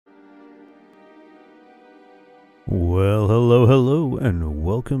Well, hello, and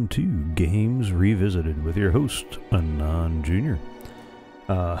welcome to Games Revisited with your host, Anon Jr.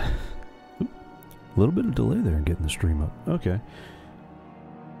 A little bit of delay there in getting the stream up. Okay.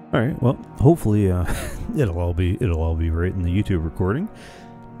 Alright, well, hopefully it'll all be right in the YouTube recording.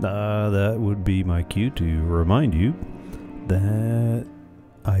 That would be my cue to remind you that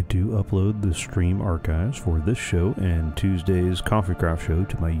I do upload the stream archives for this show and Tuesday's Coffee Craft show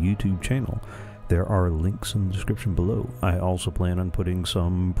to my YouTube channel. There are links in the description below. I also plan on putting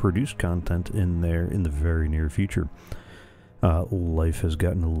some produced content in there in the very near future. Life has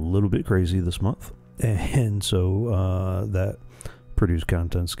gotten a little bit crazy this month, and so that produced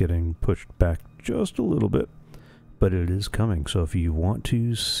content's getting pushed back just a little bit, but it is coming. So if you want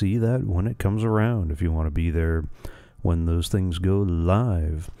to see that when it comes around, if you want to be there when those things go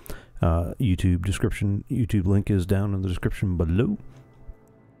live, YouTube link is down in the description below.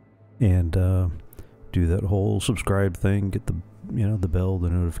 And do that whole subscribe thing, get the the bell,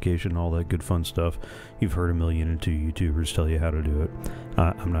 the notification, all that good fun stuff. You've heard a million and two YouTubers tell you how to do it.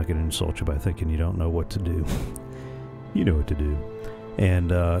 I'm not going to insult you by thinking you don't know what to do. You know what to do.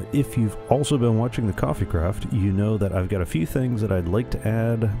 And if you've also been watching the Coffee Craft, you know that I've got a few things that I'd like to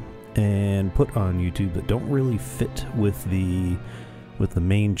add and put on YouTube that don't really fit with the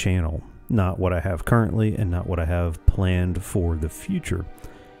main channel. Not what I have currently and not what I have planned for the future.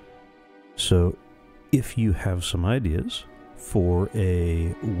 So, if you have some ideas for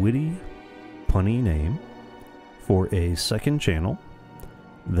a witty, punny name for a second channel,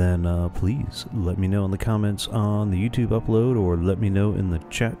 then please let me know in the comments on the YouTube upload, or let me know in the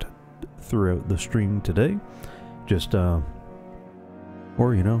chat throughout the stream today. Just, or,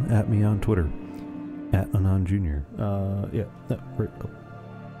 at me on Twitter, at Anon Jr. Yeah, right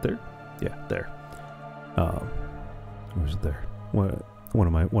up there? Yeah, there. Where's it there? What? One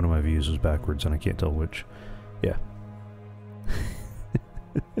of my views is backwards, and I can't tell which. Yeah.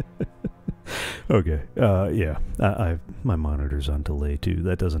 Okay. Yeah. My monitor's on delay too.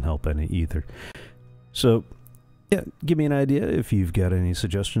 That doesn't help any either. So, yeah, give me an idea if you've got any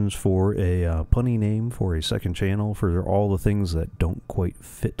suggestions for a punny name for a second channel for all the things that don't quite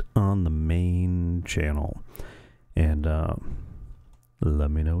fit on the main channel, and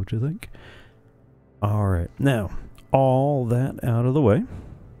let me know what you think. All right, now. All that out of the way,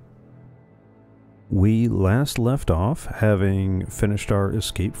 we last left off having finished our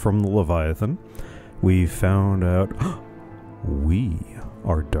escape from the Leviathan. We found out we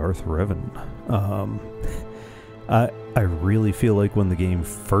are Darth Revan. I really feel like when the game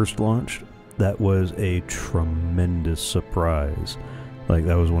first launched, that was a tremendous surprise. Like,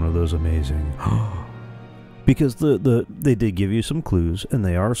 that was one of those amazing because they did give you some clues, and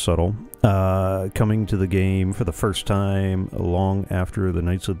they are subtle. Coming to the game for the first time long after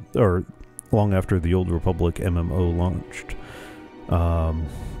the long after the Old Republic MMO launched.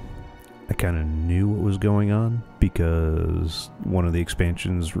 I kind of knew what was going on because one of the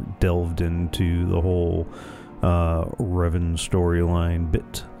expansions delved into the whole Revan storyline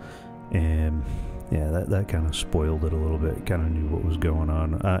bit, and yeah, that kind of spoiled it a little bit. Kind of knew what was going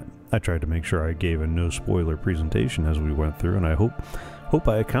on. I tried to make sure I gave a no spoiler presentation as we went through, and I hope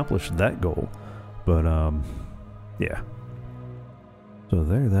I accomplished that goal. But yeah, so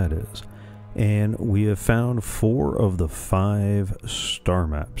there that is. And we have found 4 of the 5 star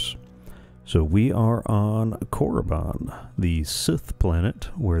maps. So we are on Korriban, the Sith planet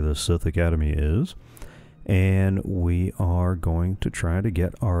where the Sith Academy is, and we are going to try to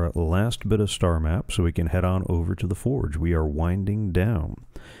get our last bit of star map so we can head on over to the Forge. We are winding down,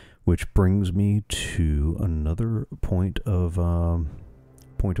 which brings me to another point of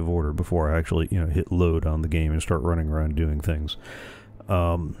order before I actually hit load on the game and start running around doing things.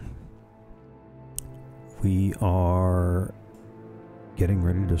 We are getting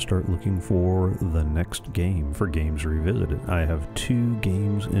ready to start looking for the next game for Games Revisited. I have 2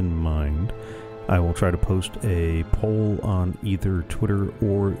 games in mind. I will try to post a poll on either Twitter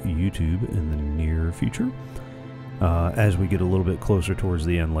or YouTube in the near future. As we get a little bit closer towards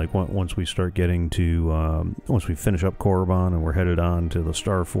the end, like once we start getting to, once we finish up Korriban and we're headed on to the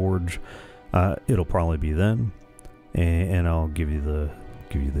Star Forge, it'll probably be then, and I'll give you the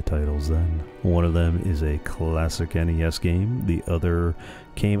titles then. One of them is a classic NES game. The other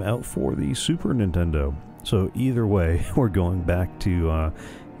came out for the Super Nintendo. So either way, we're going back to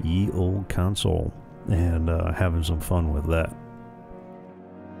ye old console and having some fun with that.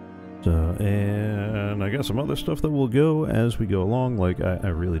 So, and I got some other stuff that will go as we go along. Like, I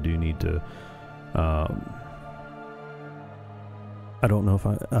really do need to, I don't know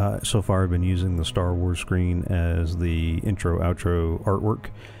if so far I've been using the Star Wars screen as the intro-outro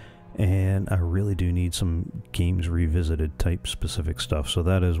artwork. And I really do need some Games Revisited type specific stuff, so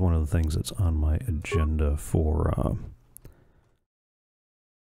that is one of the things that's on my agenda for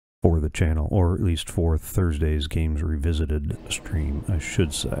the channel, or at least for Thursday's Games Revisited stream, I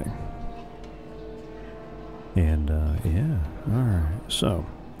should say. And yeah, alright, so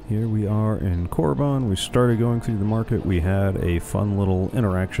here we are in Korriban. We started going through the market. We had a fun little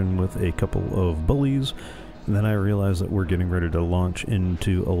interaction with a couple of bullies. And then I realized that we're getting ready to launch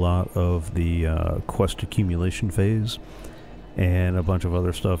into a lot of the quest accumulation phase and a bunch of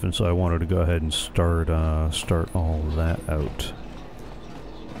other stuff, and so I wanted to go ahead and start all of that out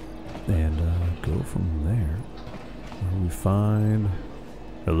and go from there. Where we find...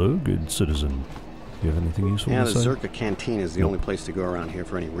 Hello, good citizen. Do you have anything useful to say? Yeah, the Zerka Canteen is the only place to go around here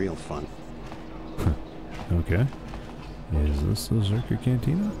for any real fun. Okay. Is this the Zerka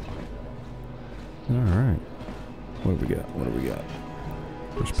Cantina? Alright. What do we got? What do we got?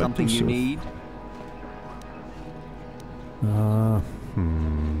 Something you need?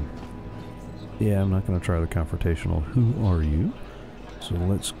 Yeah, I'm not going to try the confrontational. Who are you? So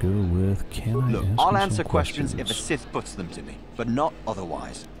let's go with, can I Look, ask I'll you answer some questions if a Sith puts them to me, but not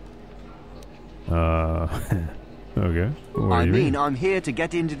otherwise. Okay. I mean, I'm here to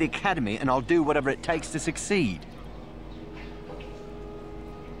get into the Academy, and I'll do whatever it takes to succeed.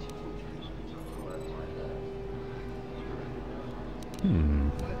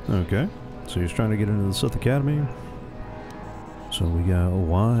 Okay. So you're trying to get into the Sith Academy? So we got,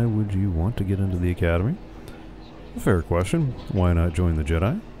 why would you want to get into the Academy? Fair question. Why not join the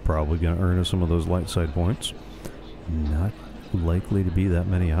Jedi? Probably going to earn us some of those light side points. Not likely to be that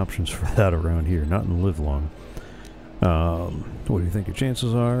many options for that around here. Not in Live Long. What do you think your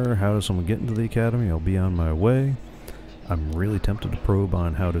chances are? How does someone get into the Academy? I'll be on my way. I'm really tempted to probe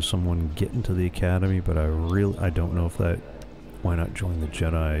on how does someone get into the Academy, but I don't know if that why not join the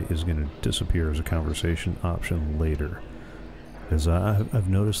Jedi is going to disappear as a conversation option later. Because I've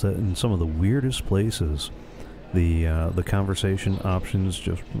noticed that in some of the weirdest places, the conversation options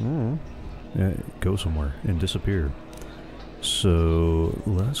just go somewhere and disappear. So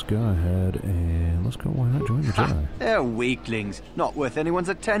let's go ahead and let's go. Why not join the Jedi? They're weaklings, not worth anyone's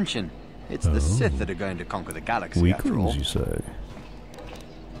attention. It's the Sith that are going to conquer the galaxy after all. Weaklings, you say?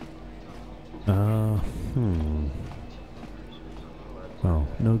 Well,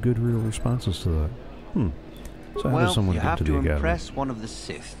 no good real responses to that. So how does someone you get have to the to Academy? impress one of the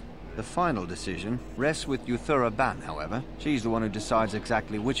Sith. The final decision rests with Korriban, however. She's the one who decides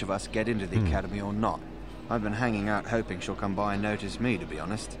exactly which of us get into the Academy or not. I've been hanging out hoping she'll come by and notice me, to be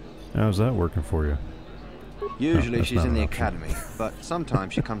honest. How's that working for you? Usually she's in the option. Academy, but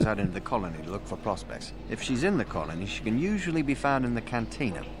sometimes she comes out into the colony to look for prospects. If she's in the colony, she can usually be found in the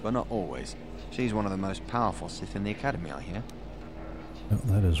cantina, but not always. She's one of the most powerful Sith in the Academy, I hear. Well,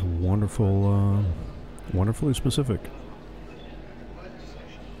 that is wonderful, wonderfully specific.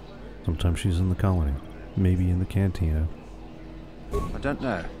 Sometimes she's in the colony, maybe in the cantina. I don't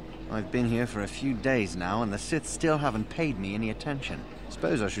know. I've been here for a few days now, and the Sith still haven't paid me any attention.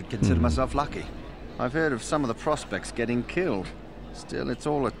 Suppose I should consider myself lucky. I've heard of some of the prospects getting killed. Still, it's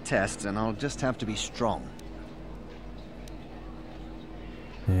all a test, and I'll just have to be strong.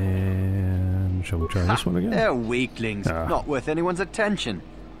 And shall we try this one again? They're weaklings, not worth anyone's attention.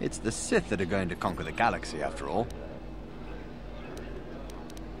 It's the Sith that are going to conquer the galaxy, after all.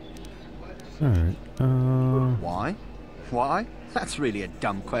 Alright, Why? Why? That's really a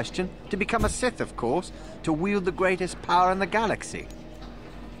dumb question. To become a Sith, of course. To wield the greatest power in the galaxy.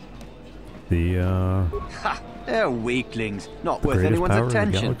 Ha! They're weaklings, not worth anyone's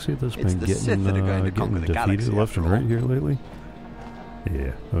attention. It's the Sith that are going to conquer the galaxy left and right here lately.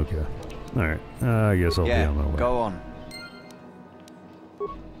 Yeah, okay. Alright, I guess I'll be on my way. Go on.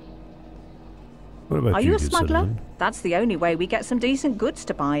 What about Are you a good smuggler? citizen? That's the only way we get some decent goods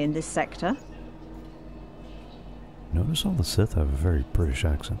to buy in this sector. Notice all the Sith have a very British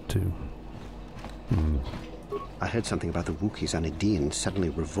accent, too. I heard something about the Wookiees on Idian suddenly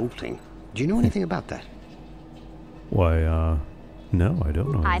revolting. Do you know anything about that? Why, no, I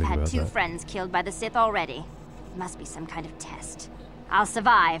don't know anything I've had about 2 that. friends killed by the Sith already. It must be some kind of test. I'll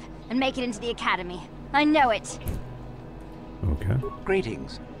survive and make it into the Academy. I know it. Okay.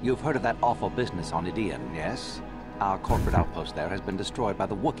 Greetings. You've heard of that awful business on Idian, yes? Our corporate outpost there has been destroyed by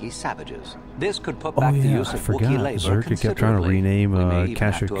the Wookiee savages. This could put back the use of Wookiee labor Zerka kept trying to considerably. rename We may even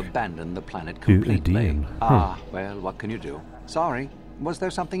have Kashyyyk to abandon the planet to completely. Idian. Well, what can you do? Sorry. Was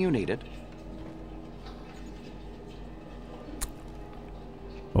there something you needed?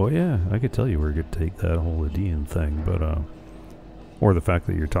 Oh yeah, I could tell you where you could take that whole Idian thing, but or the fact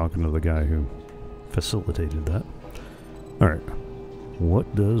that you're talking to the guy who facilitated that. Alright.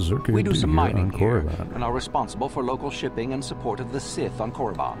 What does Zerka We do some here mining on here, Korriban? and are responsible for local shipping and support of the Sith on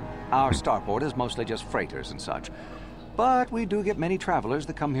Korriban. Our starport is mostly just freighters and such. But we do get many travelers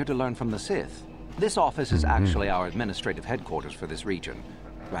that come here to learn from the Sith. This office is actually our administrative headquarters for this region.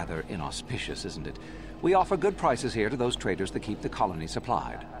 Rather inauspicious, isn't it? We offer good prices here to those traders that keep the colony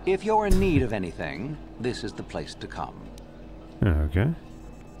supplied. If you're in need of anything, this is the place to come. Okay.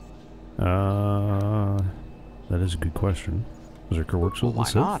 That is a good question. Zerka works with the Why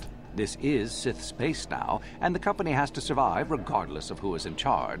Sith? not? This is Sith space now, and the company has to survive regardless of who is in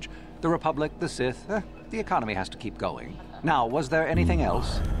charge. The Republic, the Sith, the economy has to keep going. Now, was there anything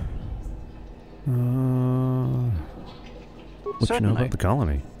else? What you know about the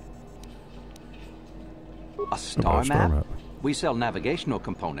colony? A star map? We sell navigational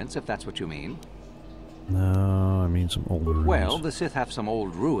components, if that's what you mean. No, I mean some old ruins. Well, the Sith have some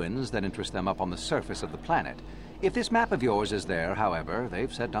old ruins that interest them up on the surface of the planet. If this map of yours is there, however,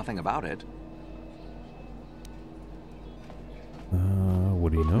 they've said nothing about it.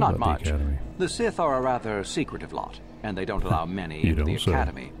 What do you know Not about much. the Academy? The Sith are a rather secretive lot, and they don't allow many You into the don't say.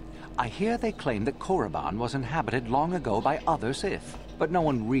 Academy. I hear they claim that Korriban was inhabited long ago by other Sith, but no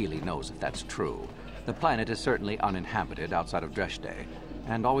one really knows if that's true. The planet is certainly uninhabited outside of Dresde,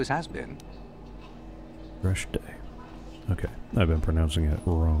 and always has been. Dresde. Okay, I've been pronouncing it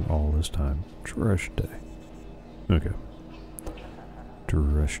wrong all this time. Dresde. Okay.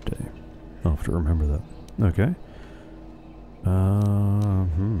 Dresde. I'll have to remember that. Okay.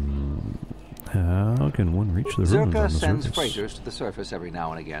 How can one reach the ruins on Zerka the sends surface? freighters to the surface every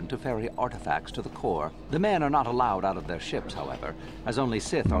now and again to ferry artifacts to the core. The men are not allowed out of their ships, however, as only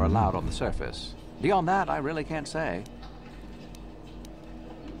Sith are allowed on the surface. Beyond that, I really can't say.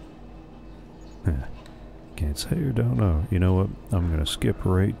 Can't say or don't know. You know what? I'm going to skip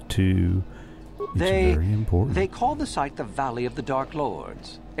right to... It's very important. They call the site the Valley of the Dark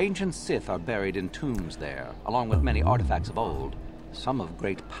Lords. Ancient Sith are buried in tombs there, along with many artifacts of old. Some of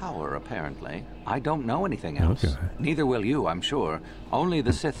great power, apparently. I don't know anything else. Okay. Neither will you, I'm sure. Only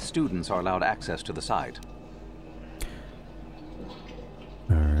the Sith students are allowed access to the site.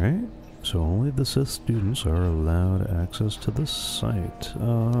 Alright. So only the Sith students are allowed access to the site.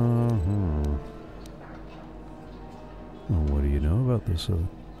 What do you know about this? Oh,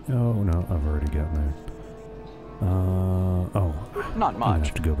 no, I've already gotten there. Not I'm gonna much.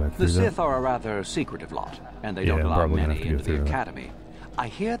 have to go back The through that. Sith are a rather secretive lot, and they Yeah, don't I'm allow probably gonna many have to go into the through that. Academy. I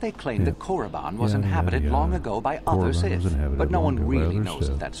hear they claim Yeah. that Korriban was Yada, inhabited yada, long yada. ago by Korriban other was Sith, inhabited but no long one ago by really other knows if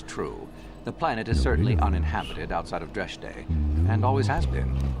Sith. that's true. The planet is Nobody certainly knows. uninhabited outside of Dresde, and always has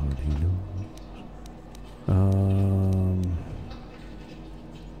been.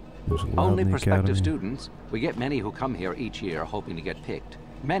 There's a lot Only in the prospective Academy. students. We get many who come here each year hoping to get picked.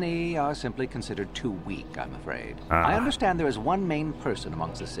 Many are simply considered too weak, I'm afraid. I understand there is one main person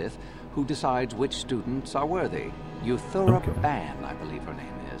amongst the Sith who decides which students are worthy. Euthura Okay. Ban, I believe her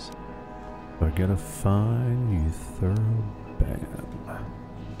name is. I gotta find Euthura.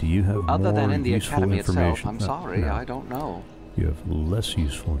 Do you have Other more than in the useful Academy itself, information? I'm sorry, No. I don't know. You have less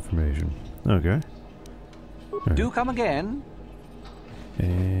useful information. Okay. Alright. Do come again.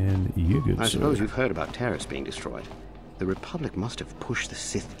 And you good, I sir. suppose you've heard about Terrace being destroyed. The Republic must have pushed the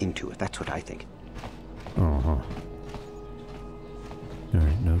Sith into it, that's what I think. Uh-huh.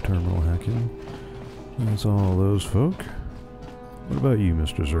 Alright, no terminal hacking. That's all those folk. What about you,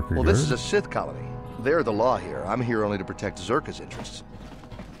 Mr. Zerker? Well, this is a Sith colony. They're the law here. I'm here only to protect Zerka's interests.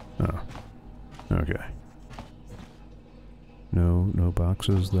 Oh. Okay. No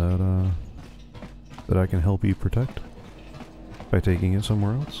boxes that I can help you protect? By taking it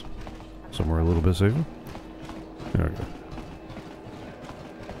somewhere else? Somewhere a little bit safer? Okay.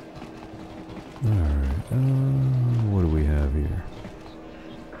 Alright, what do we have here?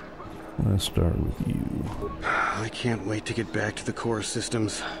 Let's start with you. I can't wait to get back to the core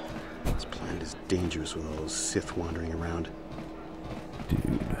systems. This planet is dangerous with all those Sith wandering around.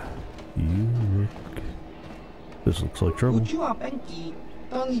 Dude, you look... This looks like trouble.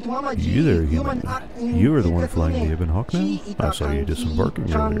 You there, human. You are the one flying the Ibn Hawk now? I saw you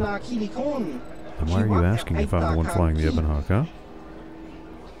disembarking earlier. Then why are you asking if I'm the one flying the Ibn Hawk, huh?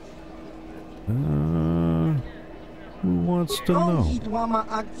 Who wants to know?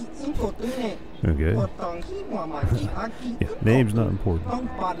 Okay. Yeah, name's not important.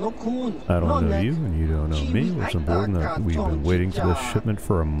 I don't know you, and you don't know me. What's important that we've been waiting for this shipment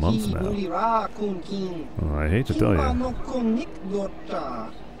for a month now. Well, I hate to tell you.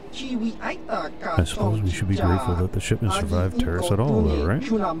 I suppose we should be grateful that the shipment survived Terrace at all, though, right?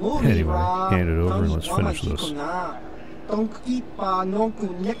 Anyway, hand it over and let's finish this.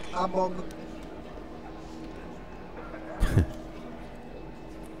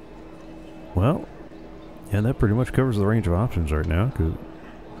 Well, yeah, that pretty much covers the range of options right now.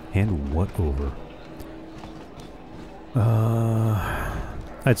 Hand what over?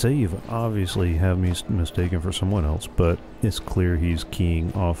 I'd say you've obviously have me mistaken for someone else, but it's clear he's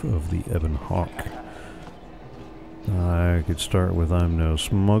keying off of the Ebon Hawk. I could start with I'm no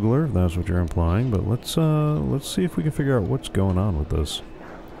smuggler, if that's what you're implying, but let's see if we can figure out what's going on with this.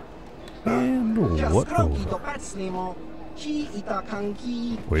 And what over?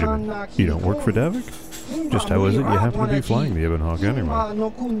 Wait a minute, you don't work for Davik? Just how is it you happen to be flying the Ebon Hawk anyway?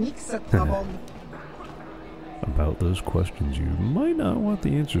 About those questions you might not want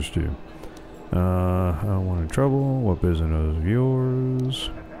the answers to. I don't want any trouble. What business is yours?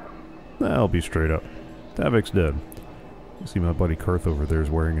 I'll be straight up. Davik's dead. You see my buddy Karth over there is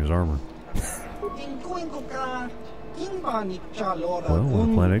wearing his armor. Well, when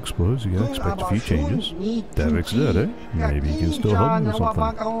the planet explodes, you gotta expect a few changes. Davik's dead, eh? Maybe you can still help me with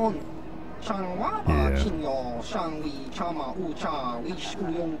something. Yeah.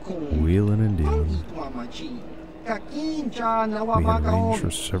 Wheeling and dealing. We had arranged for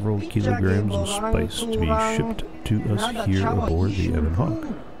several kilograms of spice to be shipped to us here aboard the Ebon Hawk.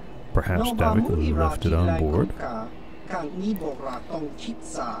 Perhaps Davik left it on board? Ooh,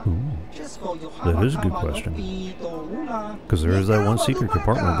 that is a good question. Because there is that one secret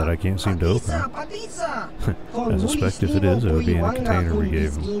compartment that I can't seem to open. I suspect if it is, it would be in a container we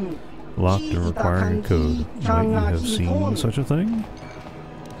gave him. Locked and requiring a code. Might you have seen such a thing?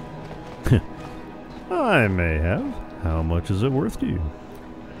 I may have. How much is it worth to you?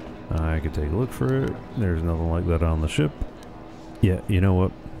 I could take a look for it. There's nothing like that on the ship. Yeah, you know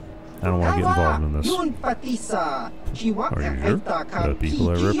what? I don't want to get involved in this. Are you sure? The people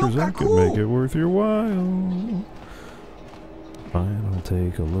I represent could make it worth your while. Fine, I'll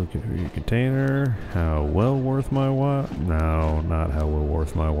take a look at your container. How well worth my while? No, not how well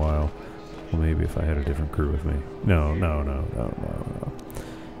worth my while. Well, maybe if I had a different crew with me. No.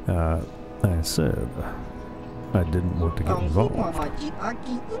 I said I didn't want to get involved.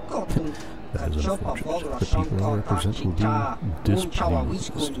 That is unfortunate. The people I represent will be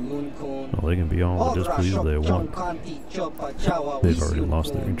displeased. Well, they can be all the displeased they want. They've already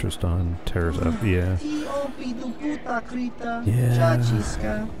lost their interest on Terra's up. Yeah.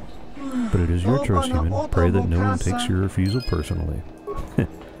 But it is your choice, human. Pray that no one takes your refusal personally.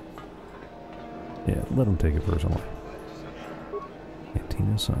 Yeah, let them take it personally.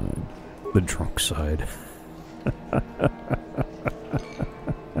 Cantina side. The drunk side.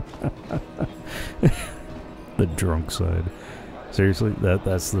 The drunk side. Seriously?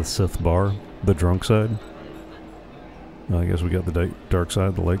 That's the Sith bar? The drunk side? Well, I guess we got the dark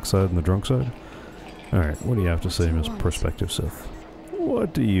side, the light side, and the drunk side? Alright, what do you have to say, Miss Prospective Sith?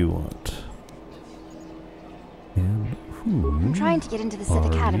 What do you want? And who I'm trying to get into the Sith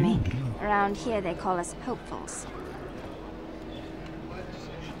Academy. you? Around here they call us hopefuls.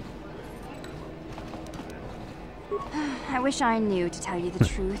 I wish I knew, to tell you the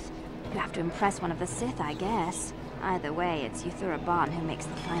truth. You have to impress one of the Sith, I guess. Either way, it's Korriban who makes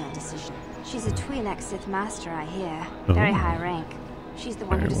the final decision. She's a Twi'lek Sith Master, I hear. Very high rank. She's the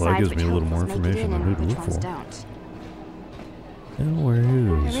one who decides which hopefuls make it in and which ones don't. And where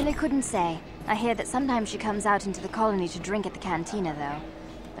is? I really couldn't say. I hear that sometimes she comes out into the colony to drink at the cantina, though.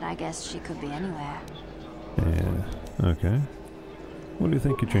 But I guess she could be anywhere. Yeah, okay. What do you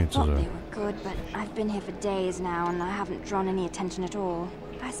think your chances Thought are? they were good, but I've been here for days now, and I haven't drawn any attention at all.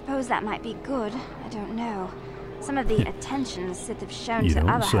 I suppose that might be good. I don't know. Some of the attention the Sith have shown You to don't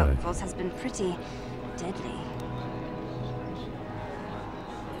other say. hopefuls has been pretty deadly.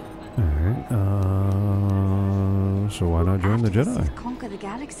 Alright, so why not join the After Jedi? Sith conquer the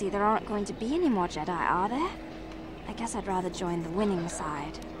galaxy, there aren't going to be any more Jedi, are there? I guess I'd rather join the winning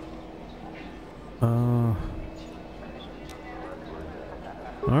side.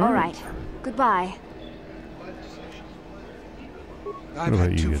 Alright. Goodbye. I've about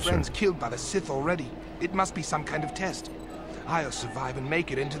had you, two good friends sir? killed by the Sith already. It must be some kind of test. I'll survive and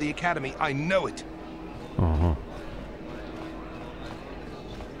make it into the Academy. I know it. Uh-huh.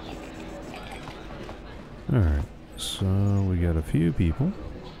 Alright, so we got a few people.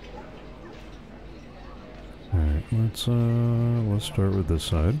 Alright, let's start with this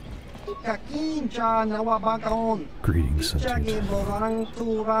side. Greetings, sentient.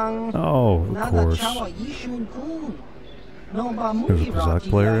 Oh, of course. There's a Pazak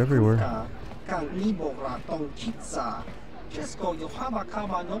player everywhere. Come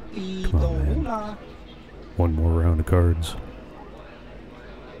on, man. One more round of cards.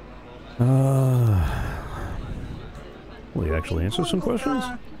 Will you actually answer some questions?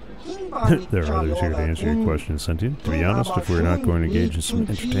 There are others here to answer your questions, Sentient. To be honest, if we're not going to engage in some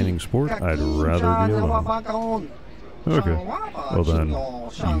entertaining sport, I'd rather be alone. Okay. Well then, you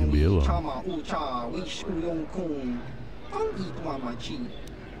can be alone.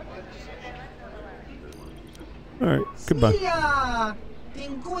 Alright, goodbye. Watch,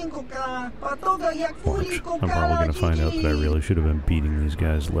 I'm probably going to find out that I really should have been beating these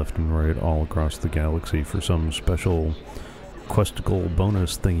guys left and right all across the galaxy for some special questicle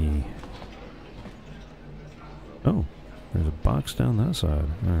bonus thingy. Oh, there's a box down that side.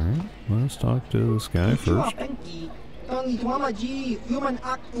 Alright, let's talk to this guy first.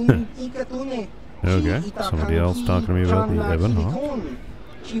 Okay, somebody else talking to me about the Ebon Hawk.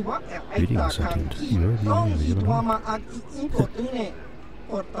 Greetings, Sentient. You are the only Ebon Hawk.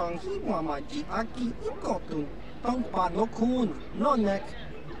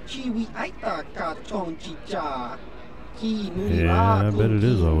 Yeah, I bet it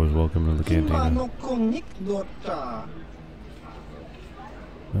is always welcome to the cantina.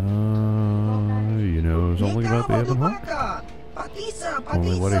 You know something about the Ebon Hawk?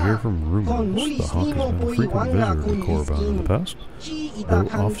 Only what I hear from rumors, the Hawk has been a frequent visitor to Korriban in the past, though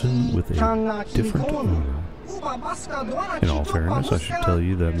often with a different owner. In all fairness, I should tell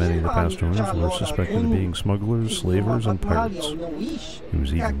you that many of the past owners were suspected of being smugglers, slavers, and pirates. It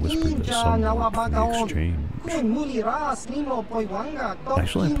was even whispered that some worked for the exchange.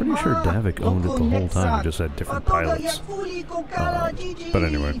 Actually, I'm pretty sure Davik owned it the whole time, he just had different pilots. But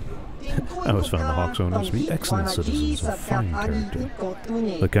anyway, I always found the Hawk's owners to be excellent citizens of fine character.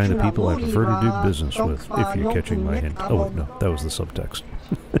 The kind of people I prefer to do business with, if you're catching my hint. Oh wait, no, that was the subtext.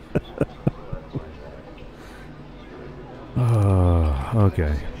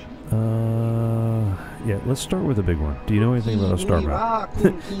 Okay. Yeah, let's start with the big one. Do you know anything about a star map?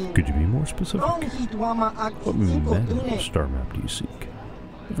 Could you be more specific? What meta star map do you seek?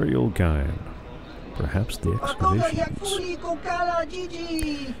 A very old kind. Perhaps the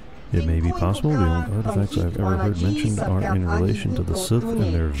excavations. It may be possible the only artifacts I've ever heard mentioned are in relation to the Sith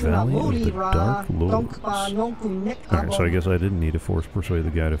and their Valley of the Dark Lords. Alright, so I guess I didn't need to force persuade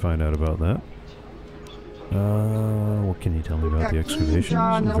the guy to find out about that. What can you tell me about the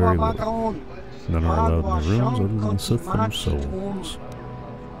excavations? Very little. None are allowed in the rooms other than the Sith themselves.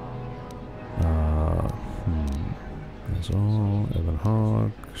 That's all. Ebon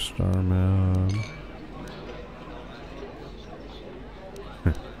Hawk, Starman.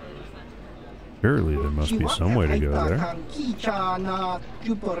 Surely there must be some way to go there. I'm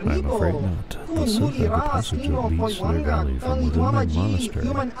afraid not. The Sith have a passage that leads to their valley from within their monastery,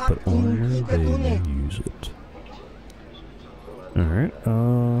 but only they may use it. Alright,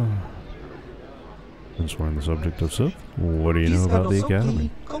 since we're on the subject of Sith, what do you know about the Academy?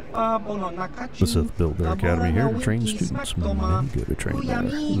 The Sith built their Academy here to train students. Many go to train there,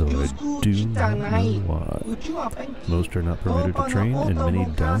 though I do not know why. Most are not permitted to train, and many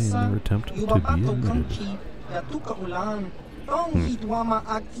die in their attempt to be admitted.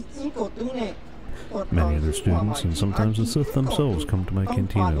 Many other students, and sometimes the Sith themselves, come to my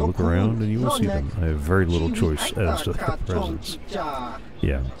cantina. Look around and you will see them. I have very little choice as to their presence.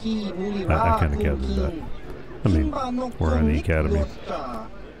 Yeah, I kind of gathered that. I mean, we're on the Academy.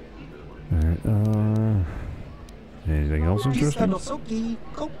 Alright, anything else interesting?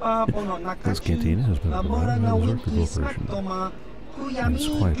 This cantina has been provided by the Zerka Corporation. It's a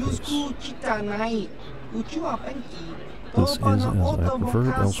quiet place. This is as I prefer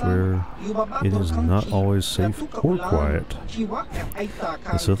it elsewhere. It is not always safe or quiet.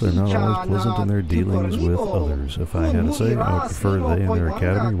 The Sith are not always pleasant in their dealings with others. If I had to say, I would prefer they and their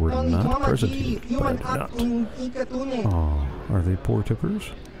academy were not present here, but I do not. Oh, are they poor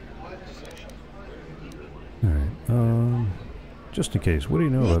tippers? Alright, just in case, what do you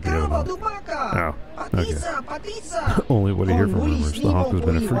know about the Ebon Hawk? Oh, okay. Only what I hear from rumors, the Hawk has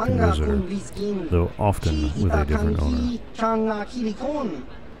been a frequent visitor, though often with a different owner. And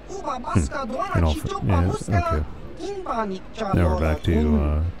all okay. Now we're back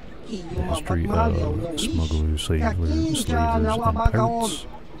to the history of smugglers, slavers, and pirates.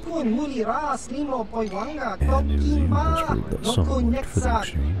 And New Zealand whispered that some worked for the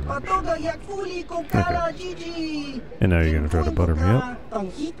exchange. Okay. And now you're going to try to butter me up?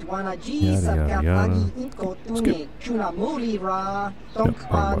 Yada yada yada. Skip.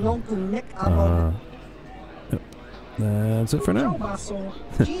 Yep, that's it for now. As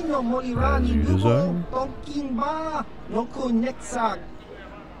you desire.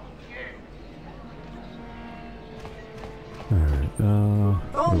 Alright,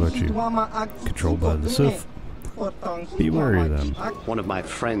 what about you? Controlled by the Sith? Be wary of them. One of my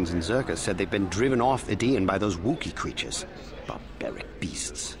friends in Zerka said they've been driven off Idian by those Wookiee creatures. Barbaric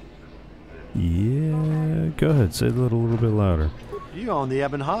beasts. Yeah, go ahead. Say that a little bit louder. You own the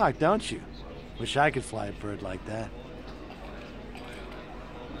Ebon Hawk, don't you? Wish I could fly a bird like that.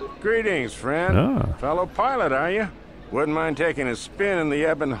 Greetings, friend. Ah. Fellow pilot, are you? Wouldn't mind taking a spin in the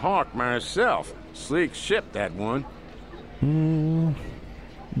Ebon Hawk myself. Sleek ship, that one. No.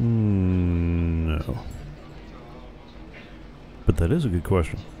 But that is a good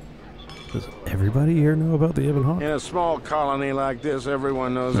question. Does everybody here know about the Ebon Hawk? In a small colony like this,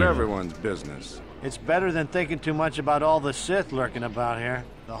 everyone knows everyone's business. It's better than thinking too much about all the Sith lurking about here.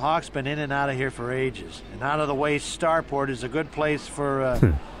 The Hawk's been in and out of here for ages. And out-of-the-way starport is a good place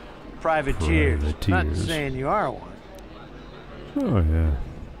for, privateers. Not saying you are one. Oh, yeah.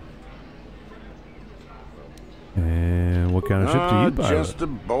 And what kind of ship do you pilot? Just a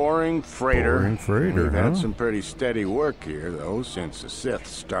boring freighter. Boring freighter, We've huh? had some pretty steady work here, though, since the Sith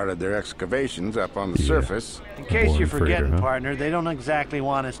started their excavations up on the surface. In case you're forgetting, freighter, huh? partner, they don't exactly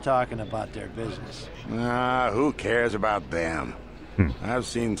want us talking about their business. Who cares about them? I've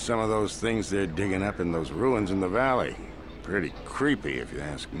seen some of those things they're digging up in those ruins in the valley. Pretty creepy, if you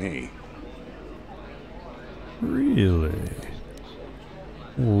ask me. Really?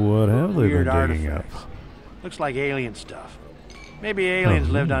 What have they Weird been digging up? artifacts. Looks like alien stuff. Maybe aliens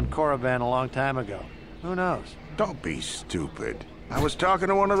lived on Korriban a long time ago. Who knows? Don't be stupid. I was talking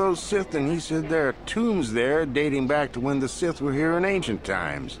to one of those Sith, and he said there are tombs there dating back to when the Sith were here in ancient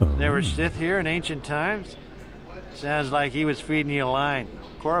times. There were Sith here in ancient times? Sounds like he was feeding you a line.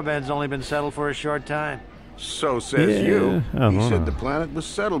 Korriban's only been settled for a short time. So says you. I He don't said know. the planet was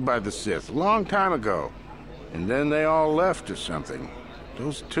settled by the Sith a long time ago. And then they all left or something.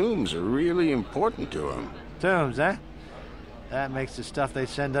 Those tombs are really important to him. Tombs, huh? That makes the stuff they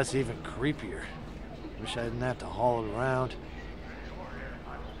send us even creepier. Wish I didn't have to haul it around.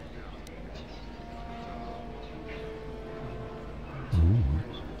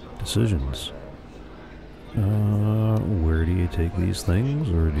 Decisions. Where do you take these things,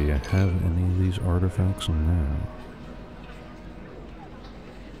 or do you have any of these artifacts now?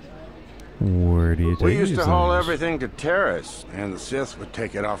 Where do you take We used these to haul things? everything to Terrace, and the Sith would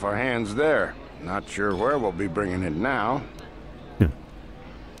take it off our hands there. Not sure where we'll be bringing it now.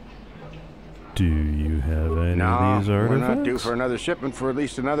 Do you have any No, of these we're artifacts? not due for another shipment for at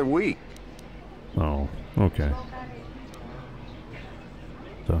least another week. Oh, okay.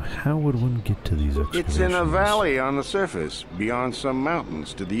 So how would one get to these excavations? It's in a valley on the surface, beyond some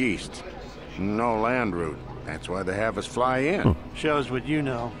mountains to the east. No land route. That's why they have us fly in. Shows what you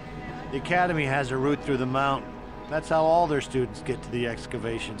know. The Academy has a route through the mountain. That's how all their students get to the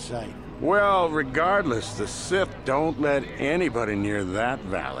excavation site. Well, regardless, the Sith don't let anybody near that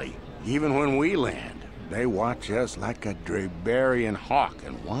valley. Even when we land, they watch us like a Drabarian hawk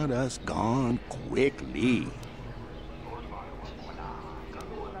and want us gone quickly.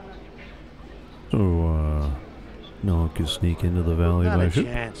 So, no one can sneak into the valley Not by a ship?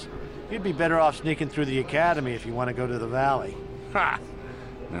 chance. You'd be better off sneaking through the Academy if you want to go to the valley. Ha!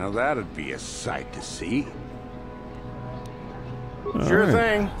 Now that'd be a sight to see. Sure All right.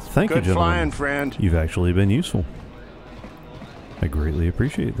 thing. Thank you, Good gentlemen. flying, friend. You've actually been useful. I greatly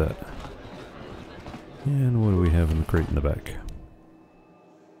appreciate that. And what do we have in the crate in the back?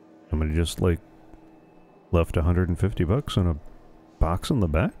 Somebody just, like, left $150 in a box in the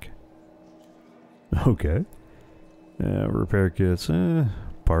back? Okay. Repair kits,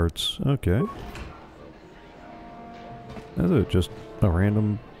 parts, okay. That's it, just a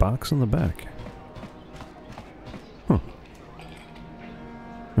random box in the back. Huh.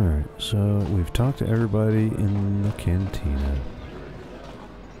 Alright, so we've talked to everybody in the cantina.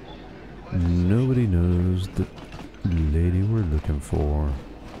 Nobody knows the lady we're looking for.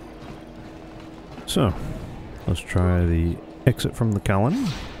 So, let's try the exit from the colony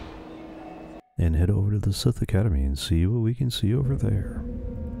and head over to the Sith Academy and see what we can see over there.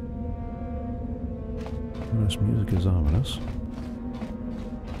 This music is ominous.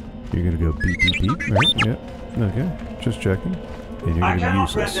 You're gonna go beep beep beep, right? Yeah. Okay. Just checking. And you're I gonna be cannot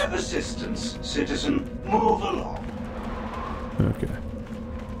useless. render assistance, citizen. Move along. Okay.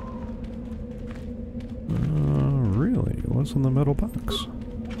 Really? What's in the metal box?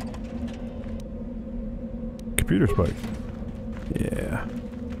 Computer spike. Yeah.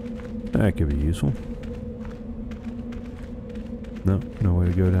 That could be useful. No, no way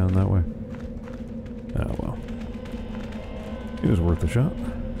to go down that way. Oh well. It was worth a shot,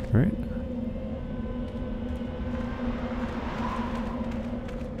 right?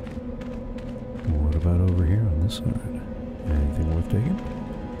 What about over here on this side? Anything worth taking?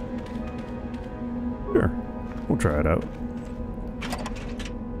 Sure. We'll try it out.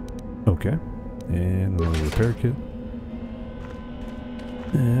 Okay. And another repair kit.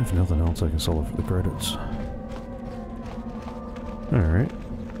 If nothing else, I can sell it for the credits. Alright.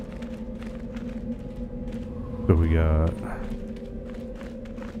 So we got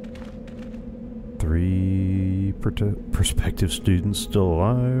 3 prospective students still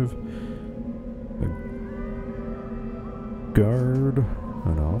alive. A guard.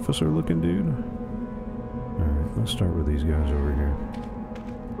 An officer looking dude. Alright, let's start with these guys over here.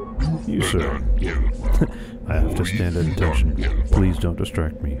 You, sir. I have to stand at attention. Please don't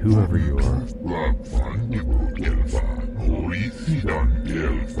distract me, whoever you are.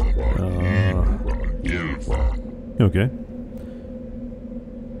 Okay.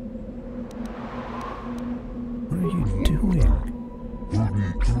 What are you doing?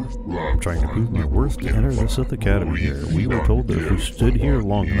 I'm trying to prove my worth to enter the Sith Academy here. We were told that if we stood here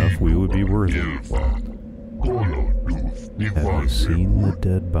long enough, we would be worthy. Have you seen the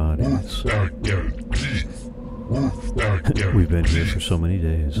dead bodies? We've been here for so many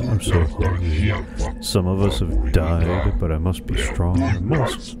days. I'm so hungry. Some of us have died, but I must be strong. I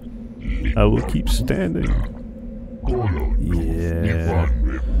must. I will keep standing. Yeah.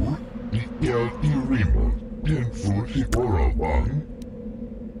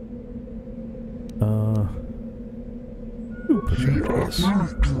 Put you into this.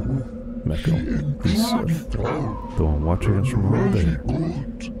 Meckel, he's the one watching us from over there.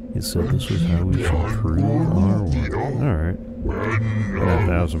 He said this was how we should prove our worth. Alright. I have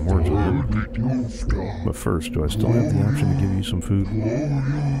 1,000 words with him. But first, do I still have the option to give you some food?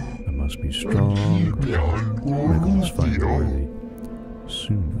 I must be strong. Meckel must find it worthy.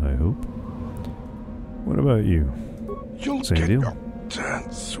 Soon, I hope. What about you? You'll Same get deal? your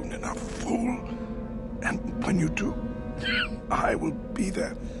turn soon enough, fool. And when you do, I will be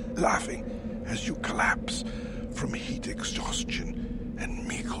there, laughing as you collapse from heat exhaustion and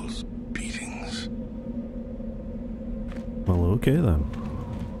Mikkel's beatings. Well, okay then.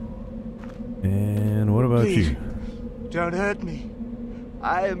 And what about Please, you? don't hurt me.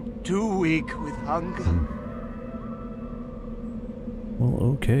 I am too weak with hunger.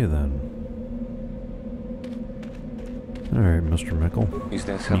 Well, okay then. Alright, Mr. Meckel. Is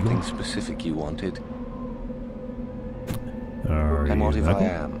there something specific you wanted? And what if I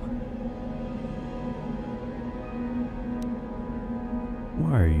am?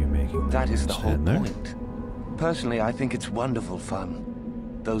 Why are you making that is the whole there? point. Personally, I think it's wonderful fun.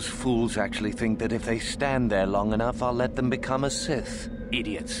 Those fools actually think that if they stand there long enough, I'll let them become a Sith.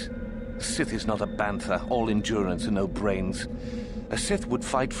 Idiots. A Sith is not a bantha, all endurance and no brains. A Sith would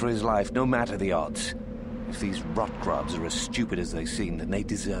fight for his life, no matter the odds. If these rot grubs are as stupid as they seem, then they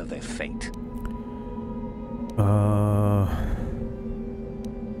deserve their fate.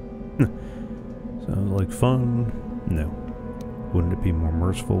 Sounds like fun. No. Wouldn't it be more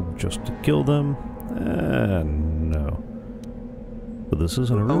merciful just to kill them? No. But this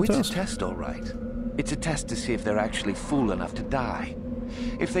isn't a real test. It's a test, all right. It's a test to see if they're actually fool enough to die.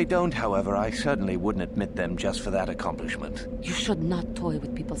 If they don't, however, I certainly wouldn't admit them just for that accomplishment. You should not toy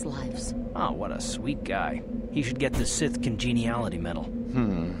with people's lives. Oh, what a sweet guy. He should get the Sith Congeniality Medal.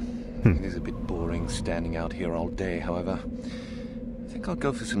 It is a bit boring standing out here all day, however. I think I'll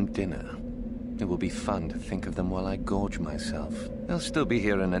go for some dinner. It will be fun to think of them while I gorge myself. They'll still be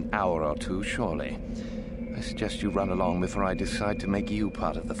here in an hour or two, surely. I suggest you run along before I decide to make you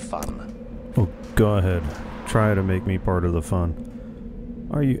part of the fun. Oh, go ahead. Try to make me part of the fun.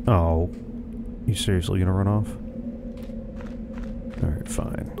 Are you... Oh. You seriously gonna run off? Alright,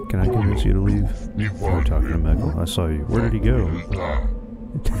 fine. Can I convince you to leave? We're talking to Meckel. I saw you. Where did he go?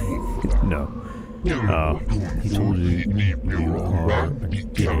 No. He told you you are an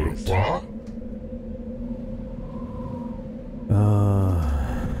idiot.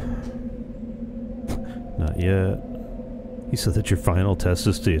 Not yet. He said that your final test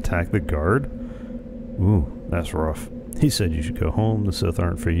is to attack the guard? Ooh, that's rough. He said you should go home, the Sith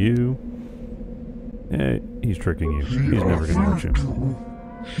aren't for you. He's tricking you. He's never gonna let you.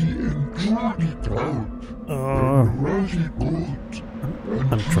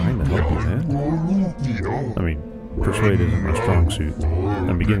 I'm trying to help you, man. I mean, persuade isn't my strong suit.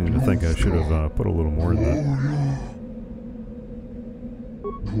 I'm beginning to think I should have put a little more in that.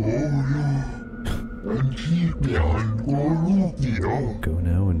 Go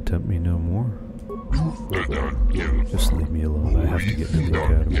now and tempt me no more. Just leave me alone. I have to get to the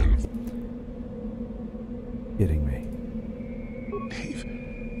academy. Kidding me.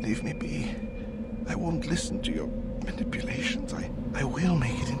 Leave me be. I won't listen to your manipulations. I will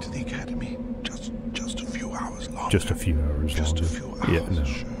make it into the academy. Just a few hours longer. Just a few hours Just longer. a few hours, Yeah, no.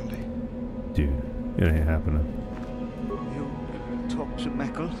 surely. Dude, it ain't happening. You talk to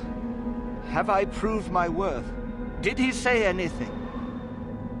Meckel? Have I proved my worth? Did he say anything?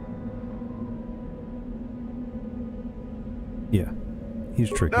 Yeah, he's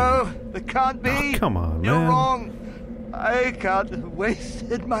tricky. No, it can't be. Oh, come on, You're man. wrong. I can't have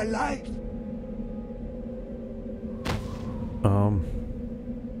wasted my life.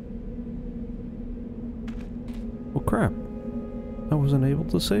 Well, crap. I wasn't able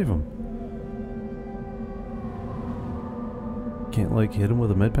to save him. Can't, like, hit him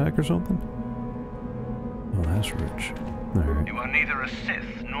with a med pack or something? Oh, that's rich. Alright. You are neither a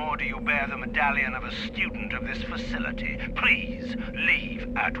Sith, nor do you bear the medallion of a student of this facility. Please,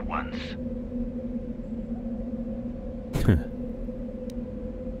 leave at once.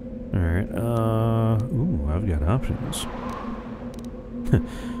 Alright, ooh, I've got options.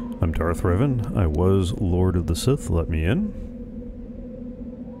 I'm Darth Revan. I was Lord of the Sith. Let me in.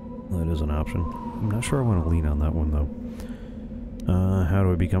 That is an option. I'm not sure I want to lean on that one, though. How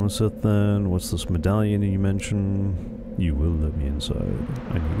do I become a Sith, then? What's this medallion you mentioned? You will let me inside.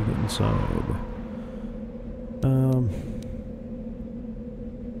 I need to get inside. Oh,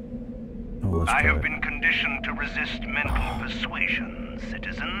 let's I try have it. been conditioned to resist mental persuasion,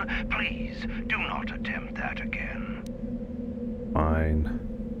 citizen. Please, do not attempt that again. Fine.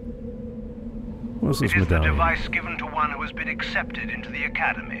 What's this It is the medallion? device given to one who has been accepted into the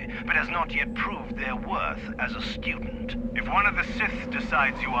Academy, but has not yet proved their worth as a student. If one of the Sith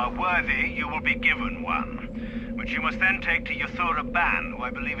decides you are worthy, you will be given one, which you must then take to Korriban, who I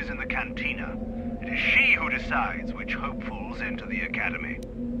believe is in the cantina. It is she who decides which hopefuls enter the Academy.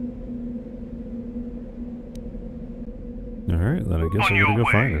 Alright, then I guess On I'm your gonna go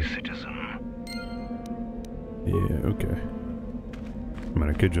way, find her. citizen. Yeah, okay. I mean,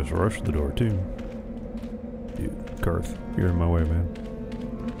 I could just rush the door, too. Dude, Garth, you're in my way, man.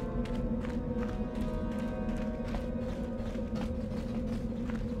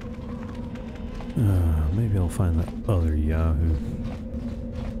 Maybe I'll find that other Yahoo.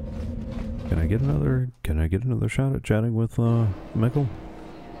 Can I get another shot at chatting with, Mikkel?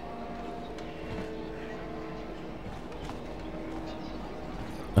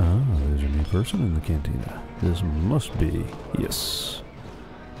 Ah, there's a new person in the cantina. This must be... Yes.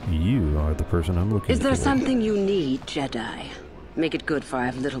 You are the person I'm looking for. Is there something you need, Jedi? Make it good, for I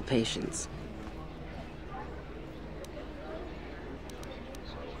have little patience.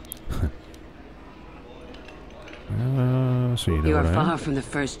 So you know You are what I am? far from the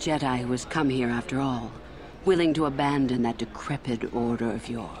first Jedi who has come here after all, willing to abandon that decrepit order of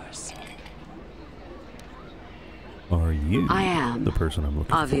yours. Are you I am. the person I'm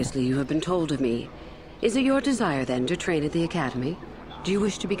looking Obviously, you have been told of me. Is it your desire, then, to train at the Academy? Do you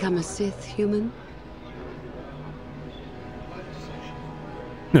wish to become a Sith human?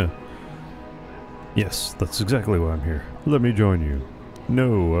 for? Yes, that's exactly why I'm here. Let me join you.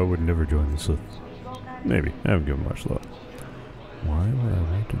 No, I would never join the Sith. Maybe. I haven't given much thought. Why would I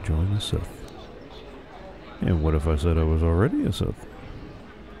want to join the Sith? And what if I said I was already a Sith?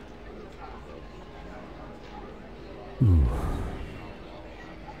 Ooh.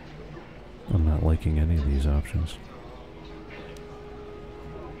 I'm not liking any of these options.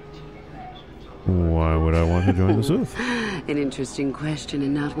 Why would I want to join the Sith? An interesting question,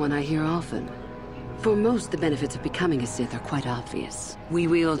 and not one I hear often. For most, the benefits of becoming a Sith are quite obvious. We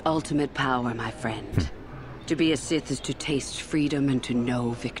wield ultimate power, my friend. To be a Sith is to taste freedom and to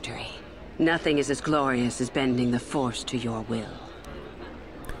know victory. Nothing is as glorious as bending the Force to your will.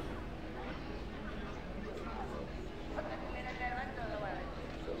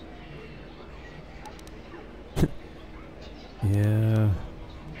 Yeah.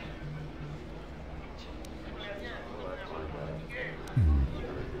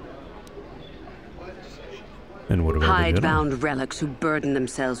 And what about the Jedi? Hidebound relics who burden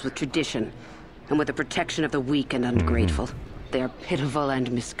themselves with tradition and with the protection of the weak and ungrateful. They are pitiful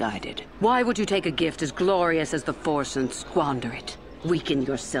and misguided. Why would you take a gift as glorious as the Force and squander it? Weaken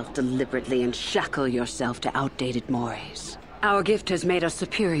yourself deliberately and shackle yourself to outdated mores. Our gift has made us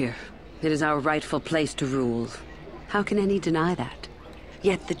superior. It is our rightful place to rule. How can any deny that?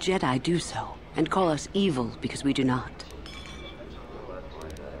 Yet the Jedi do so, and call us evil because we do not.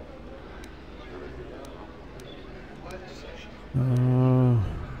 And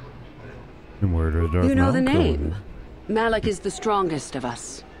where does Darth You know the Maul come name. Malak is the strongest of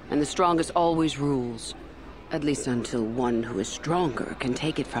us, and the strongest always rules. At least until one who is stronger can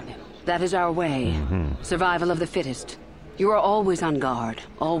take it from him. That is our way. Survival of the fittest. You are always on guard,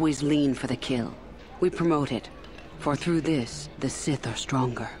 always lean for the kill. We promote it, for through this, the Sith are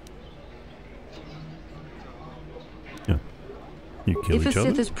stronger. Yeah. You kill If a each other?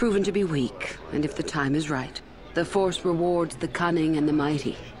 Sith is proven to be weak, and if the time is right, the Force rewards the cunning and the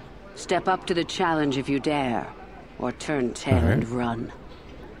mighty. Step up to the challenge if you dare, or turn tail and run.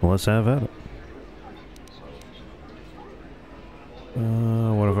 Well, let's have at it.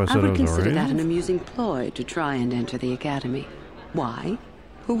 What if I said I would was consider already? that an amusing ploy to try and enter the Academy. Why?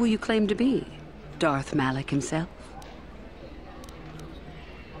 Who will you claim to be? Darth Malik himself?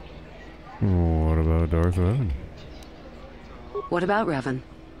 What about Darth Revan? What about Revan?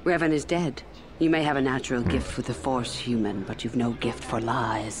 Revan is dead. You may have a natural gift with the Force, human, but you've no gift for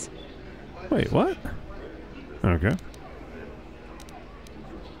lies. Wait, what? Okay.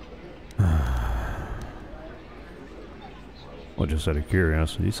 Well, just out of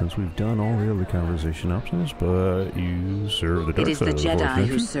curiosity, since we've done all the other conversation options, but you serve the dark It is side the of the Force, Jedi don't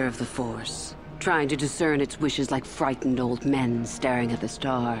who you? serve the Force, trying to discern its wishes like frightened old men staring at the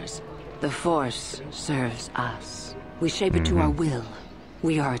stars. The Force serves us. We shape it to our will.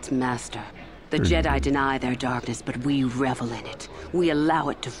 We are its master. The Jedi deny their darkness, but we revel in it. We allow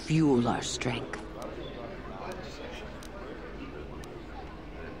it to fuel our strength.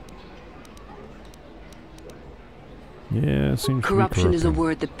 Yeah, it seems Corruption is a corrupting.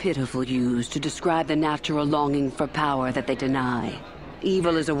 word the pitiful use to describe the natural longing for power that they deny.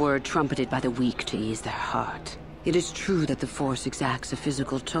 Evil is a word trumpeted by the weak to ease their heart. It is true that the Force exacts a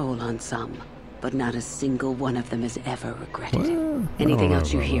physical toll on some, but not a single one of them has ever regretted it. Well, Anything I don't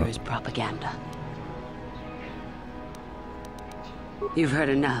else you know hear about is propaganda. You've heard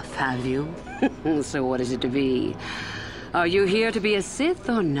enough, have you? So what is it to be? Are you here to be a Sith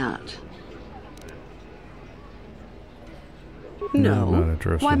or not? No, I'm not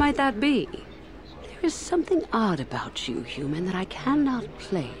interested. Why might that be? There is something odd about you, human, that I cannot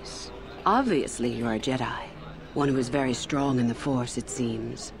place. Obviously, you're a Jedi. One who is very strong in the Force, it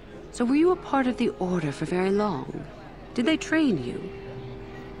seems. So were you a part of the Order for very long? Did they train you?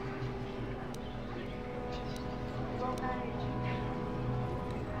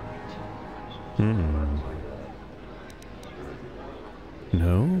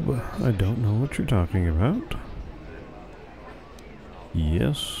 No, but I don't know what you're talking about.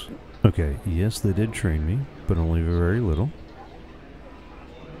 Yes. Okay, yes, they did train me, but only very little.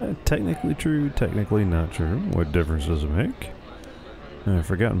 Technically true, technically not true. What difference does it make? I've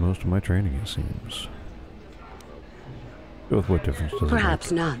forgotten most of my training, it seems. With what difference does it make?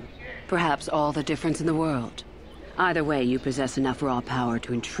 Perhaps none. Perhaps all the difference in the world. Either way, you possess enough raw power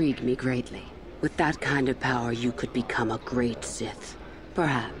to intrigue me greatly. With that kind of power, you could become a great Sith.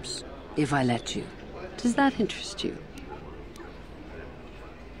 Perhaps, if I let you. Does that interest you?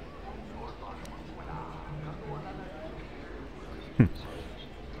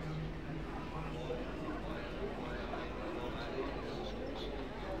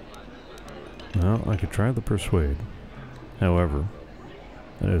 Well, I could try the persuade. However,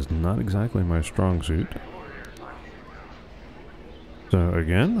 that is not exactly my strong suit. So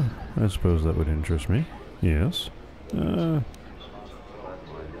again, I suppose that would interest me. Yes. Sure.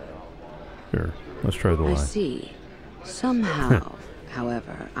 Let's try the lie. I see. Somehow,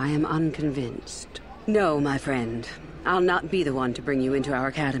 however, I am unconvinced. No, my friend. I'll not be the one to bring you into our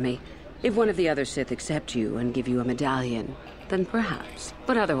academy. If one of the other Sith accept you and give you a medallion, then perhaps.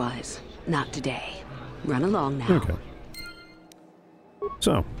 But otherwise, not today. Run along now. Okay.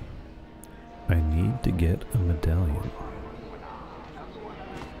 So, I need to get a medallion.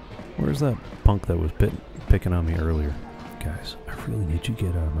 Where's that punk that was picking on me earlier? Guys, I really need you to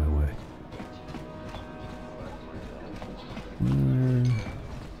get out of my way.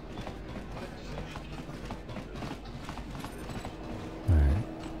 Alright.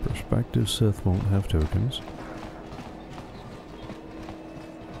 Prospective Sith won't have tokens.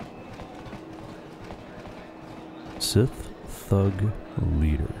 Sith Thug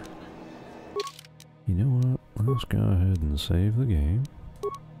Leader. You know what? Let's go ahead and save the game.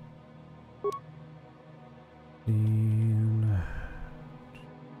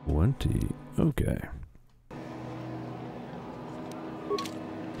 20. Okay.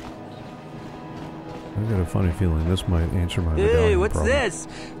 I got a funny feeling this might answer my medallion Hey, what's problem. this?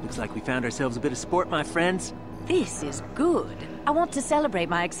 Looks like we found ourselves a bit of sport, my friends. This is good. I want to celebrate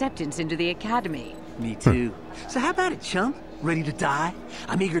my acceptance into the Academy. Me too. So how about it, chump? Ready to die?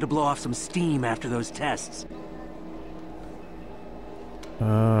 I'm eager to blow off some steam after those tests.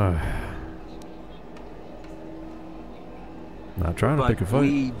 Not trying to But pick a fight.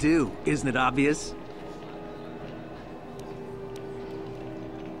 we do, isn't it obvious?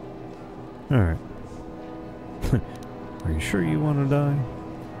 Alright. Are you sure you want to die?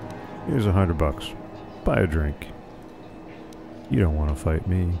 Here's $100. Buy a drink. You don't want to fight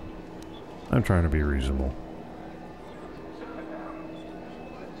me. I'm trying to be reasonable.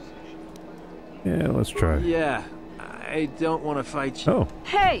 Yeah, let's try. Yeah, I don't want to fight you. Oh.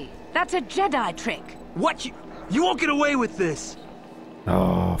 Hey, that's a Jedi trick. What? You won't get away with this.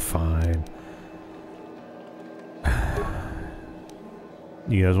 Oh, fine.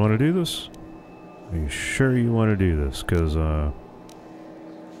 You guys want to do this? Are you sure you want to do this? Because,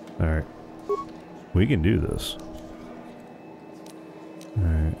 alright. We can do this.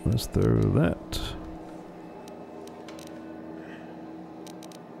 Alright, let's throw that.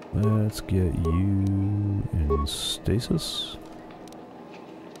 Let's get you in stasis.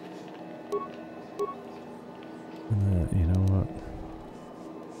 And that, you know what?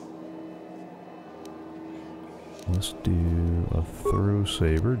 Let's do a throw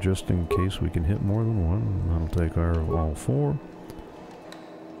saber just in case we can hit more than one. That'll take our all 4.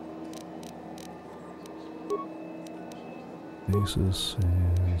 Stasis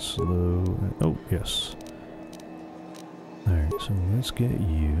and slow. Oh, yes. Alright, so let's get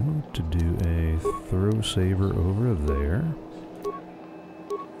you to do a throw saber over there.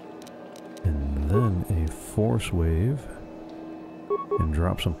 And then a force wave. And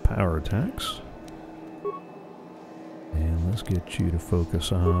drop some power attacks. And let's get you to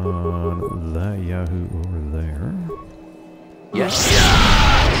focus on that Yahoo over there. Yes!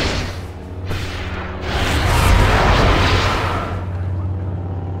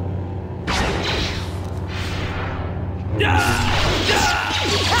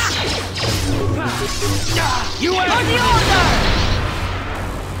 You are on the order!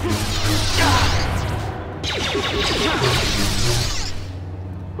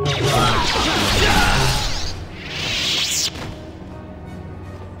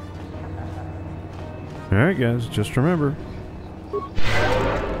 Alright guys, just remember.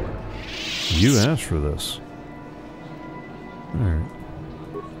 You asked for this. Alright.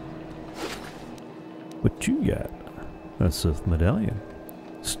 What you got? A Sith medallion.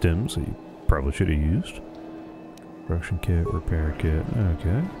 Stems that you probably should have used. Production kit, repair kit.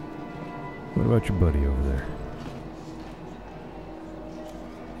 Okay. What about your buddy over there?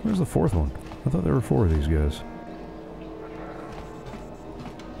 Where's the 4th one? I thought there were 4 of these guys.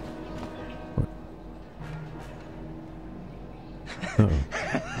 What? Uh-oh.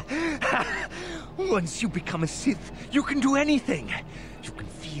 Once you become a Sith, you can do anything. You can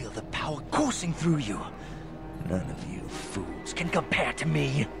feel the power coursing through you. None of you fools can compare to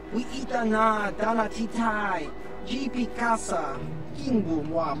me. Was that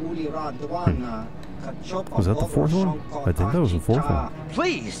the 4th one? I think that was the 4th one.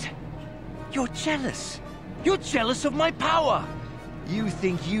 Please! You're jealous. You're jealous of my power. You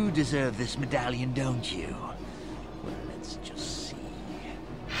think you deserve this medallion, don't you? Well, let's just see.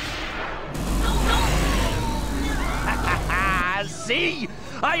 See?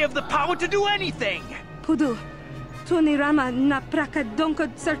 I have the power to do anything! Pudu. Tunirama na praka donko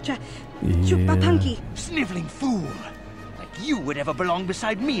searcha. Chupapanki. Sniveling fool! Like you would ever belong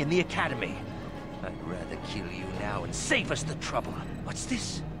beside me in the Academy. I'd rather kill you now and save us the trouble. What's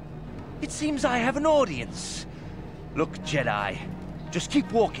this? It seems I have an audience. Look, Jedi, just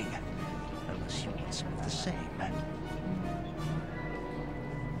keep walking. Unless you want some of the same.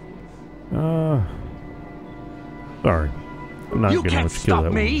 Sorry. I'm not you gonna can't let you kill stop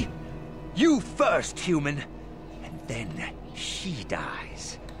that me! one. You first, human. And then she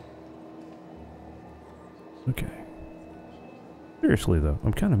dies. Okay. Seriously though,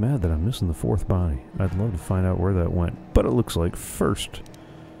 I'm kind of mad that I'm missing the 4th body. I'd love to find out where that went, but it looks like first.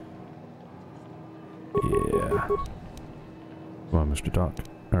 Yeah. Come on, Mr. Doc.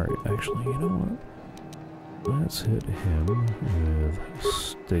 Alright, actually, you know what? Let's hit him with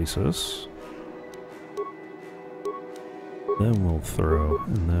stasis. Then we'll throw,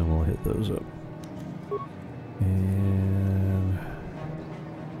 and then we'll hit those up. And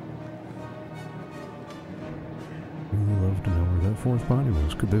I'd love to know where that 4th body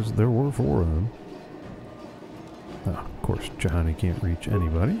was, because there were 4 of them. Oh, of course, Johnny can't reach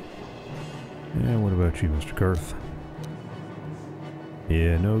anybody. And what about you, Mr. Karth?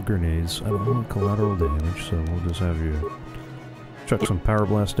 Yeah, no grenades. I don't want collateral damage, so we'll just have you chuck some power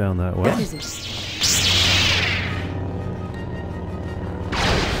blast down that way.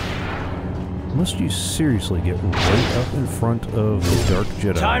 Must you seriously get right up in front of the Dark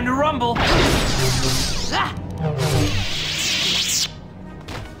Jedi? Time to rumble!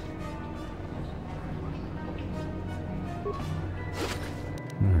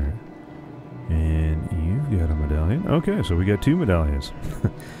 Alright. And you've got a medallion. Okay, so we got 2 medallions.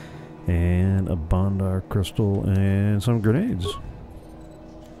 And a Bondar crystal and some grenades.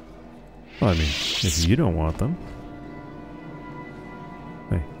 Well, I mean, if you don't want them.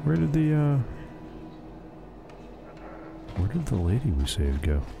 Hey, where did the lady we saved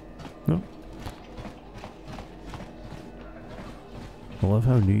go? No. I love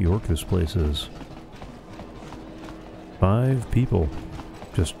how New York this place is. 5 people.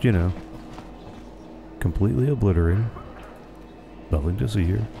 Just, you know, completely obliterated. Nothing to see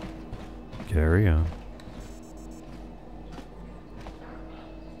here. Carry on.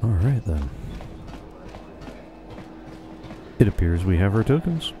 Alright then. It appears we have our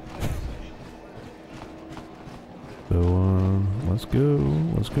tokens. So, let's go.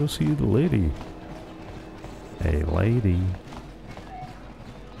 Let's go see the lady. Hey, lady.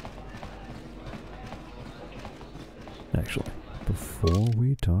 Actually, before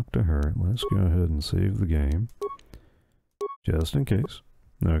we talk to her, let's go ahead and save the game. Just in case.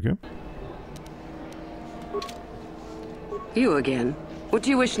 Okay. You again. What do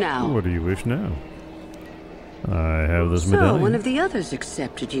you wish now? What do you wish now? I have this So, medallion. one of the others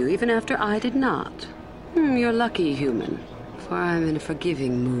accepted you, even after I did not. You're lucky, human, for I'm in a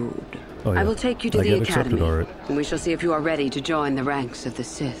forgiving mood. Oh, yeah. I will take you to I the get accepted, Academy, all right. and we shall see if you are ready to join the ranks of the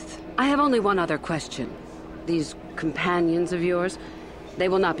Sith. I have only one other question. These companions of yours, they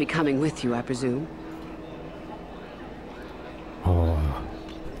will not be coming with you, I presume? Oh,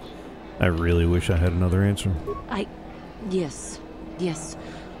 I really wish I had another answer. Yes.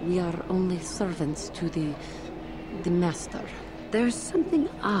 We are only servants to the master. There's something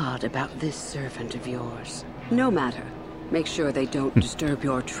odd about this servant of yours. No matter. Make sure they don't disturb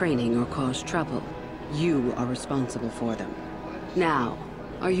your training or cause trouble. You are responsible for them. Now,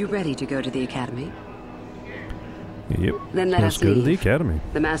 are you ready to go to the Academy? Yep. Then let Let's us go leave. to the Academy.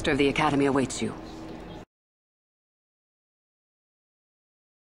 The Master of the Academy awaits you.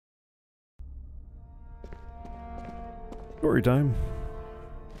 Story time.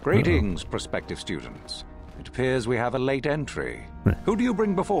 Greetings, prospective students. It appears we have a late entry. Who do you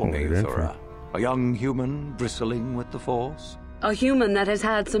bring before me, Uthura? A young human bristling with the Force? A human that has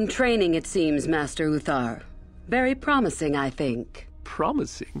had some training, it seems, Master Uthar. Very promising, I think.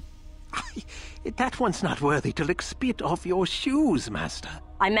 Promising? That one's not worthy to lick spit off your shoes, Master.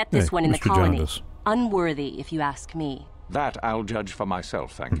 I met this one in the Mr. colony. Jaundice. Unworthy, if you ask me. That I'll judge for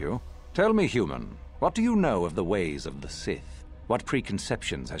myself, thank you. Tell me, human, what do you know of the ways of the Sith? What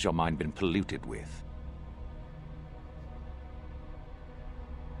preconceptions has your mind been polluted with?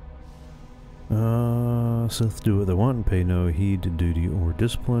 Sith do what they want and pay no heed to duty or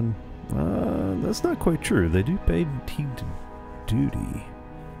discipline. That's not quite true. They do pay heed to duty.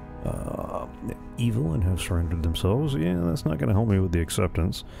 Evil and have surrendered themselves. Yeah, that's not going to help me with the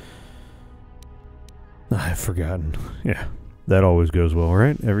acceptance. I've forgotten. Yeah, that always goes well,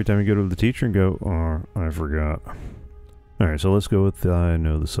 right? Every time you go to the teacher and go, oh, I forgot. Alright, so let's go with I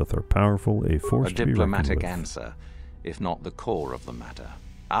know the Sith are powerful, a force to be reckoned with. A diplomatic answer, if not the core of the matter.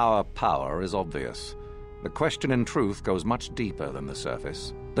 Our power is obvious. The question in truth goes much deeper than the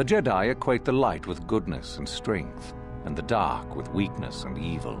surface. The Jedi equate the light with goodness and strength, and the dark with weakness and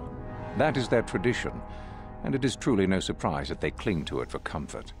evil. That is their tradition, and it is truly no surprise that they cling to it for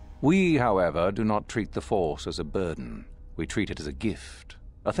comfort. We, however, do not treat the Force as a burden. We treat it as a gift,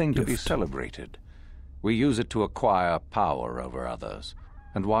 a thing to be celebrated. We use it to acquire power over others.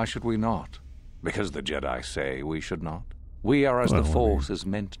 And why should we not? Because the Jedi say we should not. We are as the Force is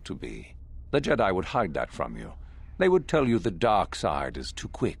meant to be. The Jedi would hide that from you. They would tell you the dark side is too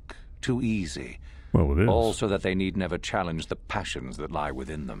quick, too easy. Well, it is. All so that they need never challenge the passions that lie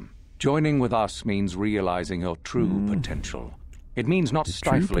within them. Joining with us means realizing your true potential. It means not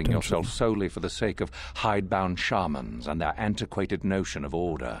stifling yourself solely for the sake of hidebound shamans and their antiquated notion of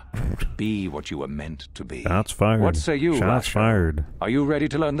order. Be what you were meant to be. Shots fired. What say you, Shots Rasha? fired. Are you ready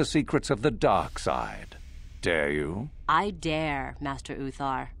to learn the secrets of the dark side? Dare you? I dare, Master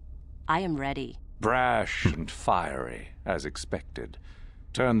Uthar. I am ready. Brash and fiery, as expected.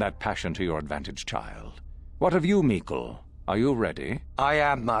 Turn that passion to your advantage, child. What of you, Meekle? Are you ready? I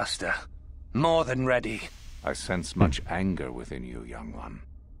am, Master. More than ready. I sense much anger within you, young one.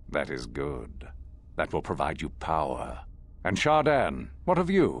 That is good. That will provide you power. And Shardan, what of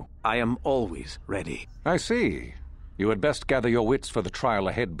you? I am always ready. I see. You had best gather your wits for the trial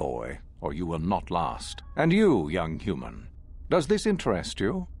ahead, boy, or you will not last. And you, young human, does this interest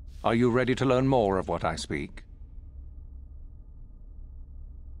you? Are you ready to learn more of what I speak?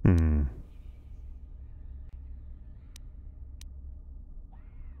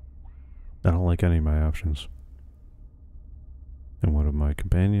 I don't like any of my options. And what of my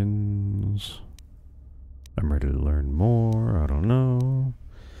companions? I'm ready to learn more. I don't know.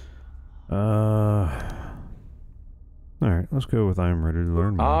 Alright, let's go with I'm ready to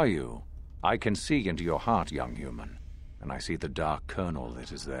learn more. Are you? I can see into your heart, young human, and I see the dark kernel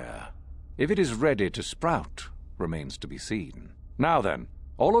that is there. If it is ready to sprout, remains to be seen. Now then,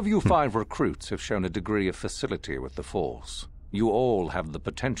 all of you 5 recruits have shown a degree of facility with the Force. You all have the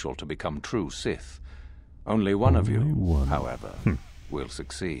potential to become true Sith. Only one of you, however, will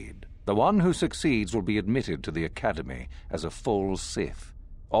succeed. The one who succeeds will be admitted to the Academy as a full Sith.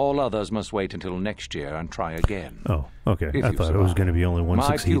 All others must wait until next year and try again. Oh, okay. If I you thought it was going to be only one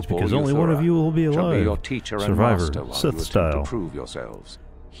My succeeds pupil, because only one of you will be alive. shall be your teacher and Survivor, master while Sith you attempt style. to prove yourselves.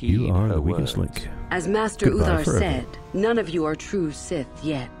 You Heed are her the weakest words. link. As Master Goodbye Uthar forever. said, none of you are true Sith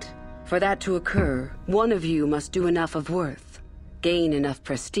yet. For that to occur, one of you must do enough of worth, gain enough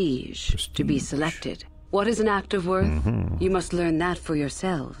prestige to be selected. What is an act of worth? You must learn that for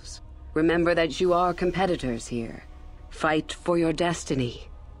yourselves. Remember that you are competitors here. Fight for your destiny,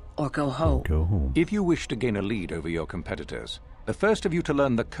 or go home. Go home. If you wish to gain a lead over your competitors, the first of you to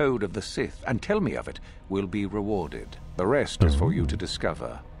learn the code of the Sith and tell me of it will be rewarded. The rest is for you to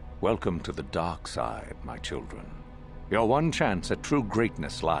discover. Welcome to the dark side, my children. Your one chance at true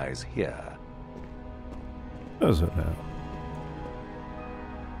greatness lies here. Does it now?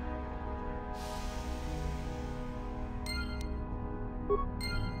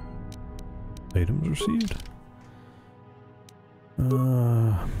 Items received.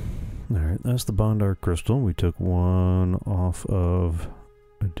 Alright, that's the Bondar crystal. We took one off of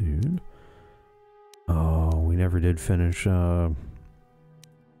a dude. Oh, we never did finish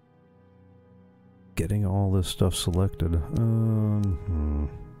getting all this stuff selected.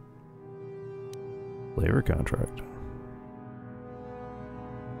 Labor contract.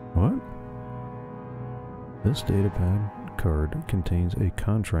 What? This datapad card contains a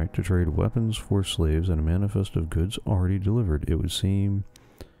contract to trade weapons for slaves and a manifest of goods already delivered. It would seem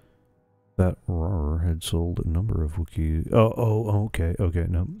that Rar had sold a number of Wookiee. Okay,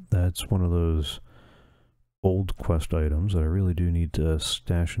 no, that's one of those old quest items that I really do need to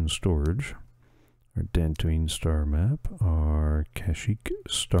stash in storage. Our Dantooine star map, our Kashyyyk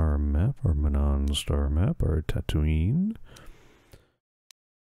star map, our Manan star map, our Tatooine.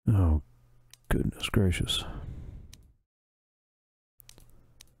 Oh, goodness gracious.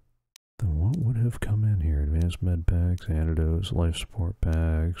 Then what would have come in here? Advanced med packs, antidotes, life support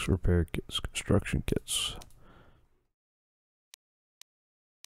packs, repair kits, construction kits.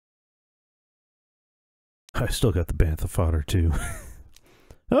 I still got the bantha fodder too.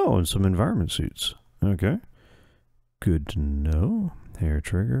 Oh, and some environment suits. Okay. Good to know. Hair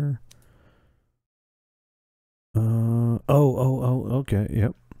trigger. Okay,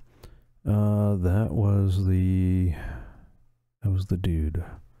 yep. That was the dude.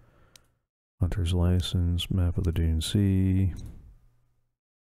 Hunter's license, map of the Dune Sea.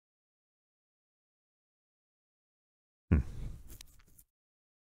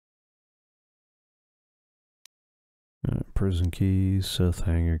 Prison keys, Sith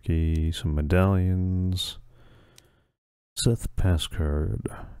hangar key, some medallions, Sith pass card.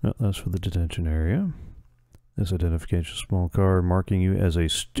 No, that's for the detention area. This identification small card marking you as a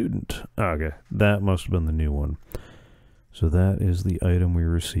student. Okay, that must have been the new one. So that is the item we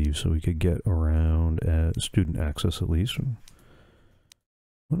received, so we could get around at student access at least.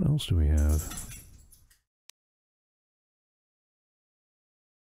 What else do we have?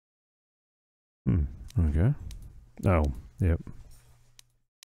 Okay. Oh, yep.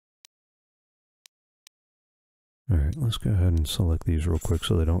 Alright, let's go ahead and select these real quick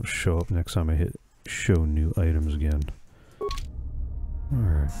so they don't show up next time I hit show new items again.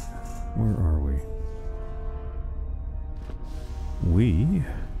 Alright, where are we?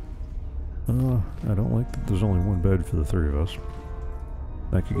 I don't like that there's only one bed for the three of us.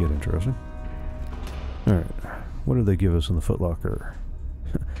 That could get interesting. Alright, what did they give us in the footlocker?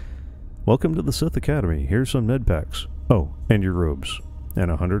 Welcome to the Sith Academy. Here's some med packs. Oh, and your robes. And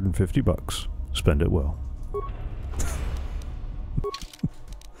 $150. Spend it well.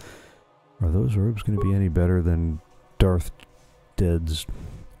 Are those robes going to be any better than Darth Dead's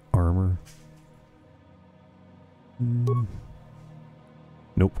armor?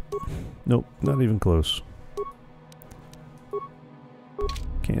 Nope. Nope, not even close.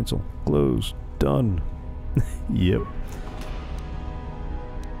 Cancel. Close. Done. Yep.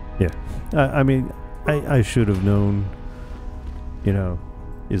 Yeah. I mean, I should have known, you know,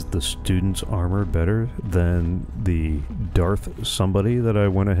 is the student's armor better than the Darth somebody that I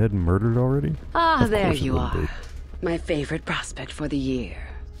went ahead and murdered already? Ah, there you are. My favorite prospect for the year.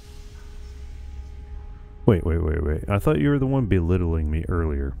 Wait. I thought you were the one belittling me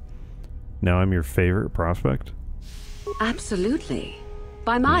earlier. Now I'm your favorite prospect? Absolutely.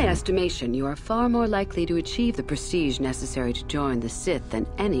 By my estimation, you are far more likely to achieve the prestige necessary to join the Sith than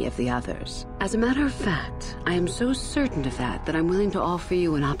any of the others. As a matter of fact, I am so certain of that I'm willing to offer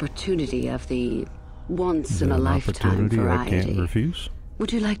you an opportunity of the once-in-a-lifetime variety. I can't refuse?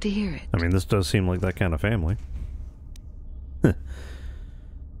 Would you like to hear it? I mean, this does seem like that kind of family.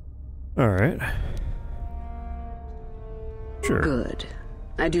 Alright. Sure. Good.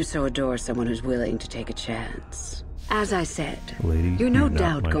 I do so adore someone who's willing to take a chance. As I said, Lady, you're no you're not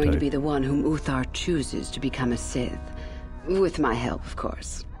doubt my going to type. be the one whom Uthar chooses to become a Sith. With my help, of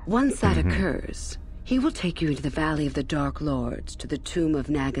course. Once that occurs, he will take you into the Valley of the Dark Lords to the tomb of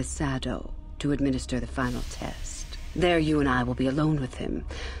Nagasado to administer the final test. There you and I will be alone with him.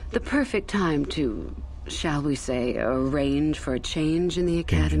 The perfect time to, shall we say, arrange for a change in the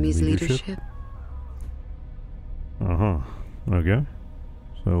Academy's leadership. Uh-huh. Okay.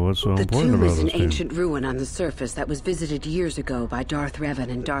 So what's so The important tomb about is an this tomb? ancient ruin on the surface that was visited years ago by Darth Revan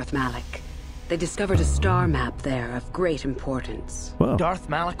and Darth Malak. They discovered a star map there of great importance. Wow. Darth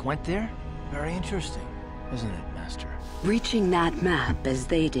Malak went there? Very interesting, isn't it, Master? Reaching that map, as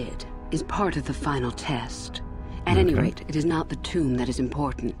they did, is part of the final test. At any rate, it is not the tomb that is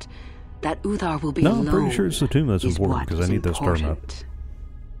important. That Uthar will be No, alone. I'm pretty sure it's the tomb that's is important what because I is need that star map. important.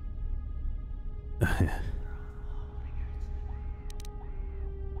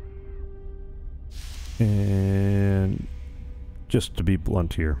 And just to be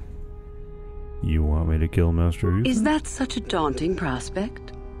blunt here, you want me to kill Master Uthar? Is that such a daunting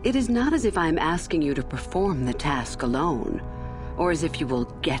prospect? It is not as if I am asking you to perform the task alone, or as if you will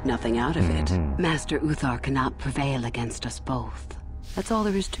get nothing out of it. Master Uthar cannot prevail against us both. That's all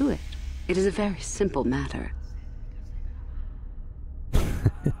there is to it. It is a very simple matter.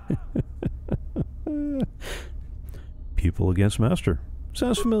 Pupil against master.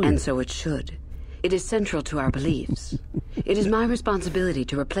 Sounds familiar. And so it should. It is central to our beliefs. It is my responsibility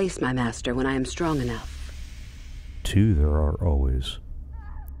to replace my master when I am strong enough. Two there are always.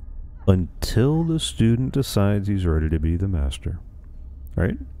 Until the student decides he's ready to be the master.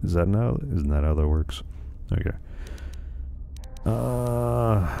 Right? Isn't that how that works? Okay.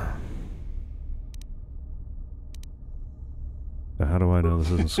 How do I know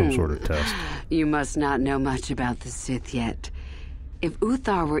this isn't some sort of test? You must not know much about the Sith yet. If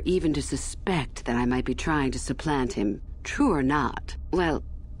Uthar were even to suspect that I might be trying to supplant him, true or not, well,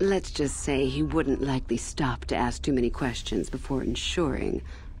 let's just say he wouldn't likely stop to ask too many questions before ensuring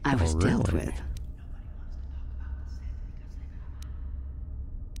I was dealt with.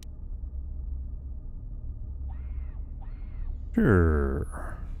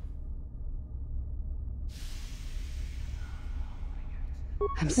 Sure.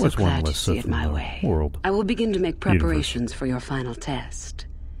 I'm so What's one glad you less see Sith it my in the way. world? I will begin to make preparations for your final test.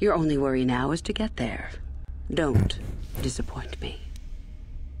 Your only worry now is to get there. Don't disappoint me.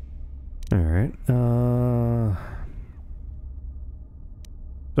 Alright,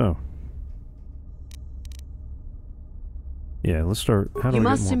 so. Yeah, let's start. How do You I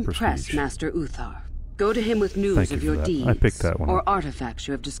must get more impress prestige? Master Uthar. Go to him with news Thank you of for your that. deeds I picked that one or up. artifacts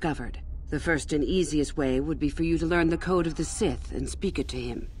you have discovered. The first and easiest way would be for you to learn the code of the Sith and speak it to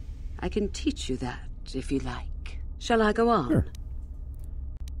him. I can teach you that, if you like. Shall I go on? Sure.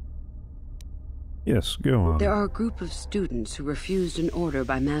 Yes, go on. There are a group of students who refused an order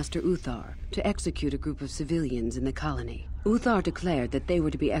by Master Uthar to execute a group of civilians in the colony. Uthar declared that they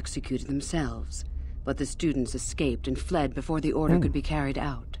were to be executed themselves, but the students escaped and fled before the order could be carried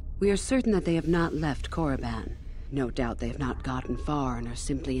out. We are certain that they have not left Korriban. No doubt they have not gotten far and are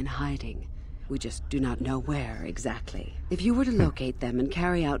simply in hiding. We just do not know where exactly. If you were to locate them and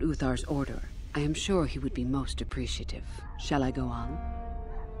carry out Uthar's order, I am sure he would be most appreciative. Shall I go on?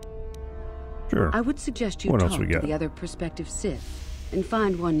 Sure. I would suggest you What else talk we to got? the other prospective Sith and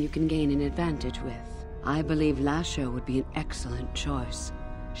find one you can gain an advantage with. I believe Lasho would be an excellent choice.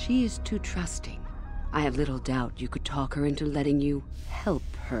 She is too trusting. I have little doubt you could talk her into letting you help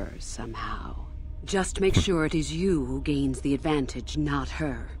her somehow. Just make sure it is you who gains the advantage, not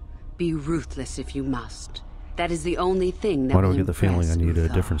her. Be ruthless if you must. That is the only thing that Why do will I get the feeling I impress need a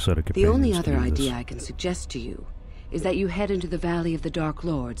Uthar. different set of The companions only to other do this? idea I can suggest to you is that you head into the Valley of the Dark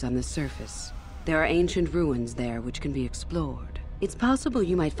Lords on the surface. There are ancient ruins there which can be explored. It's possible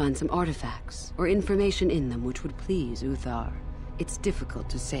you might find some artifacts or information in them which would please Uthar. It's difficult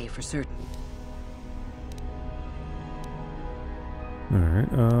to say for certain.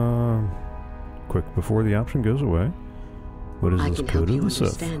 Alright, quick before the option goes away. What is I this can code help you of the Sith?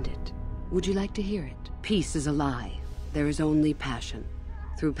 understand it. Would you like to hear it? Peace is a lie. There is only passion.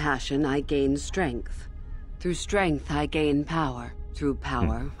 Through passion, I gain strength. Through strength, I gain power. Through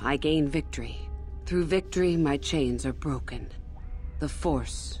power, I gain victory. Through victory, my chains are broken. The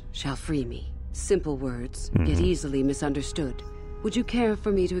Force shall free me. Simple words, yet easily misunderstood. Would you care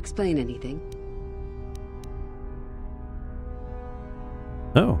for me to explain anything?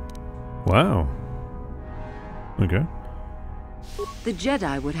 Oh. Wow. Okay. The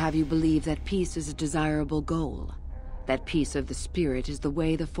Jedi would have you believe that peace is a desirable goal. That peace of the spirit is the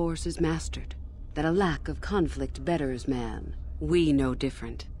way the Force is mastered. That a lack of conflict betters man. We know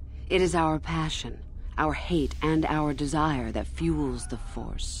different. It is our passion, our hate, and our desire that fuels the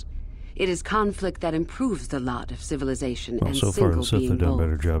Force. It is conflict that improves the lot of civilization and so single far the Sith being have done a bold.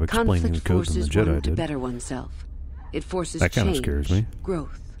 better job explaining Conflict the code than the forces one Jedi to did. better oneself. It forces That kind of change, scares me.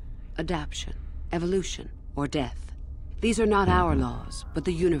 growth, adaptation, evolution, or death. These are not our laws, but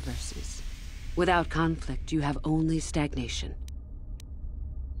the universe's. Without conflict, you have only stagnation.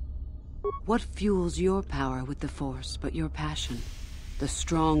 What fuels your power with the Force but your passion? The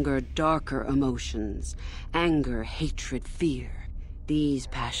stronger, darker emotions. Anger, hatred, fear. These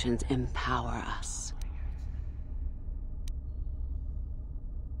passions empower us.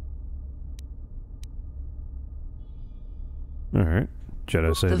 Alright.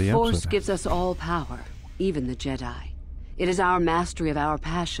 Jedi say the The Force opposite. gives us all power, even the Jedi. It is our mastery of our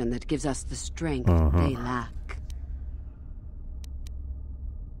passion that gives us the strength they lack.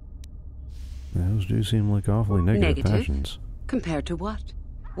 Those do seem like awfully negative passions. Compared to what?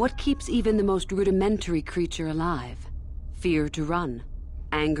 What keeps even the most rudimentary creature alive? Fear to run,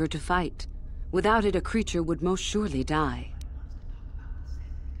 anger to fight. Without it, a creature would most surely die.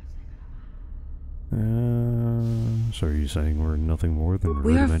 So are you saying we're nothing more than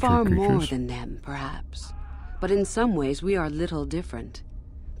We are rudimentary far creatures? more than them, perhaps. But in some ways, we are little different.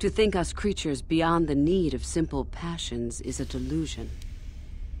 To think us creatures beyond the need of simple passions is a delusion.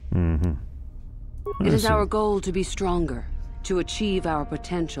 It is our goal to be stronger, to achieve our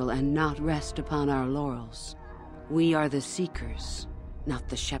potential and not rest upon our laurels. We are the seekers, not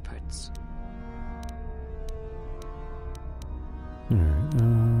the shepherds.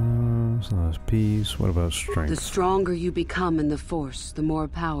 Alright, so that's peace. What about strength? The stronger you become in the Force, the more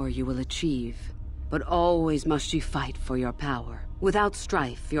power you will achieve. But always must you fight for your power. Without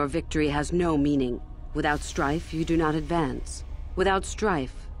strife, your victory has no meaning. Without strife, you do not advance. Without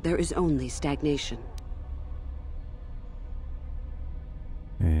strife, there is only stagnation.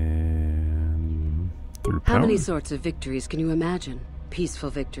 And through power? How many sorts of victories can you imagine? Peaceful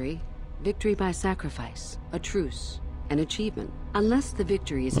victory, victory by sacrifice, a truce, an achievement. Unless the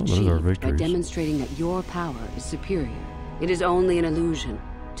victory is those are achieved by victories. demonstrating that your power is superior, it is only an illusion,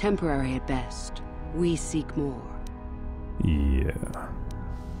 temporary at best. We seek more. Yeah.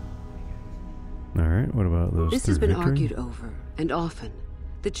 Alright, what about those This through has been victory? argued over, and often.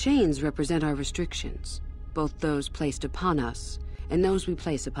 The chains represent our restrictions, both those placed upon us and those we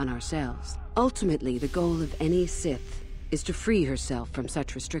place upon ourselves. Ultimately, the goal of any Sith is to free herself from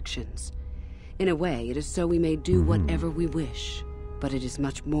such restrictions. In a way, it is so we may do whatever we wish, but it is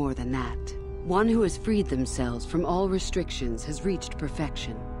much more than that. One who has freed themselves from all restrictions has reached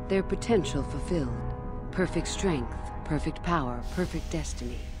perfection, their potential fulfilled. Perfect strength, perfect power, perfect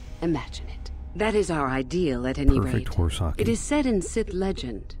destiny. Imagine it. That is our ideal at any Perfect rate. horse hockey. It is said in Sith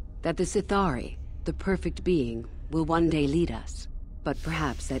legend that the Sithari, the perfect being, will one day lead us. But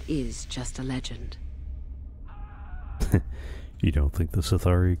perhaps that is just a legend. You don't think the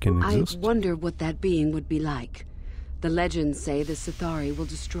Sithari can exist? I wonder what that being would be like. The legends say the Sithari will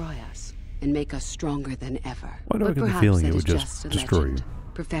destroy us and make us stronger than ever. Why do I But get the perhaps feeling that it is would just a destroy legend. you?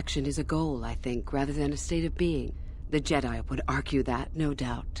 Perfection is a goal, I think, rather than a state of being. The Jedi would argue that, no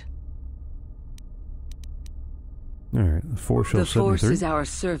doubt. Alright, the Force shall The set me Force free. is our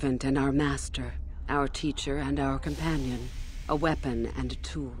servant and our master, our teacher and our companion, a weapon and a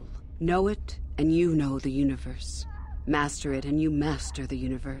tool. Know it, and you know the universe. Master it, and you master the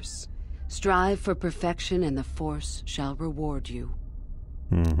universe. Strive for perfection, and the Force shall reward you.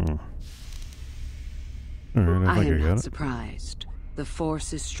 Alright, I I think am I got not it. surprised. The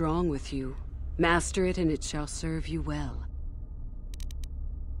Force is strong with you. Master it, and it shall serve you well.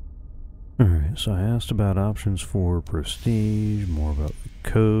 Alright, so I asked about options for prestige, more about the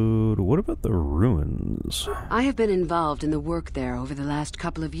code. What about the ruins? I have been involved in the work there over the last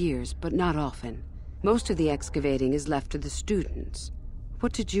couple of years, but not often. Most of the excavating is left to the students.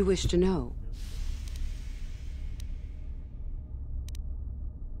 What did you wish to know?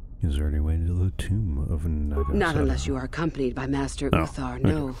 Is there any way to the tomb of Nagasaki? Not unless you are accompanied by Master Oh, Uthar. okay.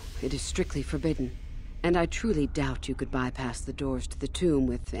 No, it is strictly forbidden. And I truly doubt you could bypass the doors to the tomb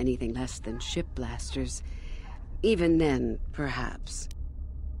with anything less than ship blasters. Even then, perhaps.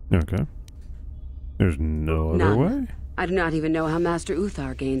 Okay. There's no other None. way? I do not even know how Master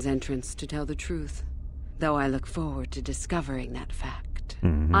Uthar gains entrance, to tell the truth. Though I look forward to discovering that fact.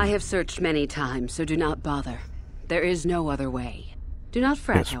 I have searched many times, so do not bother. There is no other way. Do not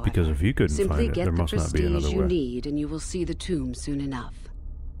fret, Yes, however. because if you couldn't Simply find it, get there the must not be prestige another you way. need, and you will see the tomb soon enough.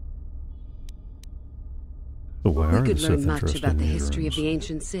 But why We are the could Sith learn much interested about in the these history of ruins? the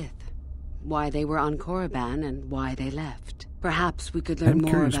ancient Sith. Why they were on Korriban and why they left. Perhaps we could learn I'm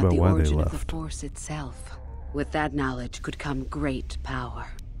more curious about the about why they origin of the left. Force itself. With that knowledge could come great power.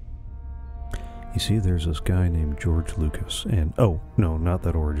 You see, there's this guy named George Lucas, and oh, no, not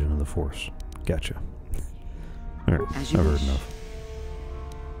that Origin of the Force. Gotcha. Alright, I've heard enough.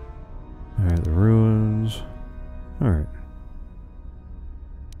 Alright, the ruins. Alright.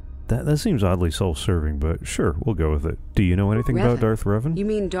 That seems oddly self-serving, but sure, we'll go with it. Do you know anything about Darth Revan? You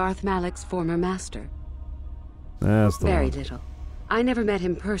mean Darth Malak's former master? That's the Very one. little. I never met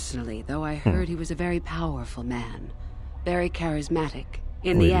him personally, though I heard he was a very powerful man. Very charismatic.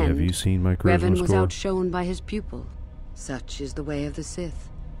 In Lady, the end, have you seen my charisma Revan was score? outshone by his pupil. Such is the way of the Sith.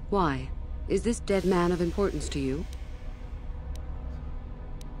 Why? Is this dead man of importance to you?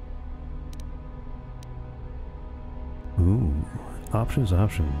 Ooh, options.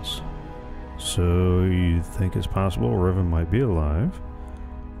 So you think it's possible Revan might be alive?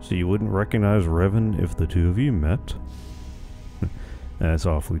 So you wouldn't recognize Revan if the two of you met? That's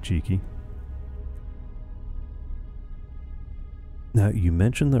awfully cheeky. Now, you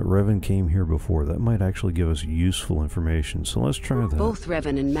mentioned that Revan came here before. That might actually give us useful information, so let's try that. Both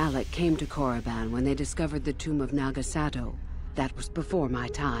Revan and Malak came to Korriban when they discovered the tomb of Nagasato. That was before my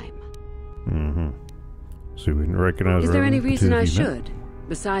time. Mm-hmm. So you wouldn't recognize Revan? Is there any reason I should?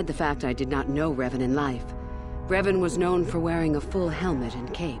 Beside the fact I did not know Revan in life. Revan was known for wearing a full helmet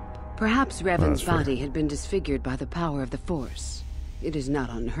and cape. Perhaps Revan's body had been disfigured by the power of the Force. It is not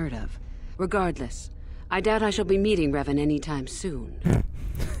unheard of. Regardless, I doubt I shall be meeting Revan anytime soon.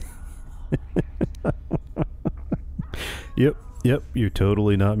 Yep, you're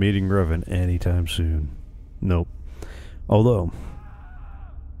totally not meeting Revan anytime soon. Nope. Although,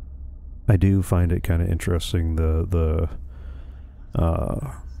 I do find it kind of interesting, the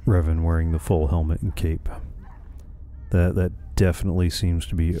Revan wearing the full helmet and cape. That definitely seems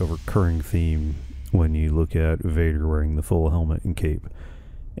to be a recurring theme when you look at Vader wearing the full helmet and cape.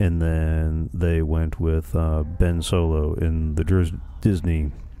 And then they went with Ben Solo in the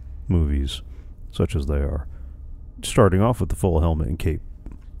Disney movies, such as they are, starting off with the full helmet and cape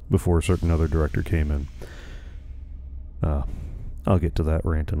before a certain other director came in. I'll get to that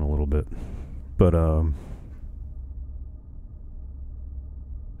rant in a little bit. But,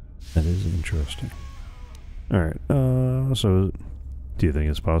 that is interesting. Alright, so, do you think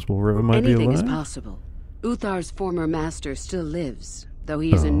it's possible Revan might be alive? Anything is possible. Uthar's former master still lives, though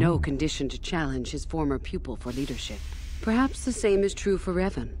he is in no condition to challenge his former pupil for leadership. Perhaps the same is true for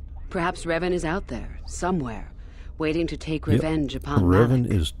Revan. Perhaps Revan is out there, somewhere, waiting to take revenge upon Revan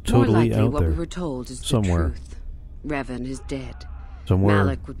Malak. is totally More likely, out what there. we were told is somewhere. the truth. Revan is dead. Somewhere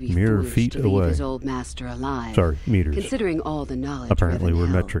Malak would be mere foolish feet to leave away. his old master alive. Sorry, meters. Considering all the knowledge Apparently Revan we're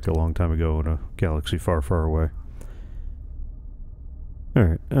held. metric a long time ago in a galaxy far, far away.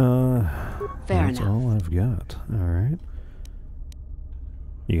 Alright, Fair that's enough. all I've got. Alright.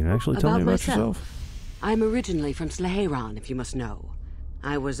 You can actually tell me about yourself? I'm originally from Sleheran, if you must know.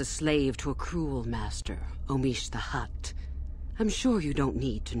 I was a slave to a cruel master, Omish the Hutt. I'm sure you don't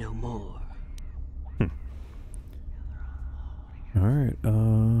need to know more. Alright,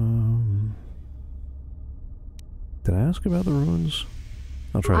 did I ask about the ruins?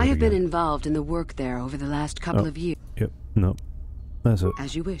 I'll try I that have been again. involved in the work there over the last couple of years. Yep, nope. That's it.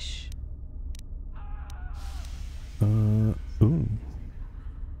 As you wish. Ooh. So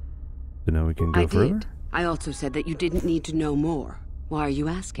now we can go I further? did. I also said that you didn't need to know more. Why are you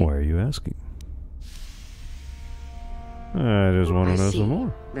asking? Why are you asking? I just want to know some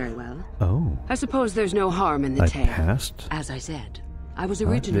more. Very well. Oh. I suppose there's no harm in the I tale. passed? As I said, I was I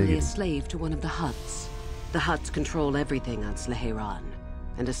originally figured. a slave to one of the Hutts. The Hutts control everything on Sleheran,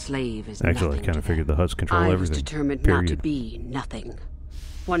 and a slave is Actually, nothing I kind to of figured the Hutts control I was everything. determined Period. not to be nothing.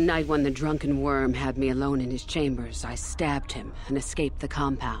 One night when the drunken worm had me alone in his chambers, I stabbed him and escaped the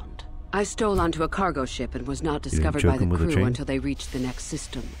compound. I stole onto a cargo ship and was not didn't discovered choke by the him with a crew chain? until they reached the next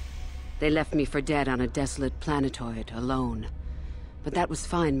system. They left me for dead on a desolate planetoid, alone. But that was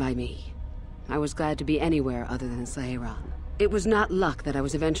fine by me. I was glad to be anywhere other than Sleheran. It was not luck that I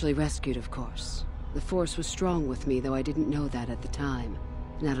was eventually rescued, of course. The Force was strong with me, though I didn't know that at the time.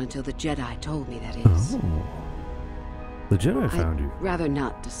 Not until the Jedi told me, that is. Oh. The Jedi found you. I'd rather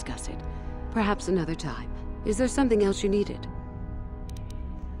not discuss it. Perhaps another time. Is there something else you needed?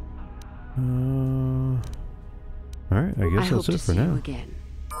 Alright, I guess hope that's it to for see you now. again.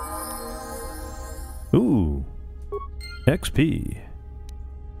 Ooh. XP.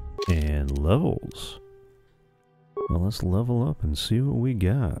 And levels. Well, let's level up and see what we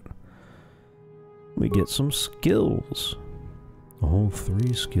got. We get some skills. A whole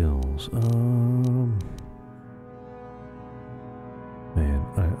 3 skills. Man,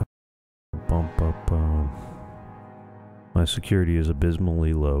 I bump up. My security is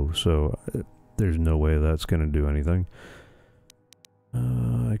abysmally low, so there's no way that's going to do anything.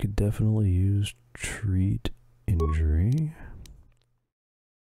 I could definitely use treat injury.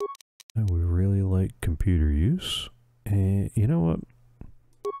 I would really like computer use. And you know what?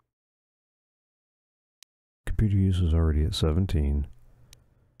 Computer use is already at 17.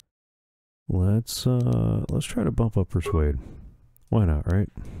 Let's try to bump up persuade. Why not, right?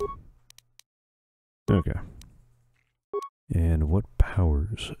 Okay. And what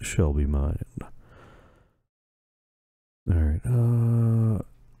powers shall be mine? Alright,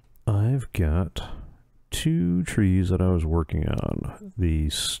 I've got 2 trees that I was working on. The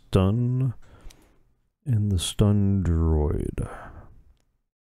stun and the stun droid.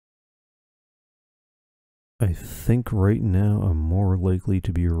 I think right now I'm more likely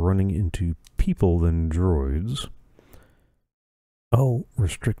to be running into people than droids. Oh,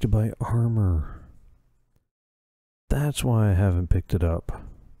 restricted by armor. That's why I haven't picked it up.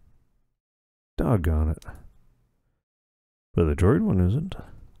 Doggone it. But the droid one isn't.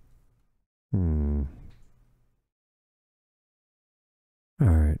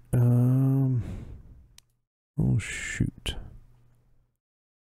 Alright, oh shoot.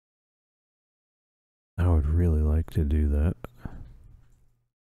 I would really like to do that.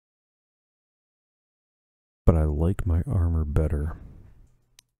 But I like my armor better.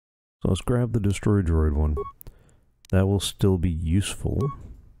 So let's grab the destroy droid one. That will still be useful,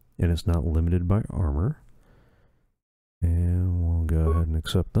 and it's not limited by armor. And we'll go ahead and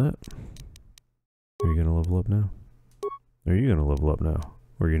accept that. Are you going to level up now? Are you going to level up now?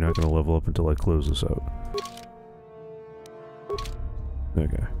 Or are you not going to level up until I close this out?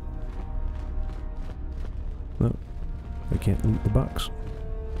 Okay. No, I can't loot the box.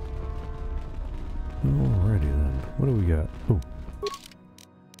 Alrighty then. What do we got? Oh.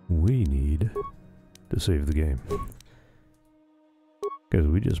 We need to save the game. Because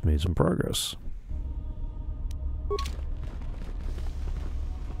we just made some progress.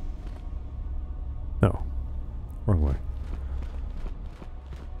 Oh. Wrong way.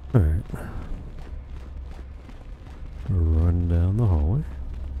 Alright. Run down the hallway.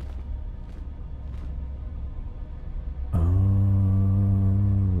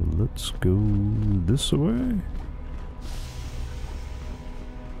 Let's go this way.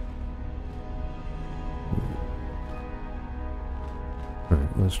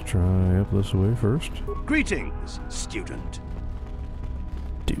 Alright, let's try up this way first. Greetings, student.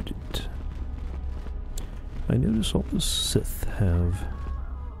 Student. I notice all the Sith have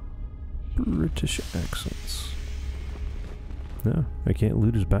British accents. No, I can't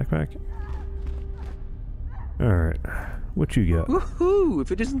loot his backpack. Alright, what you got? Woohoo!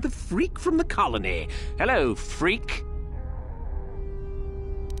 If it isn't the freak from the colony. Hello, freak.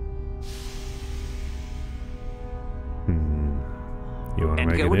 You want to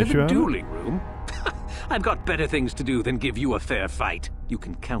make go an into issue the out of it? dueling room? I've got better things to do than give you a fair fight. You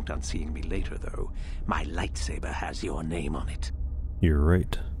can count on seeing me later, though. My lightsaber has your name on it. You're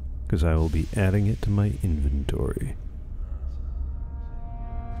right, because I will be adding it to my inventory.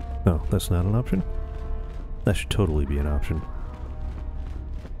 No, that's not an option? That should totally be an option.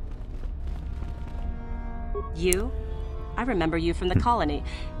 You? I remember you from the colony.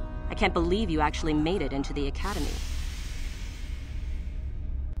 I can't believe you actually made it into the Academy.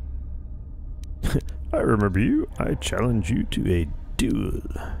 I remember you. I challenge you to a duel.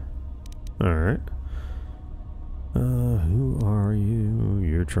 Alright. Who are you?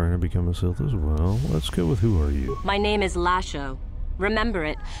 You're trying to become a Sith as well. Let's go with who are you? My name is Lasho. Remember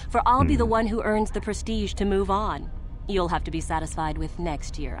it, for I'll be the one who earns the prestige to move on. You'll have to be satisfied with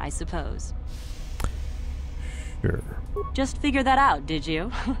next year, I suppose. Sure. Just figured that out, did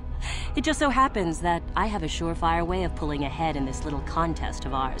you? It just so happens that I have a surefire way of pulling ahead in this little contest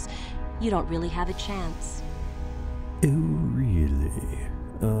of ours. You don't really have a chance. Oh, really?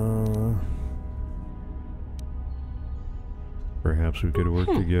 Perhaps we could work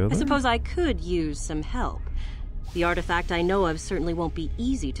together? I suppose I could use some help. The artifact I know of certainly won't be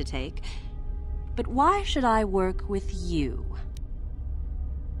easy to take. But why should I work with you?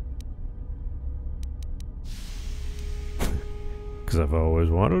 Because I've always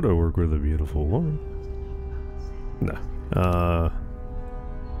wanted to work with a beautiful woman. No.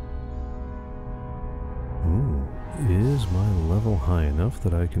 Ooh, is my level high enough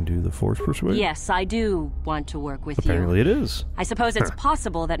that I can do the Force Persuade? Yes, I do want to work with you. Apparently it is. I suppose it's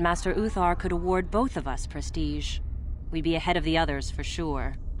possible that Master Uthar could award both of us prestige. We'd be ahead of the others for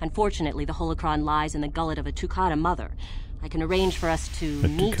sure. Unfortunately, the holocron lies in the gullet of a Tukata mother. I can arrange for us to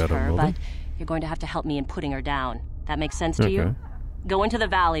meet her, but you're going to have to help me in putting her down. That makes sense to you? Go into the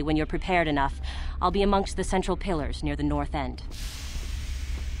valley when you're prepared enough. I'll be amongst the central pillars near the north end.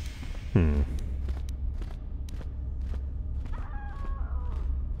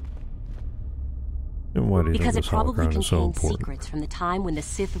 Why do you Because think it this probably holocron is so contains important? secrets from the time when the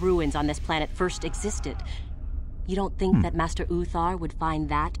Sith ruins on this planet first existed. You don't think that Master Uthar would find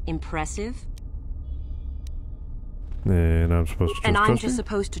that impressive? And I'm supposed to And I'm trust just you?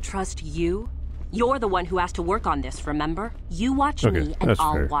 supposed to trust you? You're the one who has to work on this, remember? You watch Okay, me, and that's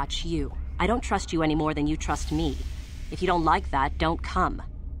I'll fair. watch you. I don't trust you any more than you trust me. If you don't like that, don't come.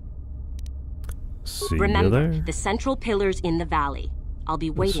 See you Remember, there. the central pillar's in the valley. I'll be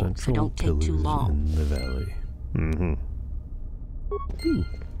waiting, so don't take too long. In the valley. Mm-hmm. Ooh.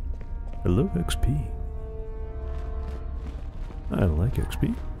 Hello, XP. I like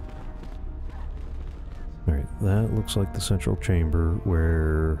XP. Alright, that looks like the central chamber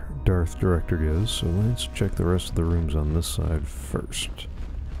where Darth Director goes, so let's check the rest of the rooms on this side first.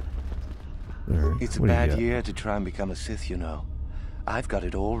 Alright, It's a what do you bad got? year to try and become a Sith, you know. I've got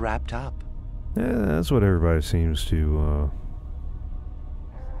it all wrapped up. Yeah, that's what everybody seems to,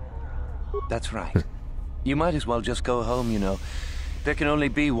 That's right. You might as well just go home, you know. There can only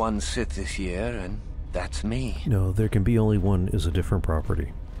be one Sith this year, and that's me. No, there can be only one is a different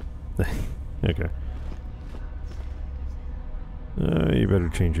property. Okay. You better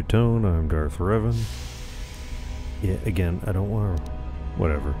change your tone. I'm Darth Revan. Yeah, again, I don't want to...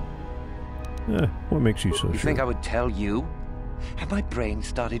 Whatever. What makes you so You sure? think I would tell you? Have my brain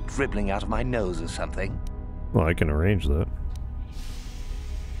started dribbling out of my nose or something? Well, I can arrange that.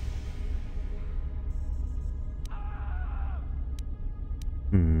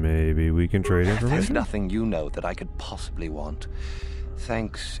 Maybe we can trade There's information? nothing you know that I could possibly want.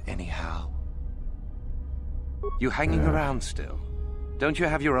 Thanks, anyhow. You hanging around still? Don't you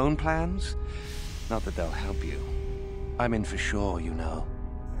have your own plans? Not that they'll help you. I'm in for sure, you know.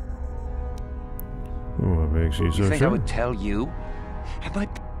 What makes you so You think sure? I would tell you? Have I...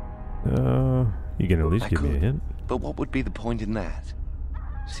 You can at least I give me a could, hint. But what would be the point in that?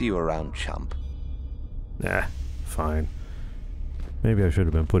 See you around, chump. Nah, fine. Maybe I should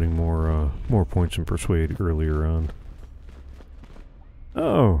have been putting more points in Persuade earlier on.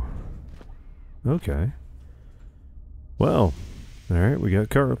 Oh. Okay. Well, alright, we got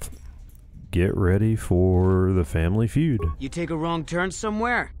Karth. Get ready for the family feud. You take a wrong turn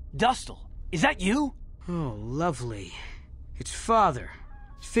somewhere? Dustle, is that you? Oh, lovely. It's Father.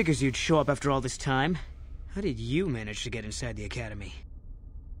 Figures you'd show up after all this time. How did you manage to get inside the Academy?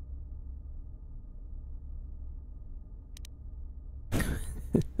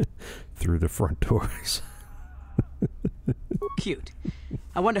 Through the front doors. Cute.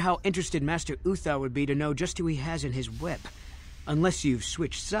 I wonder how interested Master Uthar would be to know just who he has in his web. Unless you've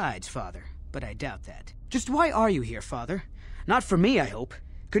switched sides, Father. But I doubt that. Just why are you here, Father? Not for me, I hope.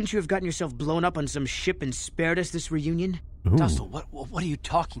 Couldn't you have gotten yourself blown up on some ship and spared us this reunion? Ooh. Dustle, what are you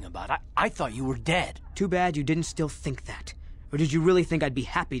talking about? I thought you were dead. Too bad you didn't still think that. Or did you really think I'd be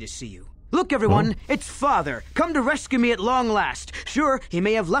happy to see you? Look, everyone, it's Father, come to rescue me at long last. Sure, he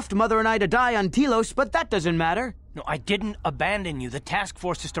may have left Mother and I to die on Telos, but that doesn't matter. No, I didn't abandon you. The task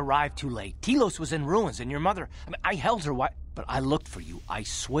force just arrived too late. Telos was in ruins, and your mother... I held her but I looked for you. I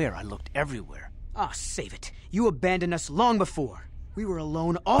swear I looked everywhere. Ah, save it. You abandoned us long before. We were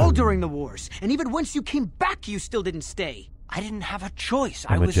alone all during the wars, and even once you came back, you still didn't stay. I didn't have a choice.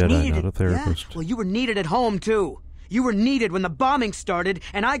 I'm I a was Jedi, needed. not a therapist. Yeah? Well, you were needed at home, too. You were needed when the bombing started,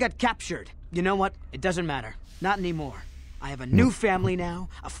 and I got captured. You know what? It doesn't matter. Not anymore. I have a new family now,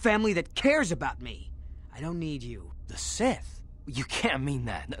 a family that cares about me. I don't need you. The Sith? You can't mean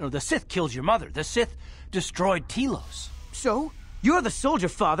that. No, the Sith killed your mother. The Sith destroyed Telos. So? You're the soldier,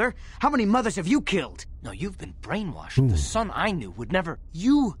 Father. How many mothers have you killed? No, you've been brainwashed. The son I knew would never...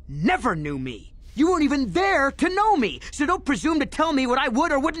 You never knew me. You weren't even there to know me, so don't presume to tell me what I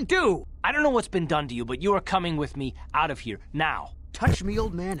would or wouldn't do. I don't know what's been done to you, but you are coming with me out of here, now. Touch me,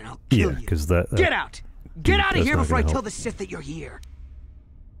 old man, and I'll kill you. Yeah, because that... Get out! Get out of that's here not before I gonna tell help. the Sith that you're here.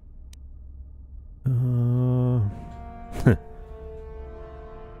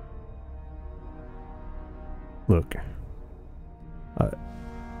 Look.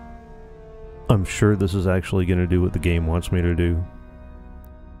 I'm sure this is actually going to do what the game wants me to do.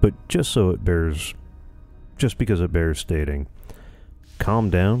 But just because it bears stating, calm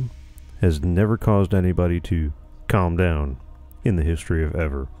down has never caused anybody to calm down in the history of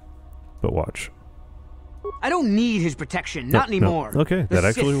ever. But watch. I don't need his protection, not anymore. Okay, the that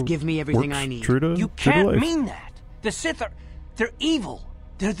actually Sith give me everything works I need. True to, You true to can't life. mean that. The Sith are... They're evil.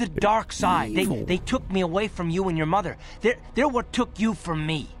 They're the dark side. They took me away from you and your mother. They're what took you from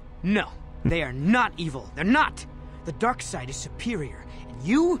me. No, they are not evil. They're not. The dark side is superior. And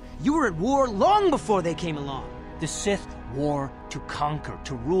you were at war long before they came along. The Sith war to conquer,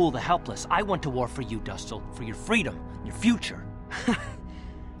 to rule the helpless. I went to war for you, Dustle, for your freedom, your future.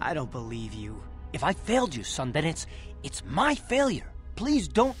 I don't believe you. If I failed you, son, then it's my failure. Please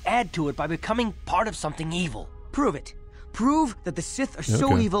don't add to it by becoming part of something evil. Prove it. Prove that the Sith are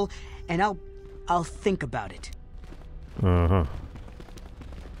so evil, and I'll think about it. Uh-huh.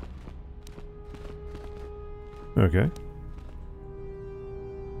 Okay.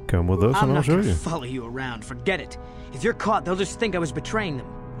 Come with us and I'll show you. I'm not gonna follow you around. Forget it. If you're caught, they'll just think I was betraying them.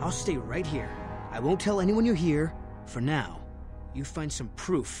 I'll stay right here. I won't tell anyone you're here. For now, you find some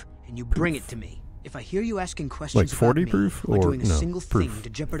proof and you bring it to me. If I hear you asking questions like 40 about me proof or or doing a no, single proof. thing to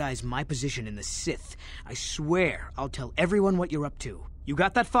jeopardize my position in the Sith, I swear I'll tell everyone what you're up to. You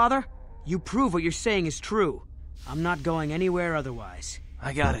got that, Father? You prove what you're saying is true. I'm not going anywhere otherwise.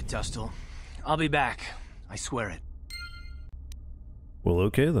 I got it, Dustil. I'll be back. I swear it. Well,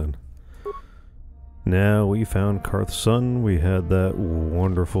 okay then. Now we found Karth's son. We had that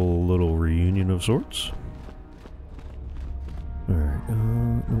wonderful little reunion of sorts. Alright,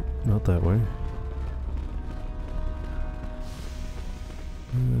 no, not that way.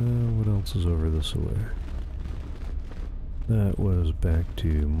 What else is over this way? That was back to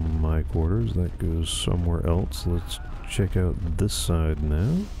my quarters. That goes somewhere else. Let's check out this side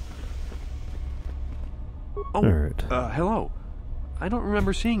now. Oh, alright. Hello. I don't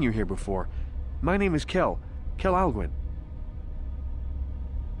remember seeing you here before. My name is Kel Alguin.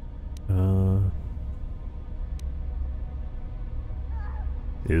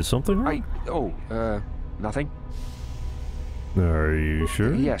 Is something right? Nothing. Are you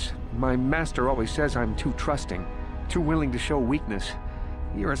sure? Yes. My master always says I'm too trusting, too willing to show weakness.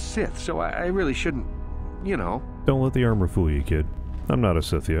 You're a Sith, so I really shouldn't, you know. Don't let the armor fool you, kid. I'm not a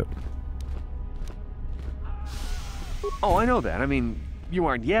Sith yet. Oh, I know that. I mean, you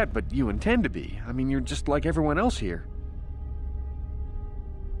aren't yet, but you intend to be. I mean, you're just like everyone else here.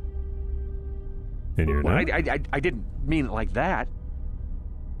 And you're Well, not? I didn't mean it like that.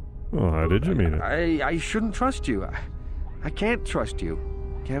 Well, how did you mean it? I shouldn't trust you. I can't trust you.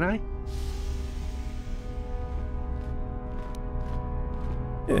 Can I?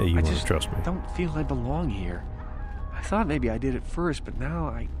 Yeah, you I want just to trust me. don't feel I belong here. I thought maybe I did at first, but now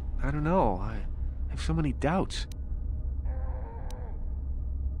I don't know. I have so many doubts.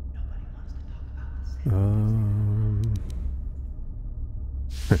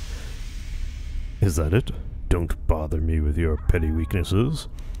 Is that it? Don't bother me with your petty weaknesses.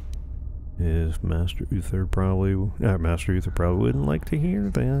 If Master Uther probably wouldn't like to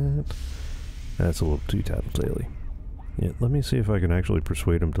hear that. That's a little too tattletale-y. Yeah, let me see if I can actually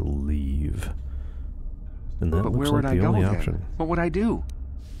persuade him to leave. And that But looks where like would the I only go option. then? What would I do?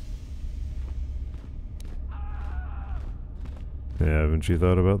 Haven't you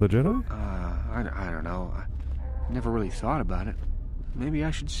thought about the Jedi? I don't know. I never really thought about it. Maybe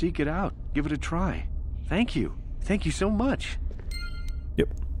I should seek it out. Give it a try. Thank you. Thank you so much. Yep.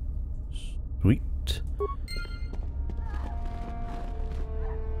 Sweet.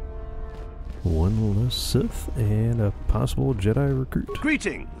 One less Sith and a possible Jedi recruit.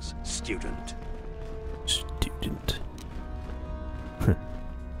 Greetings, student. Student.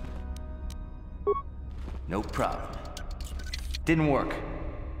 No problem. Didn't work.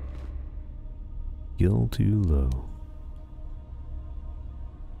 Skill too low.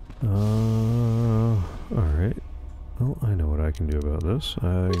 Alright. Well, I know what I can do about this.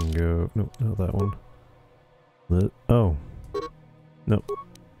 I can go... Nope, not that one. Oh. Nope.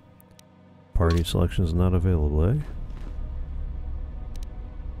 Party selection is not available, eh?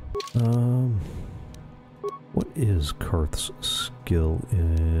 What is Karth's skill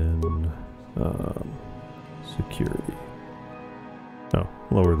in... security? Oh,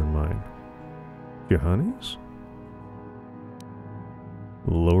 lower than mine. Johanni's?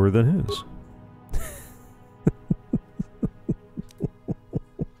 Lower than his.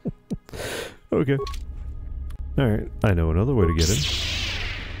 Okay. Alright, I know another way to get in.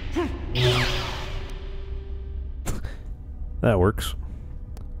 That works.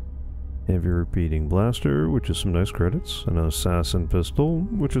 Heavy repeating blaster, which is some nice credits. An assassin pistol,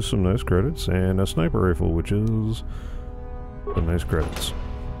 which is some nice credits. And a sniper rifle, which is some nice credits.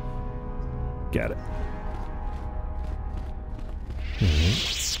 Got it.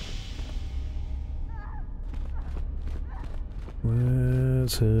 Alright.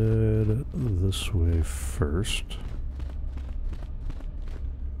 Let's head this way first.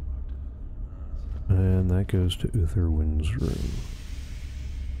 And that goes to Utherwin's room.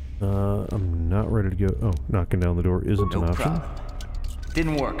 I'm not ready to go. Oh, knocking down the door isn't an option. Problem.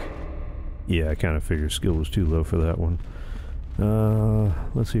 Didn't work. Yeah, I kind of figured skill was too low for that one.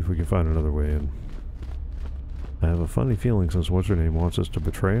 Let's see if we can find another way in. I have a funny feeling since what's-her-name wants us to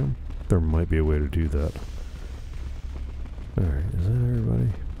betray him, there might be a way to do that. Alright, is that everybody?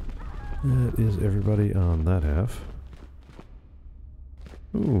 That is everybody on that half.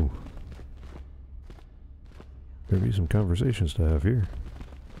 Ooh. There'll be some conversations to have here.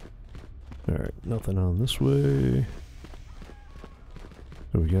 Alright, nothing on this way.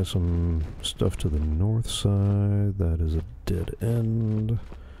 So we got some stuff to the north side. That is a dead end.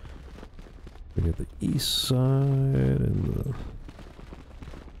 We got the east side and the...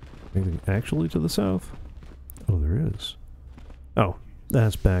 Anything actually to the south? Oh, there is. Oh,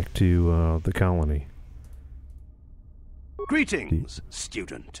 that's back to the colony. Greetings,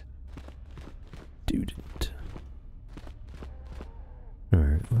 student. Student.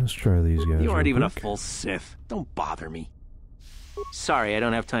 Alright, let's try these guys. You aren't even quick. a full Sith. Don't bother me. Sorry, I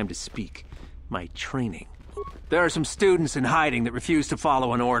don't have time to speak. My training. There are some students in hiding that refuse to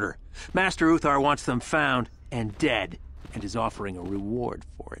follow an order. Master Uthar wants them found and dead, and is offering a reward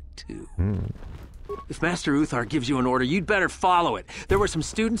for it, too. If Master Uthar gives you an order, you'd better follow it. There were some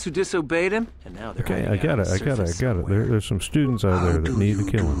students who disobeyed him, and now they're Okay, I got it. There's some students out there that need to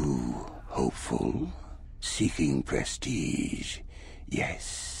kill him. Hopeful? Seeking prestige?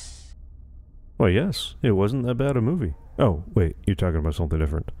 Yes. Well, yes. It wasn't that bad a movie. Oh, wait. You're talking about something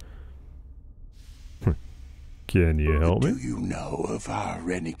different. Can you help me? Do you know of our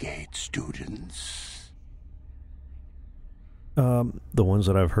renegade students? The ones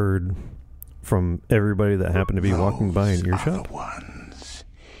that I've heard from everybody that happened to be walking by in earshot? Ones.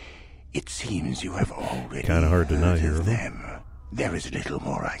 It seems you have already Kind of hard to not hear of them. There is little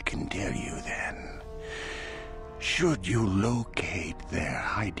more I can tell you then. Should you locate their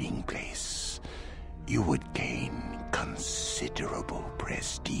hiding place, you would gain considerable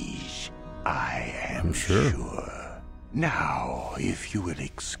prestige. I am sure. Now, if you will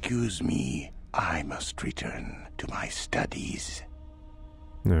excuse me, I must return to my studies.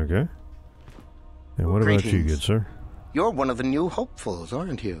 Okay. And what about you, good sir? You're one of the new hopefuls,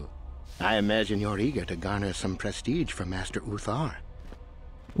 aren't you? I imagine you're eager to garner some prestige from Master Uthar.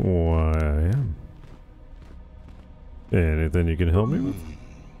 Why, I am. Anything you can help me with?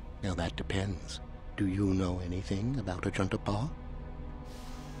 Now that depends. Do you know anything about Ajunta Paul?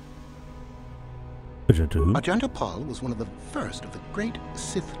 Ajunta who? Ajunta Paul was one of the first of the great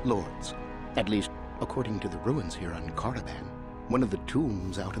Sith Lords. At least, according to the ruins here on Korriban. One of the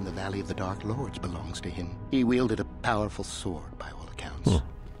tombs out in the Valley of the Dark Lords belongs to him. He wielded a powerful sword, by all accounts. Huh.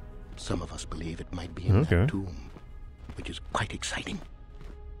 Some of us believe it might be in that tomb, which is quite exciting.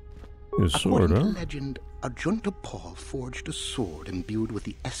 His sword, According huh? to legend, Ajunta Paul forged a sword imbued with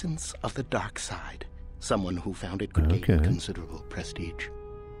the essence of the dark side. Someone who found it could gain considerable prestige.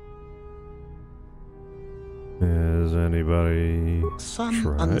 Has anybody Some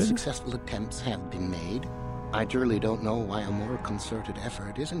tried? unsuccessful attempts have been made. I truly don't know why a more concerted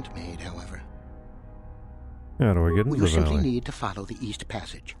effort isn't made, however. How do I get into You the simply valley? need to follow the East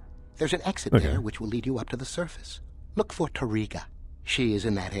Passage. There's an exit Okay. there which will lead you up to the surface. Look for Tariga. She is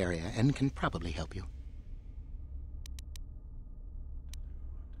in that area and can probably help you.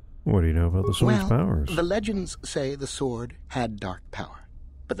 What do you know about the sword's powers? The legends say the sword had dark power,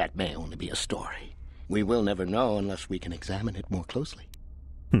 but that may only be a story. We will never know unless we can examine it more closely.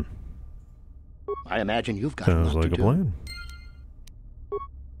 I imagine you've got Sounds a lot like to a do. plan.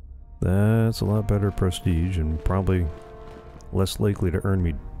 That's a lot better prestige and probably less likely to earn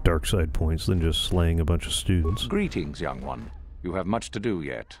me dark side points than just slaying a bunch of students. Greetings, young one. You have much to do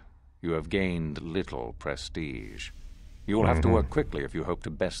yet. You have gained little prestige. You will have to work quickly if you hope to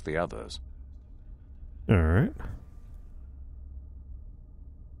best the others. Alright.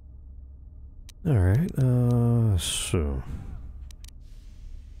 Alright, so...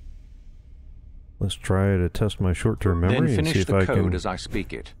 Let's try to test my short-term memory Then and finish see if the I code can... as I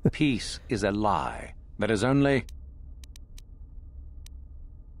speak it. Peace is a lie. That is only...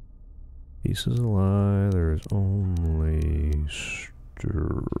 Peace is a lie, there is only strength.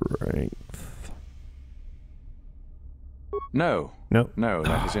 No. Nope. No,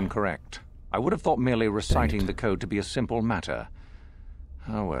 that is incorrect. I would have thought merely reciting the code to be a simple matter.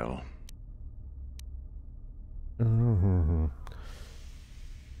 Oh well.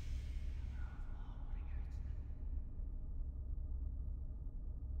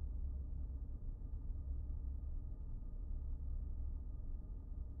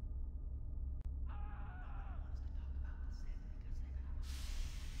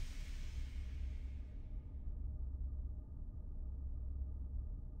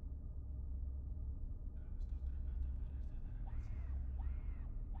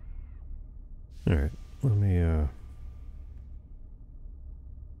 Alright, let me,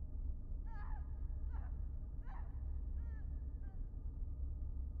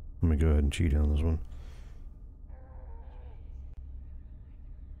 Let me go ahead and cheat on this one.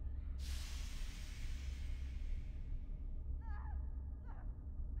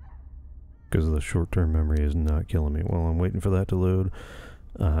 because the short-term memory is not killing me. While I'm waiting for that to load,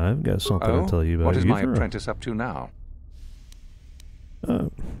 I've got something to tell you about. What is my apprentice up to now?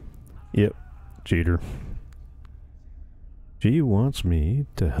 Yep, cheater. She wants me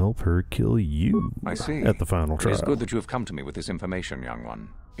to help her kill you. I see. At the final trial. It is good that you have come to me with this information, young one.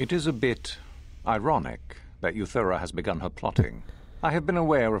 It is a bit ironic that Euthura has begun her plotting. I have been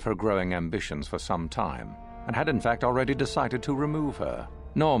aware of her growing ambitions for some time, and had in fact already decided to remove her.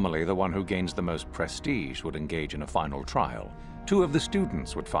 Normally, the one who gains the most prestige would engage in a final trial. 2 of the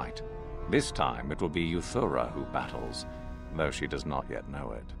students would fight. This time, it will be Euthura who battles, though she does not yet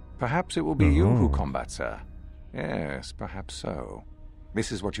know it. Perhaps it will be you who combats her. Yes, perhaps so.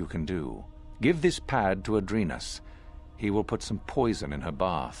 This is what you can do. Give this pad to Adrenus. He will put some poison in her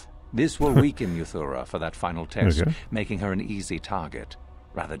bath. This will weaken Euthura for that final test, making her an easy target.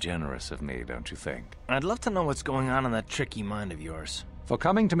 Rather generous of me, don't you think? I'd love to know what's going on in that tricky mind of yours. For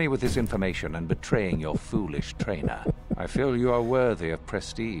coming to me with this information and betraying your foolish trainer, I feel you are worthy of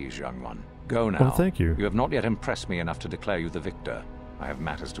prestige, young one. Go now. Well, thank you. You have not yet impressed me enough to declare you the victor. I have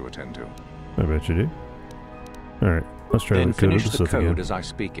matters to attend to. I bet you do. Alright, let's try then the code finish of the Sith code again. as I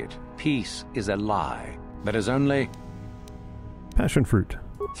speak it. Peace is a lie. That is only... Passion fruit.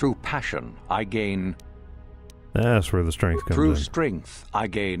 Through passion, I gain... That's where the strength comes Through in. strength, I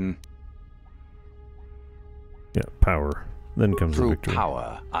gain... Yeah, power. Then comes the Through victory.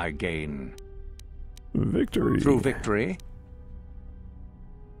 power, I gain... Victory. Through victory...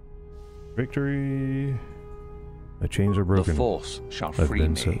 Victory... My chains are broken. The Force shall I've free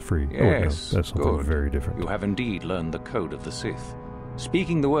been me. set free. Yes, oh, no, that's something good. very different. You have indeed learned the code of the Sith.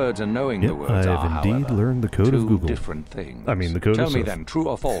 Speaking the words and knowing the words I are, have indeed however, learned the code of 2 Google. different things. I mean, the code Tell of me Sith. then, true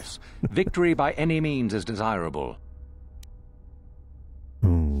or false? Victory by any means is desirable.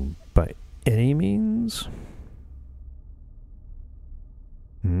 By any means?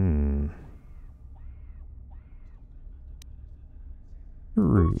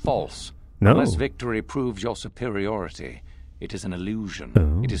 False. No. Unless victory proves your superiority, it is an illusion.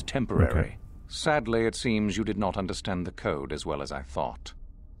 Oh, It is temporary. okay. Sadly, it seems you did not understand the code as well as I thought.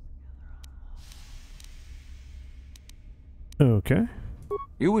 Okay.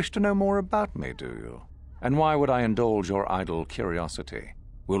 You wish to know more about me, do you? And why would I indulge your idle curiosity?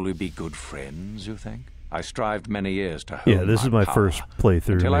 Will we be good friends, you think? I strived many years to hone Yeah, this is my power, first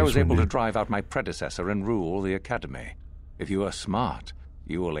playthrough. until I Mace was able to Windu. drive out my predecessor and rule the Academy. If you are smart,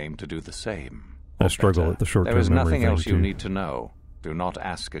 you will aim to do the same. I or struggle better. at the short-term There is memory nothing thing, else you too. need to know. Do not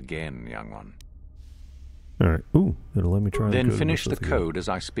ask again, young one. Alright. Ooh, it'll let me try Then the code finish the of Sith again. code as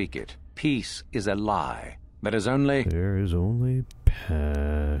I speak it. Peace is a lie. That is only... There is only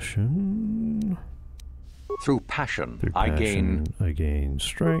passion. Through passion, Through I passion, gain... I gain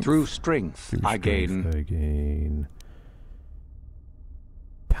strength. Through strength, Through I strength, gain... I gain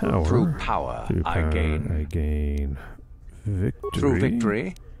power. Through power, Through I power, gain... I gain victory. Through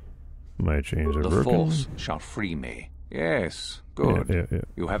victory, My chains are the broken. Force shall free me. Yes, good. Yeah.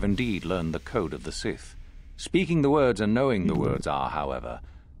 You have indeed learned the code of the Sith. Speaking the words and knowing the words are, however,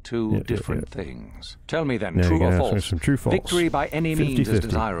 two different things. Tell me then, Now true you're or gonna ask me false? some true false. Victory by any means is 50-50.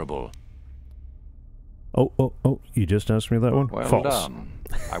 desirable. Oh, you just asked me that one? Well False. done.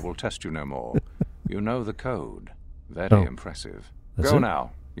 I will test you no more. You know the code. Very Oh. impressive. That's Go it?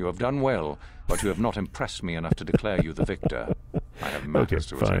 now. You have done well, but you have not impressed me enough to declare you the victor. I have matters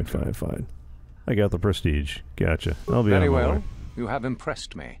to attend to. Fine. I got the prestige. Gotcha. I'll be Very on my well. way. You have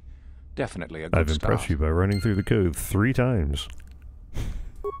impressed me. Definitely a good I've start. impressed you by running through the code 3 times.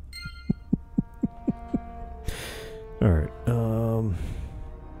 Alright,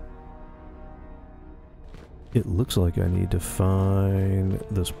 it looks like I need to find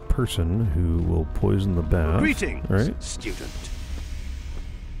this person who will poison the bath. Greetings, right? student.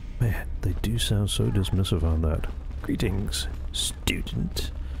 Man, they do sound so dismissive on that. Greetings,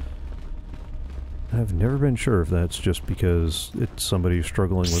 student. I've never been sure if that's just because it's somebody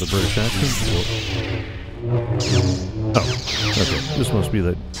struggling with a British accent. Oh, okay. This must be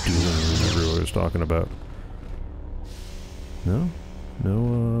that dueling crew I was talking about. No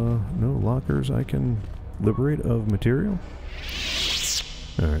lockers I can liberate of material?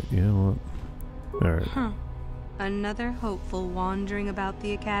 Alright, you know what? Alright. Huh. Another hopeful wandering about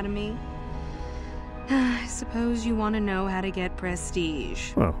the Academy? I suppose you want to know how to get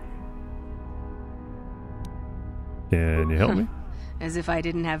prestige. Well. Can you help me? As if I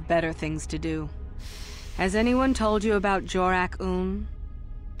didn't have better things to do. Has anyone told you about Jorak Un?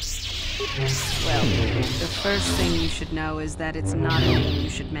 Well, the first thing you should know is that it's not a name you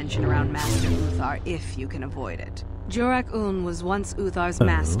should mention around Master Uthar if you can avoid it. Jorak Un was once Uthar's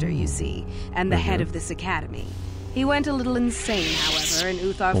master, you see, and the head of this academy. He went a little insane, however, and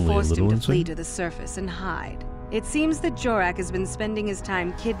Uthar forced him to flee to the surface and hide. It seems that Jorak has been spending his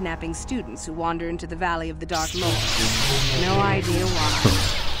time kidnapping students who wander into the Valley of the Dark Lord. No idea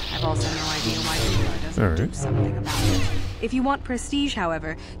why. I've also no idea why Uthar doesn't do something about it. If you want prestige,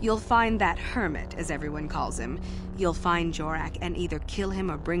 however, you'll find that hermit, as everyone calls him. You'll find Jorak and either kill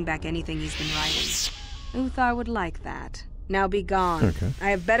him or bring back anything he's been writing. Uthar would like that. Now be gone. Okay.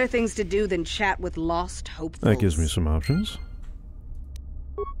 I have better things to do than chat with lost hopefuls. That gives me some options.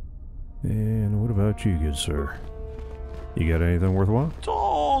 And what about you, good sir? You got anything worthwhile? The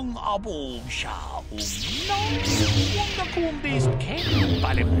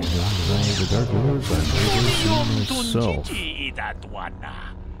Dark Lords, myself.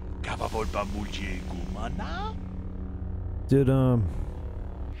 Did, were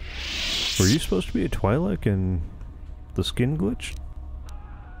you supposed to be a Twi'lek and the skin glitched?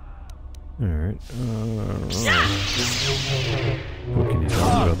 Alright, what can you tell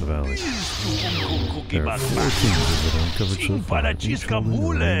me about the valley? There are 4 teams that have uncovered so far, each holding the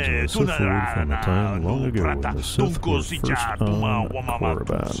reins of the Sith Lord from a time long ago when the Sith were first on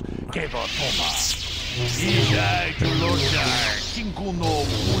Korriban.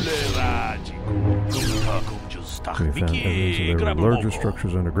 We found evidence that there were larger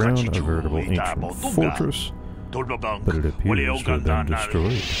structures underground, a veritable ancient fortress, but it appears to have been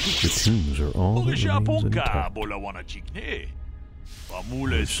destroyed. The tombs are all that remains intact.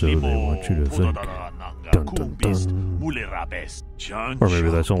 So they want you to think. Dun dun dun. Or maybe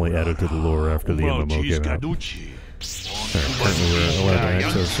that's only added to the lore after the MMO came out. Currently we're allowed to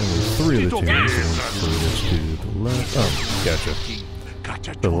access only 3 of the tombs, and furthest to the left. Oh,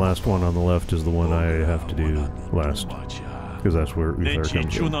 gotcha. The last one on the left is the one I have to do last, because that's where Uthar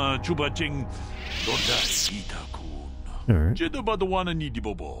comes in. Alright.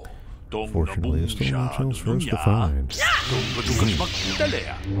 Fortunately, there's still much else for us to find.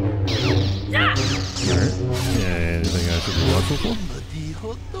 Alright. Anything I should be watchful for?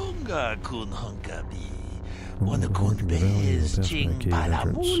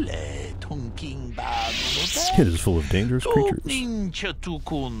 It is full of dangerous creatures.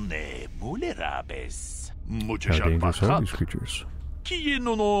 How dangerous are these creatures?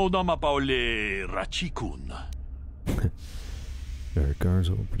 There are guards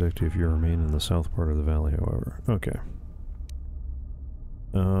that will protect you if you remain in the south part of the valley, however. Okay.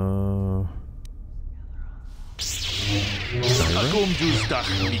 Can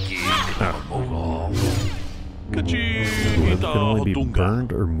only be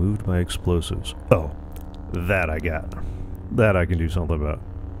burned or moved by explosives. Oh, that I got. That I can do something about.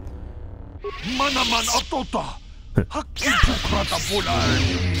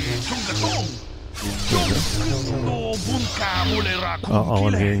 All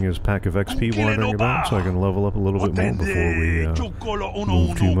I'm getting is a pack of XP wandering about, so I can level up a little bit more before we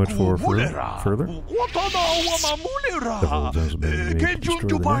move too much further. The holds has been made to destroy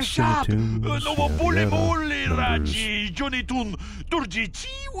the nests in the tombs.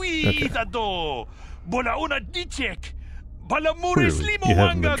 Clearly, you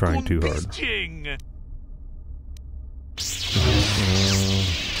haven't been trying too hard.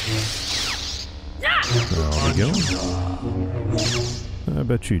 There we go. I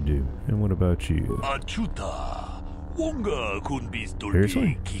bet you do. And what about you? Seriously? I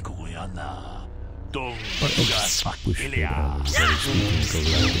wish that I was better speaking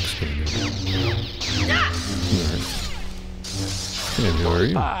galactic standard. Hey, who are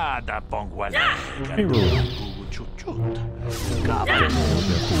you? Hey,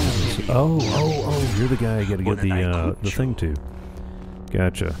 Oh, you're the guy I gotta get the thing to.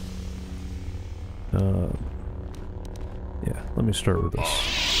 Gotcha. Yeah, let me start with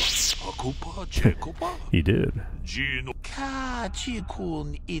this. He did.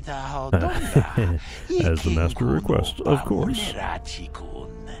 As the master requests, of course.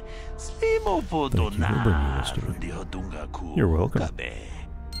 Thank you for bringing this to me. You're welcome.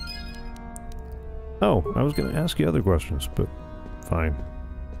 Oh, I was going to ask you other questions, but fine.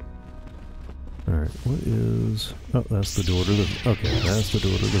 Alright, what is... Oh, that's the door to the... Okay, that's the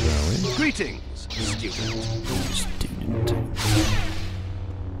door to the valley. Greetings, student.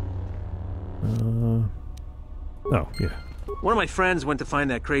 Oh, yeah. One of my friends went to find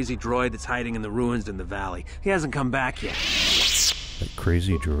that crazy droid that's hiding in the ruins in the valley. He hasn't come back yet. That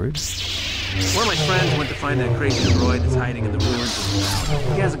crazy droid? One of my friends went to find that crazy droid that's hiding in the ruins in the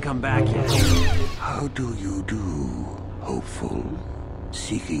valley. He hasn't come back yet. How do you do, hopeful?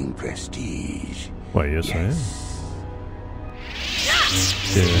 Seeking prestige. Why, yes, I am.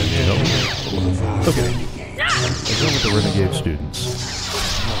 Can you help me? Okay. I'm going with the renegade students.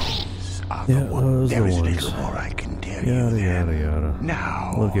 Yeah, those There are is the ones. little more I can tell you. Yada, yada, yada.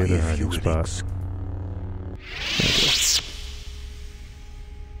 Now, locate their if hiding you spot.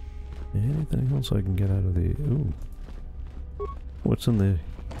 Anything else I can get out of the... Ooh. What's in the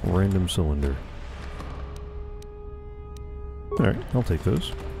random cylinder? Alright, I'll take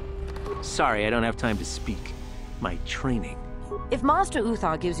those. Sorry, I don't have time to speak. My training. If Master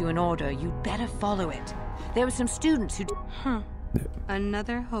Uthar gives you an order, you'd better follow it. There were some students who... Huh.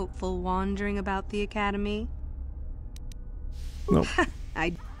 Another hopeful wandering about the academy? Nope.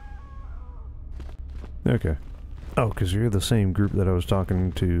 Okay. Oh, because you're the same group that I was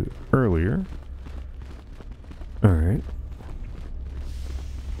talking to earlier. Alright.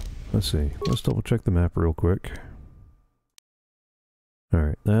 Let's see. Let's double check the map real quick.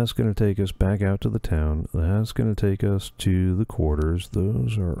 Alright, that's going to take us back out to the town. That's going to take us to the quarters.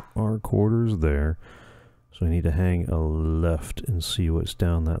 Those are our quarters there. So I need to hang a left and see what's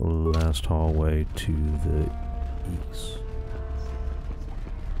down that last hallway to the east.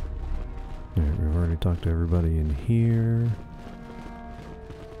 Alright, we've already talked to everybody in here.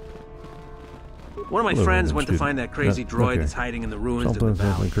 One of my friends went to find that crazy droid that's hiding in the ruins of the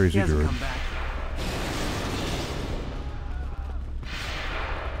valley. Crazy he hasn't droid. come back.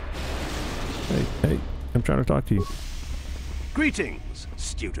 Hey, I'm trying to talk to you. Greetings,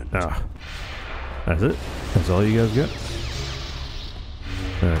 student. Ah. That's it? That's all you guys got?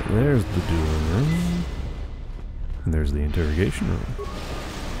 Alright, there's the dueling room. And there's the interrogation room.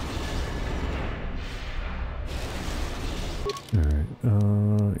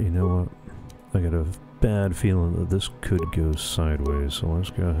 Alright, you know what? I got a bad feeling that this could go sideways, so let's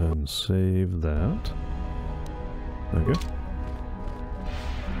go ahead and save that. Okay.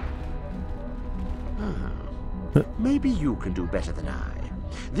 Maybe you can do better than I.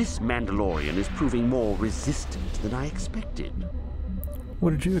 This Mandalorian is proving more resistant than I expected. What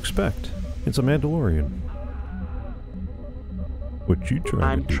did you expect? It's a Mandalorian. What you trying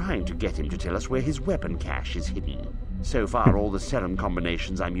I'm to do? trying to get him to tell us where his weapon cache is hidden. So far, all the serum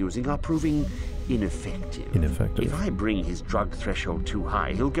combinations I'm using are proving ineffective. If I bring his drug threshold too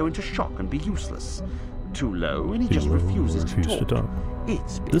high, he'll go into shock and be useless. Too low, and he just refuses to talk.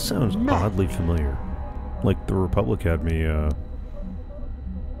 This sounds oddly familiar. Like the Republic had me, how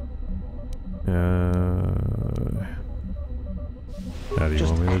do you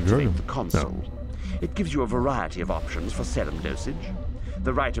want me to drug him? The console. It gives you a variety of options for serum dosage.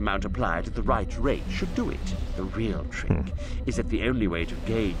 The right amount applied at the right rate should do it. The real trick is that the only way to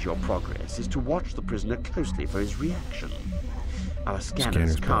gauge your progress is to watch the prisoner closely for his reaction. Our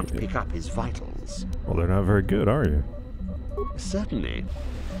scanners can't pick up his vitals. Well, they're not very good, are you? Certainly.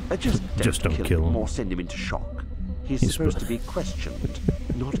 Just don't kill him or send him into shock. He's supposed to be questioned,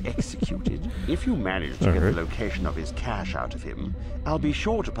 not executed. If you manage to get the location of his cache out of him, I'll be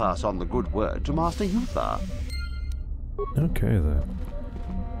sure to pass on the good word to Master Uthar. Okay, then.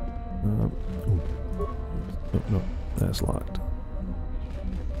 No, that's locked.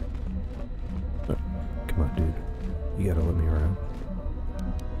 Come on, dude. You gotta let me around.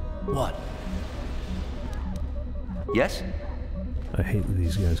 What? Yes? I hate that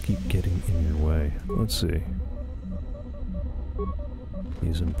these guys keep getting in your way. Let's see.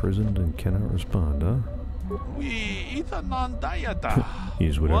 He's imprisoned and cannot respond, huh?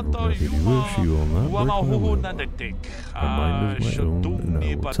 Use whatever method you wish, you will not break my will. My mind is my own, and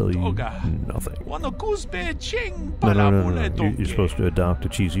I will tell you nothing. No. You're supposed to adopt a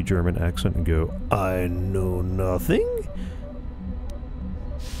cheesy German accent and go, I know nothing?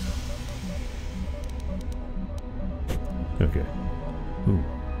 Okay. Ooh.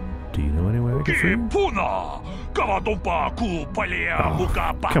 Do you know any way I can free him? Oh, come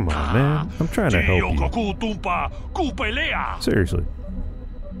on, man. I'm trying to help you. Seriously.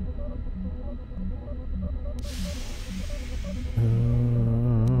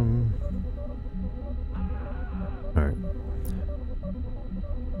 Alright.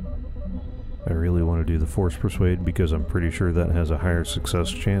 I really want to do the Force Persuade because I'm pretty sure that has a higher success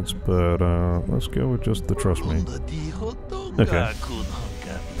chance, but let's go with just the Trust Me. Okay.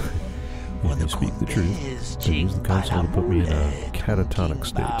 If you speak the truth, then use the console to put me in a catatonic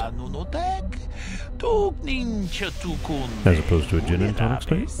state. As opposed to a gin-and-tonic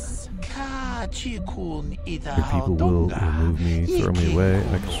state? Your people will remove me, throw me away,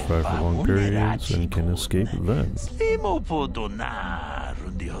 I can survive for long periods, and can escape then.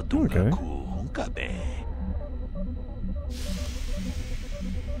 Okay.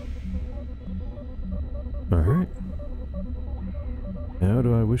 Alright. How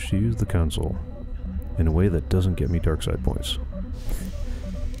do I wish to use the console? In a way that doesn't get me dark side points.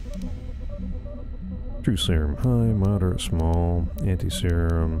 True serum, high, moderate, small,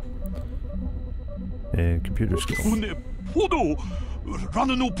 anti-serum, And computer skill. Okay.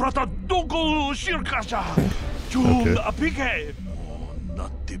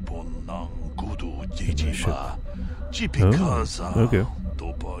 Oh, okay.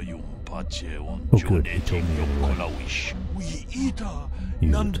 Oh, good. He told me anyway.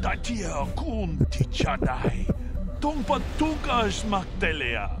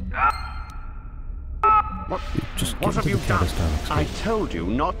 What have you done? I told you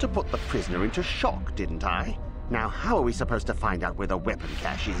not to put the prisoner into shock, didn't I? Now, how are we supposed to find out where the weapon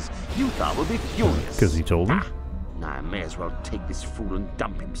cache is? Uthar will be furious. Because he told him? Now, I may as well take this fool and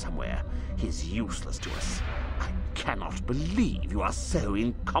dump him somewhere. He's useless to us. I cannot believe you are so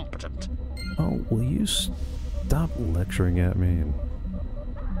incompetent. Oh, will you stop lecturing at me? And...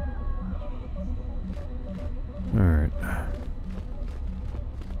 Alright.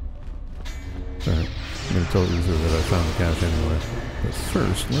 Alright. I'm going to tell Uther that I found the cache anyway. But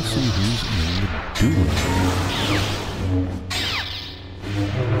first, let's see who's in the duel.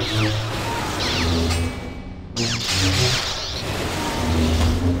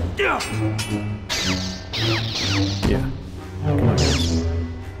 Yeah. Come on, guys.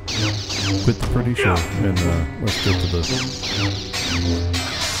 Quit the pretty show and let's get to the...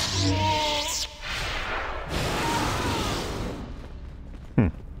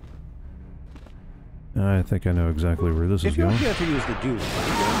 I think I know exactly where this is going. If you're here to use the duel,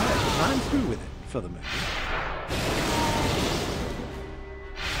 I'm through with it for the moment.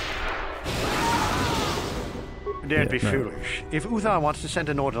 Don't be foolish. If Uthar wants to send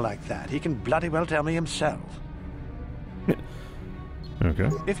an order like that, he can bloody well tell me himself. Okay.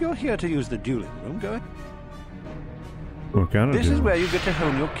 If you're here to use the dueling room, go ahead. What kind of This duel? is where you get to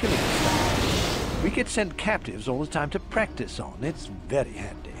hone your killing style. We get sent captives all the time to practice on. It's very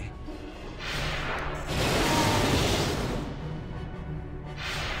handy.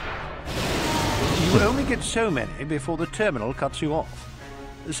 You only get so many before the terminal cuts you off.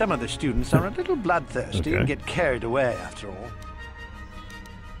 Some of the students are a little bloodthirsty and get carried away after all.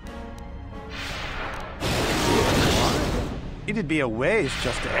 It'd be a waste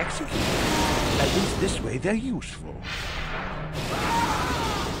just to execute them. At least this way they're useful.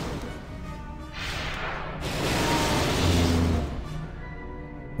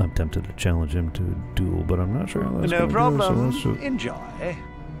 I'm tempted to challenge him to a duel, but I'm not sure how that's No problem. So Enjoy.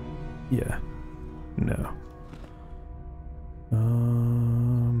 Yeah. No.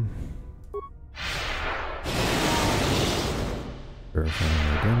 Verifying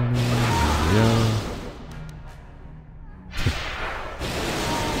identity. Yeah.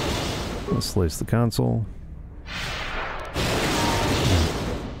 Let's slice the console.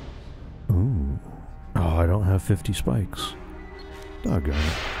 Ooh. Oh, I don't have 50 spikes. Doggone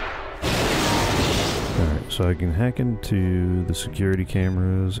it. Alright, so I can hack into the security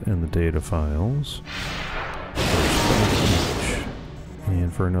cameras and the data files.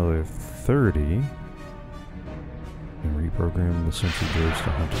 And for another 30, and reprogram the sentry droids to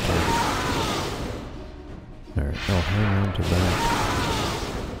hunt a target. Alright, I'll hang on to that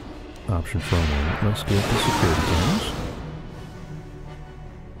option for a moment. Let's get the security cameras.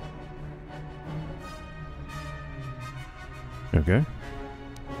 Okay.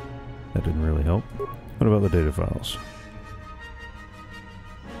 That didn't really help. What about the data files?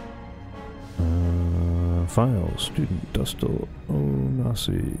 Files. Student Dustil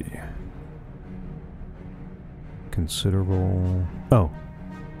Onasi. Considerable... Oh.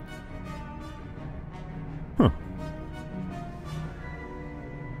 Huh.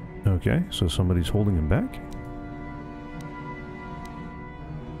 Okay, so somebody's holding him back?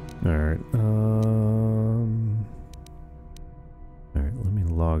 Alright, Alright, let me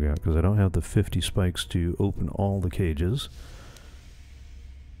log out, because I don't have the 50 spikes to open all the cages.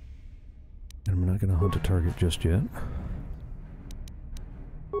 And I'm not going to hunt a target just yet.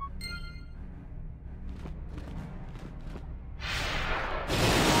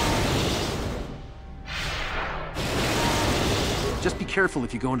 Just be careful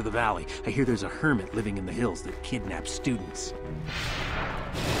if you go into the valley. I hear there's a hermit living in the hills that kidnaps students.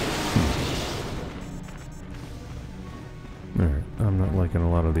 Alright, I'm not liking a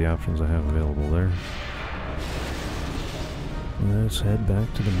lot of the options I have available there. Let's head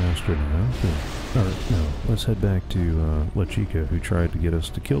back to the Master now. Or, no, let's head back to La Chica, who tried to get us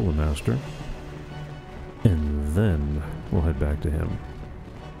to kill the Master. And then we'll head back to him.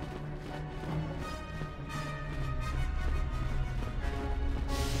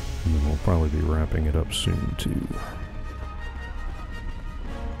 And then we'll probably be wrapping it up soon, too.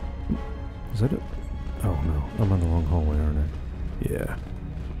 Is that it? Oh no, I'm on the wrong hallway, aren't I? Yeah.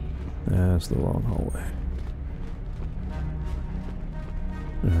 That's the wrong hallway.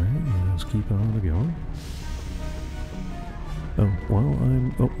 Alright, let's keep on going. Oh, well,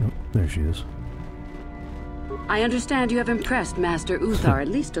 oh, no, there she is. I understand you have impressed Master Uthar at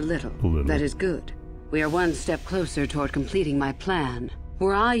least a little. A little. That is good. We are one step closer toward completing my plan.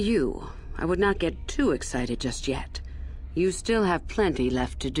 Were I you, I would not get too excited just yet. You still have plenty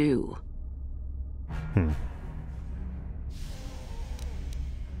left to do.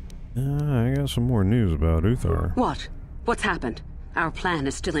 I got some more news about Uthar. What? What's happened? Our plan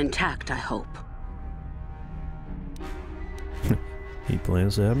is still intact, I hope. He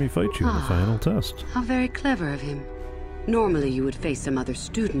plans to have me fight you in the final test. How very clever of him. Normally you would face some other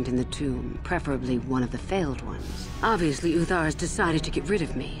student in the tomb, preferably one of the failed ones. Obviously Uthar has decided to get rid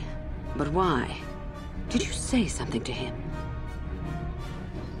of me. But why? Did you say something to him?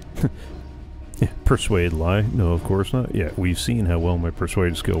 Yeah, persuade, lie? No, of course not. Yeah, we've seen how well my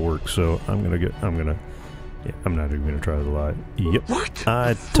persuade skill works, so I'm not even gonna try to lie. Yep. What?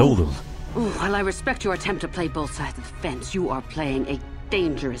 I told him. While I respect your attempt to play both sides of the fence, you are playing a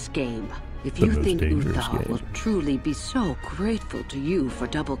dangerous game. If you think Uthar will truly be so grateful to you for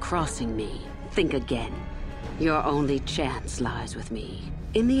double-crossing me, think again. Your only chance lies with me.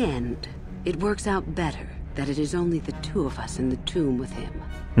 In the end, it works out better that it is only the two of us in the tomb with him.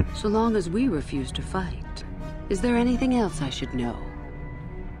 So long as we refuse to fight. Is there anything else I should know?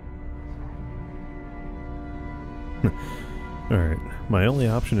 Alright, my only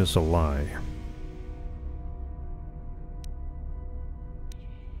option is to lie.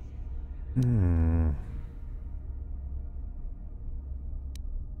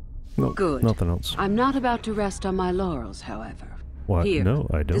 Nope, good. Nothing else. I'm not about to rest on my laurels, however. What? Here, No,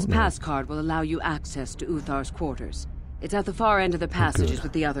 I don't this know. pass card will allow you access to Uthar's quarters. It's at the far end of the passages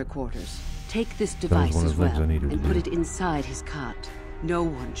with the other quarters. Take this device as well, and put it inside his cot. No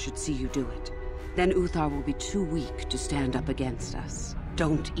one should see you do it. Then Uthar will be too weak to stand up against us.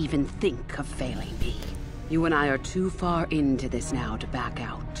 Don't even think of failing me. You and I are too far into this now to back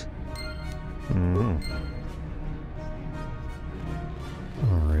out.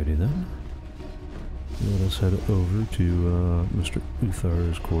 Alrighty then. Let us head over to Mr.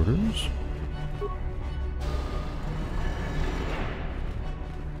 Uthar's quarters.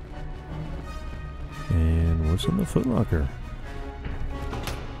 And what's in the footlocker?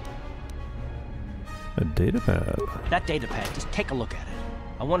 A datapad. That datapad, just take a look at it.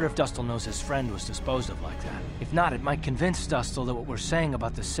 I wonder if Dustil knows his friend was disposed of like that. If not, it might convince Dustil that what we're saying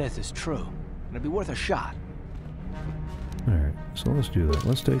about the Sith is true. It'd be worth a shot. Alright, so let's do that.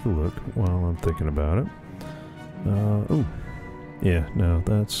 Let's take a look while I'm thinking about it. Oh. Yeah, no,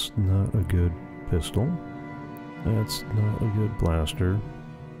 that's not a good pistol. That's not a good blaster.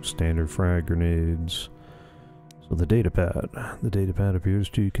 Standard frag grenades. So the datapad. The datapad appears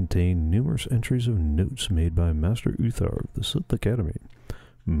to contain numerous entries of notes made by Master Uthar of the Sith Academy.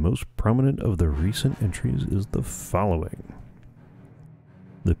 Most prominent of the recent entries is the following.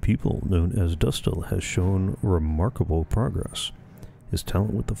 The pupil known as Dustil has shown remarkable progress. His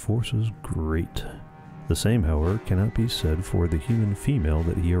talent with the Force is great. The same, however, cannot be said for the human female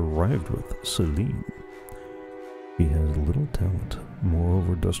that he arrived with, Celine. He has little talent.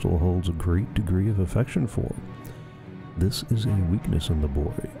 Moreover, Dustil holds a great degree of affection for. This is a weakness in the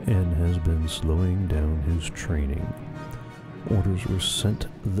boy, and has been slowing down his training. Orders were sent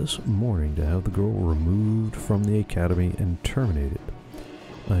this morning to have the girl removed from the academy and terminated.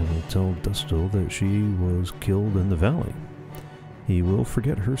 I will tell Dustil that she was killed in the valley. He will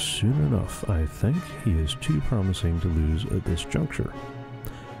forget her soon enough. I think he is too promising to lose at this juncture.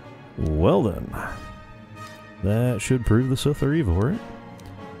 Well then. That should prove the Sith are evil, right?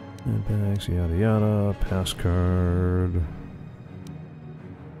 Impacts, yada yada, pass card.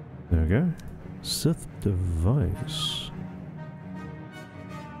 Okay. Sith device.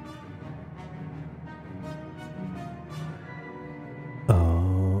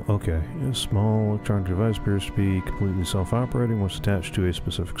 Okay. A small electronic device appears to be completely self-operating. Once attached to a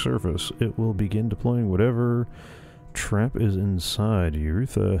specific surface, it will begin deploying whatever trap is inside.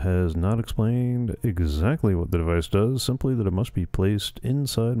 Yerutha has not explained exactly what the device does, simply that it must be placed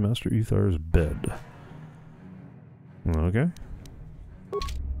inside Master Uthar's bed. Okay.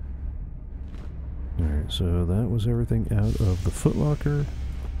 Alright, so that was everything out of the footlocker.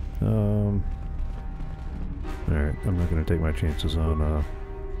 Alright, I'm not going to take my chances on,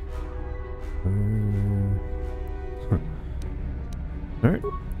 Alright.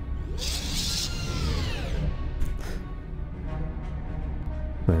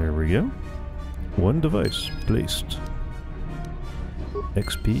 There we go. One device placed.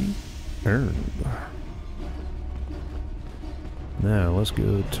 XP earned. Now let's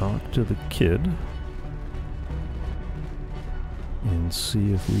go talk to the kid. and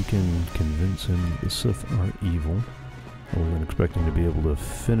see if we can convince him the Sith are evil. I wasn't expecting to be able to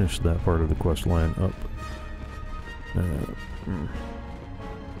finish that part of the quest line up.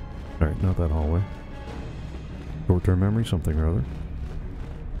 Alright, not that hallway. Short-term memory, something or other.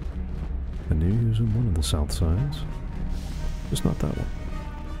 I knew he was in one of the south sides. Just not that one.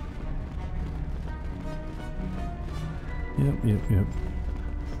 Yep.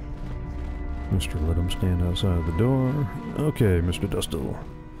 Mr. Let him stand outside the door. Okay, Mr. Dustil.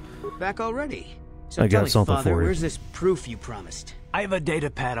 Back already? So I got tell me, something Father, for you. where's this proof you promised? I have a data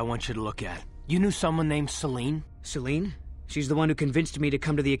pad I want you to look at. You knew someone named Celine? Celine? She's the one who convinced me to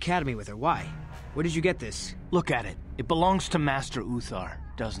come to the Academy with her. Why? Where did you get this? Look at it. It belongs to Master Uthar,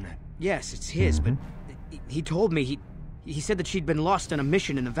 doesn't it? Yes, it's his, but he told me he said that she'd been lost on a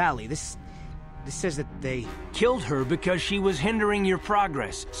mission in the valley. This says that they killed her because she was hindering your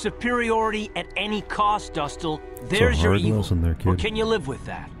progress. Superiority at any cost, Dustil. There's your evil. There, kid. Or can you live with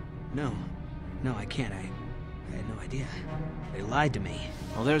that? No, I can't. I had no idea. They lied to me.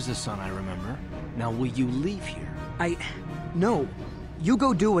 Well, there's the son I remember. Now, will you leave here? No. You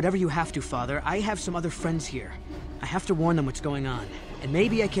go do whatever you have to, Father. I have some other friends here. I have to warn them what's going on. And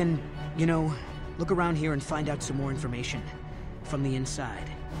maybe I can, look around here and find out some more information. From the inside.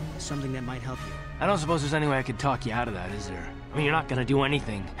 Something that might help you. I don't suppose there's any way I could talk you out of that, is there? I mean, you're not gonna do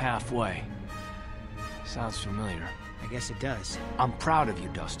anything halfway. Sounds familiar. I guess it does. I'm proud of you,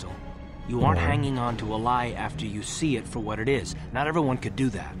 Dustil. You aren't hanging on to a lie after you see it for what it is. Not everyone could do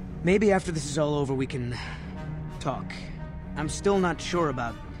that. Maybe after this is all over we can talk. I'm still not sure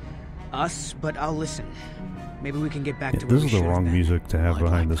about us, but I'll listen. Maybe we can get back to where we This is the wrong been. music to have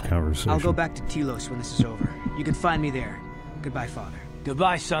behind this conversation. I'll go back to Telos when this is over. You can find me there. Goodbye, Father.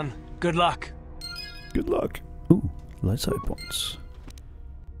 Goodbye, son. Good luck. Good luck. Ooh, light side points.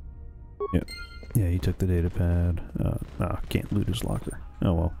 Yep. Yeah, he took the data pad. Can't loot his locker.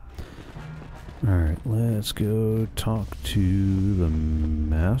 Oh well. Alright, let's go talk to the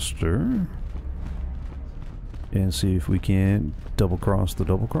master. And see if we can double-cross the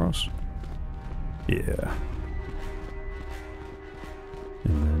double-cross. Yeah.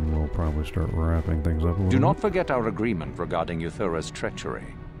 And then we'll probably start wrapping things up a little Do not bit. forget our agreement regarding Euthura's treachery.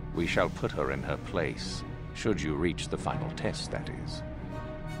 We shall put her in her place, should you reach the final test, that is.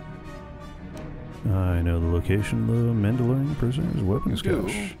 I know the location of the Mandalorian prisoner's weapons You do?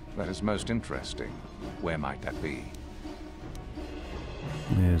 cache. That is most interesting. Where might that be?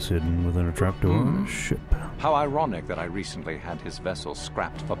 It's hidden within a trapdoor on a ship. How ironic that I recently had his vessel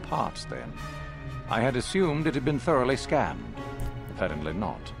scrapped for parts then. I had assumed it had been thoroughly scanned. Apparently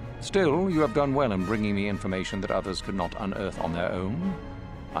not. Still, you have done well in bringing me information that others could not unearth on their own.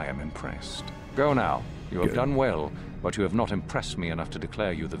 I am impressed. Go now. You have done well, but you have not impressed me enough to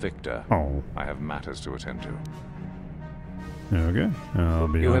declare you the victor. Oh. I have matters to attend to. Okay, I'll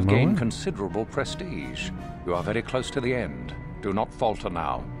be You on have my gained way. considerable prestige. You are very close to the end. Do not falter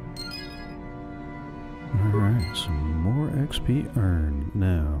now. Alright, some more XP earned.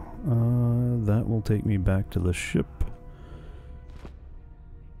 Now, that will take me back to the ship.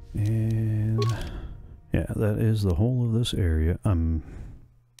 And yeah, that is the whole of this area. I'm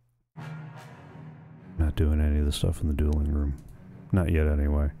not doing any of the stuff in the dueling room. Not yet,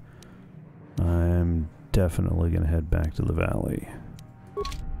 anyway. I'm definitely going to head back to the valley.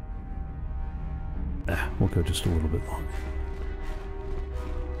 We'll go just a little bit longer.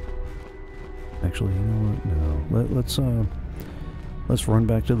 Actually, you know what? No. Let's run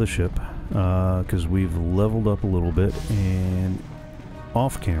back to the ship, because we've leveled up a little bit, and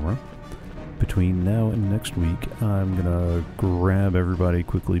off camera, between now and next week, I'm gonna grab everybody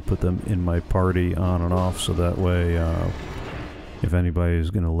quickly, put them in my party on and off, so that way, if anybody's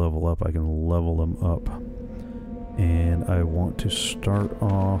gonna level up, I can level them up. And I want to start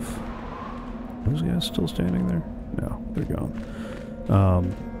off... Are those guys still standing there? No, they're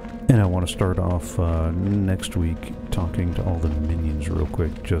gone. And I want to start off next week talking to all the minions real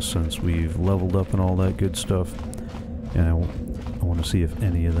quick, just since we've leveled up and all that good stuff. And I want to see if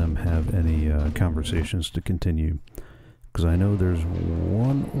any of them have any conversations to continue. Because I know there's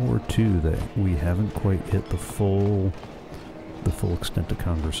one or two that we haven't quite hit the full extent of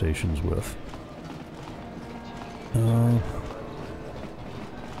conversations with.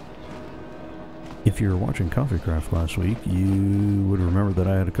 If you were watching Coffee Craft last week, you would remember that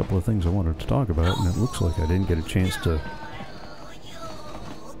I had a couple of things I wanted to talk about, and it looks like I didn't get a chance to...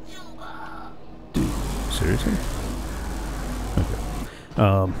 Dude, seriously?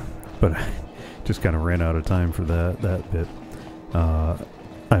 Okay. But I just kind of ran out of time for that bit.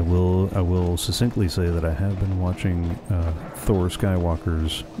 I will succinctly say that I have been watching Thor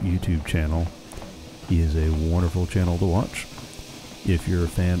Skywalker's YouTube channel. He is a wonderful channel to watch. If you're a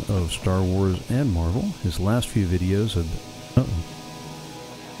fan of Star Wars and Marvel, his last few videos have... Uh-oh.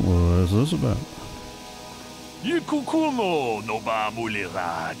 What is this about?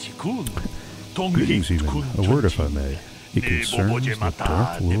 Greetings, even. A word, if I may. It concerns the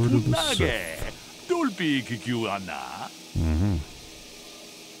Dark Lord of the Sith. Mm-hmm.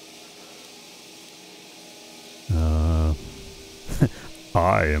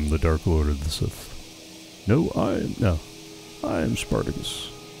 I am the Dark Lord of the Sith. No, I am Spartacus.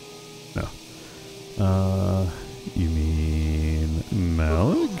 No. You mean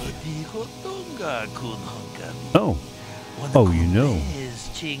Malik? Oh. Oh, you know.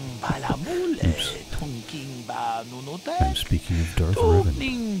 Oops. I'm speaking of Darth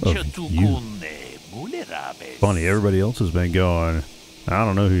Revan. Of you. Funny, everybody else has been going, I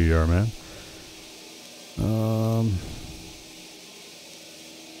don't know who you are, man.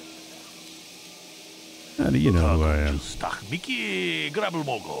 How do you know who I am?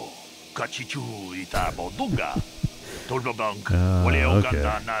 Okay.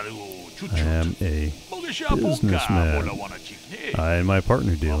 I am a businessman. I and my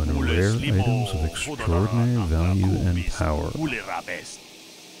partner deal in rare items of extraordinary value and power.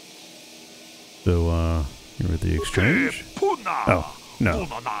 So, you're at the exchange? Oh, no.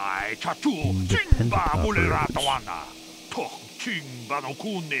 Independent operators.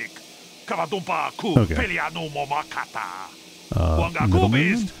 Okay.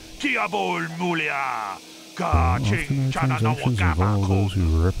 Middleman? Often our transactions involve those who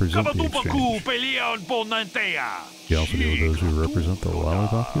represent the exchange. You also deal with those who represent the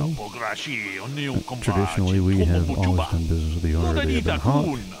Lollipop Guild? Traditionally, we have always done business with the owner of the Ebon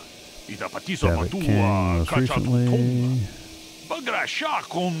Hawk. Davitt King, most recently.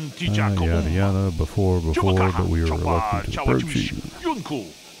 Yada yada, before, but we were reluctant to approach you.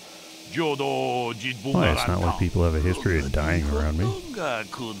 Why, it's not like people have a history of dying around me.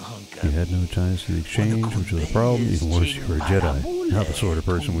 You had no ties to the exchange, which is a problem. Even worse, you were a Jedi, not the sort of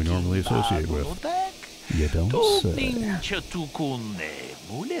person we normally associate with. You don't say.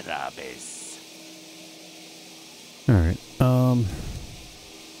 Alright,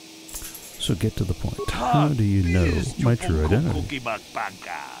 so get to the point. How do you know my true identity?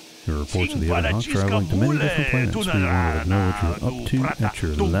 Your reports of the Ebon Hawk traveling to many different planets. We wanted to know what you were up to at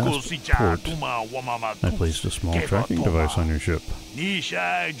your last port. I placed a small tracking device on your ship. The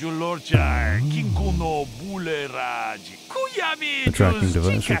tracking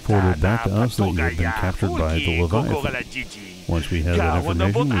device reported back to us that you had been captured by the Leviathan. Once we had that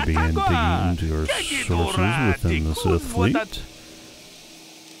information, we began digging into your sources within the Sith fleet.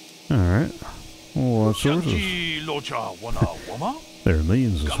 Alright. What sources? There are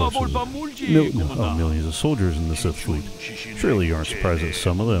millions of sources. Millions of soldiers in the Sith fleet. Surely you aren't surprised that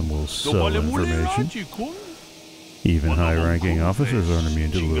some of them will sell information. Even high-ranking officers aren't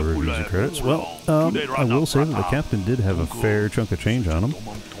immune to the reviews of credits. Well, I will say that the captain did have a fair chunk of change on him.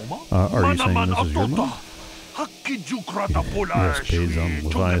 Are you saying this is your money? Your escapades on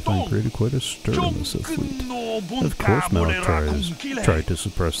Leviathan created quite a stir in the Sith fleet. Of course Malik tried to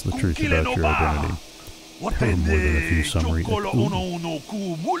suppress the truth about your identity. There were more than a few summary...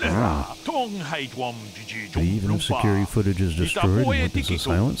 But even if security footage is destroyed and witnesses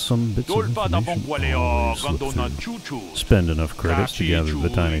silenced, some bits of information always slip through. Spend enough credits to gather the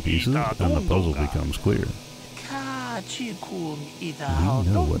tiny pieces, and the puzzle becomes clear. We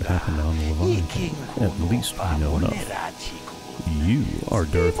know what happened on the Leviathan. At least we know enough. You are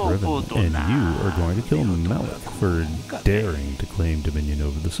Darth Revan, and you are going to kill Malik for daring to claim dominion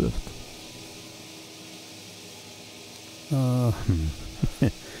over the Sith.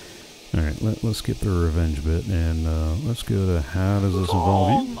 Alright, let's skip the revenge bit, and let's go to how does this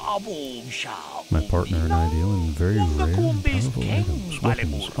involve you? My partner and I deal in very rare and powerful items,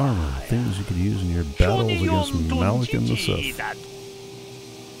 weapons, armor, things you could use in your battles against Malik and the Sith.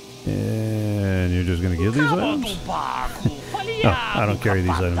 And you're just gonna give these items? I don't carry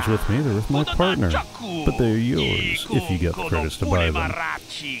these items with me, they're with my partner. But they're yours, if you get the credits to buy them.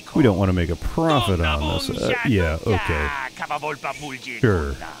 We don't want to make a profit on this. Yeah, okay.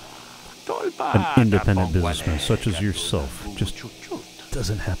 Sure. An independent businessman such as yourself just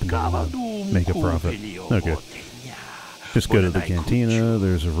doesn't happen to want to make a profit. Okay. Just go to the cantina,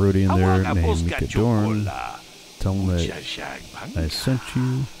 there's a roadie in there named Mika Dorn. Tell him that I sent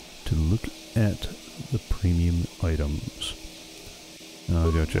you to look at the premium items.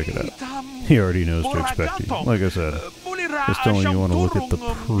 I'll go check it out. He already knows to expect you. Like I said, just telling you want to look at the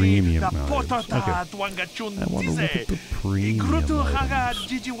premium items. Okay. I want to look at the premium items.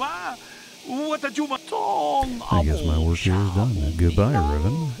 I guess my work here is done. Goodbye,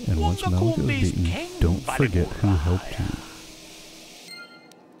 Revan. And once Malik is beaten, don't forget who helped you.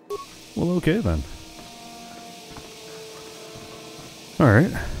 Well, okay then.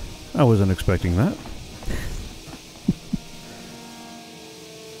 Alright. I wasn't expecting that.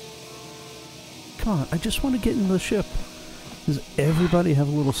 Come on, I just want to get in the ship. Does everybody have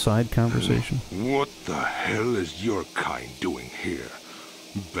a little side conversation? What the hell is your kind doing here?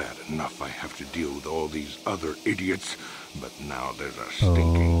 Bad enough I have to deal with all these other idiots, but now there's a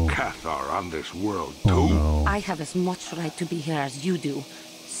stinking Cathar on this world, too? Oh, no. I have as much right to be here as you do,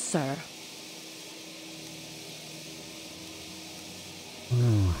 sir.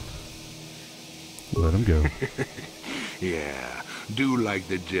 Let him go. Yeah, do like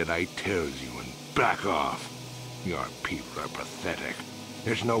the Jedi tells you and back off. Your people are pathetic.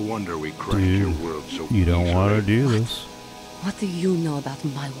 It's no wonder we crushed your world so you don't easily. want to do this. What do you know about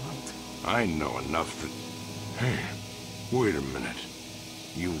my world? I know enough that... Hey, wait a minute.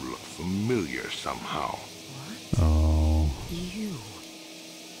 You look familiar somehow. Oh. You?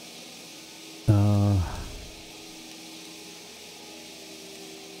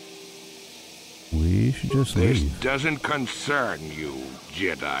 We should just This leave. doesn't concern you,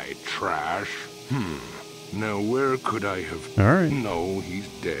 Jedi trash. Now where could I have... All right. No, he's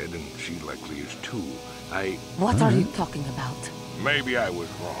dead, and she likely is too. What are you talking about? Maybe I was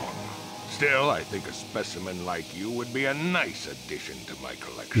wrong. Still, I think a specimen like you would be a nice addition to my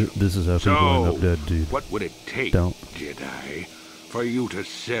collection. This is how people end up dead, dude. What would it take, Don't. Jedi, for you to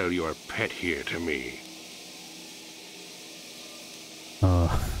sell your pet here to me?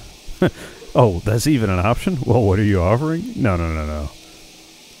 Oh, that's even an option? Well, what are you offering? No.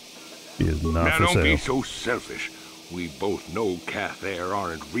 He is not Now for don't sale. be so selfish. We both know Cathair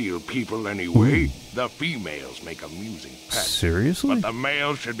aren't real people anyway. The females make amusing pets. Seriously? But the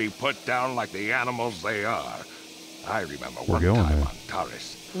males should be put down like the animals they are. I remember We're one going time there. on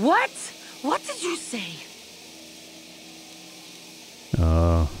Taurus. What? What did you say?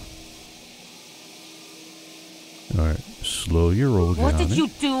 Alright, slow your roll, What did Johnny. you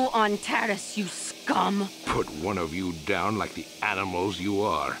do on Taris, you scum? Put one of you down like the animals you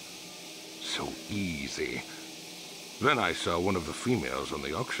are. So easy. Then I saw one of the females on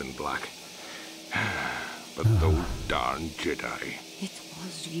the auction block. But those darn Jedi. It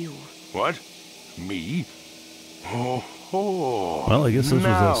was you. What? Me? Oh. Well, I guess this was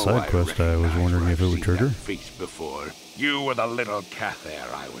Now that side quest I was wondering if it would trigger. That face before. You were the little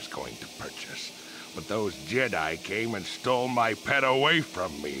Cathair I was going to purchase. But those Jedi came and stole my pet away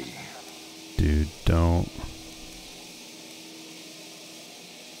from me. Dude, don't.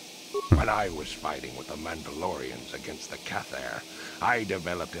 When I was fighting with the Mandalorians against the Cathair, I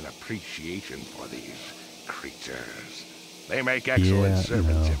developed an appreciation for these creatures. They make excellent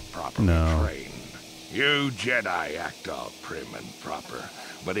servants if properly trained. You Jedi act all prim and proper,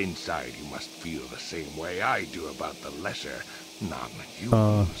 but inside you must feel the same way I do about the lesser,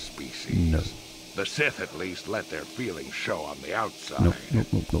 non-human species. No. The Sith at least let their feelings show on the outside. Nope.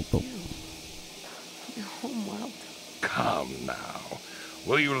 Your homeworld. Come now.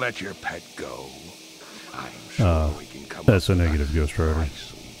 Will you let your pet go? I'm sure we can come That's up a with negative, Ghost Rider.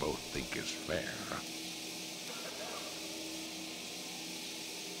 price we both think is fair.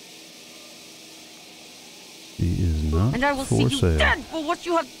 He is not And I will for see sale. you dead for what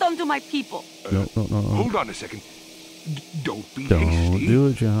you have done to my people. No. Hold on a second. Don't be Don't hasty. do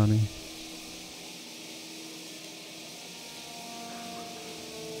it, Johnny.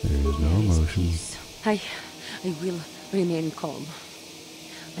 There is no emotion. I will remain calm.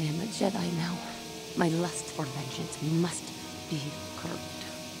 I am a Jedi now. My lust for vengeance must be curbed.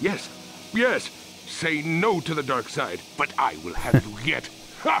 Yes. Say no to the dark side, but I will have you yet.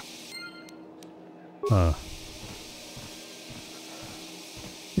 Ha!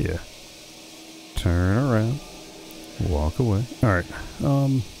 Yeah. Turn around. Walk away. Alright.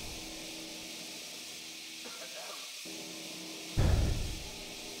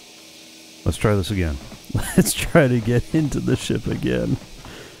 Let's try this again. Let's try to get into the ship again.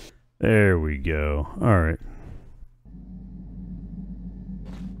 There we go. Alright.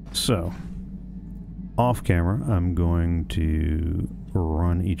 So, off camera, I'm going to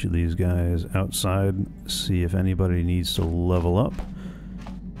run each of these guys outside, see if anybody needs to level up,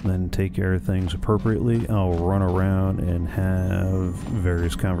 then take care of things appropriately. I'll run around and have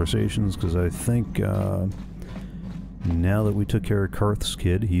various conversations, because I think now that we took care of Karth's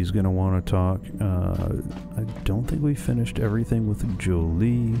kid, he's going to want to talk. I don't think we finished everything with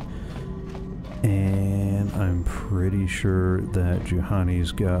Jolie, and I'm pretty sure that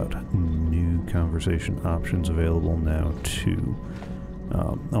Juhani's got new conversation options available now too.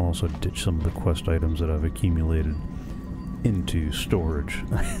 I'll also ditch some of the quest items that I've accumulated into storage.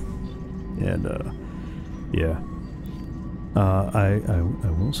 And yeah, I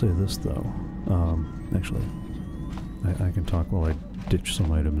will say this, though. Actually, I can talk while I ditch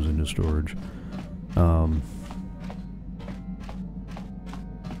some items into storage.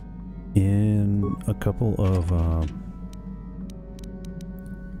 In a couple of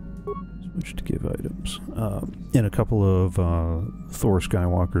switch to give items. In a couple of Thor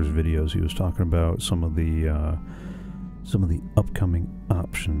Skywalker's videos, he was talking about some of the upcoming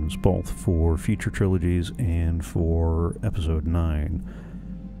options, both for future trilogies and for Episode 9.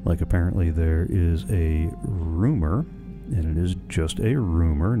 Like, apparently there is a rumor, and it is just a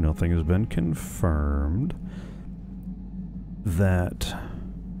rumor, nothing has been confirmed, that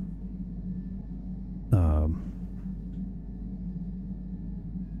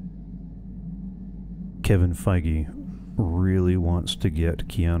Kevin Feige really wants to get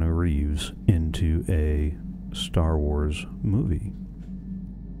Keanu Reeves into a Star Wars movie.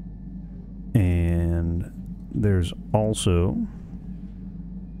 And there's also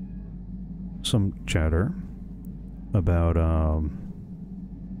some chatter about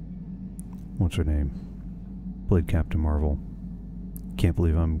what's her name? Played Captain Marvel. Can't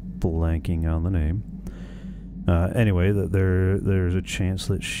believe I'm blanking on the name. Anyway, that there's a chance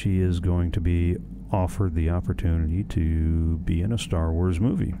that she is going to be offered the opportunity to be in a Star Wars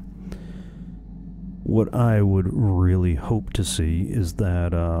movie. What I would really hope to see is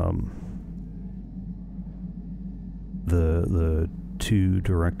that the two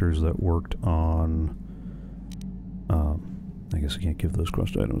directors that worked on I guess I can't give those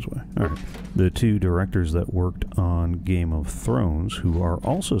quest items away. Alright. The two directors that worked on Game of Thrones, who are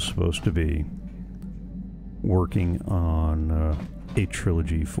also supposed to be working on a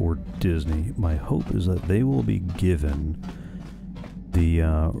trilogy for Disney, my hope is that they will be given the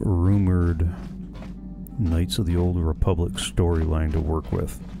rumored Knights of the Old Republic storyline to work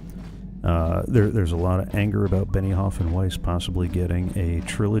with. There's a lot of anger about Benioff and Weiss possibly getting a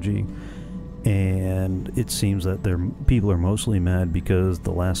trilogy, and it seems that people are mostly mad because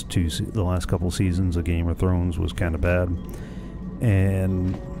the last couple seasons of Game of Thrones was kind of bad,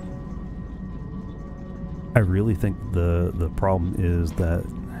 and I really think the problem is that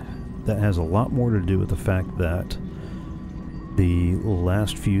has a lot more to do with the fact that the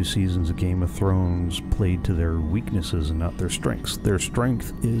last few seasons of Game of Thrones played to their weaknesses and not their strengths. Their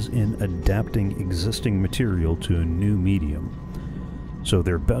strength is in adapting existing material to a new medium. So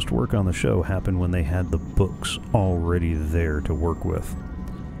their best work on the show happened when they had the books already there to work with.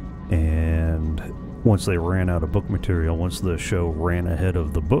 And once they ran out of book material, once the show ran ahead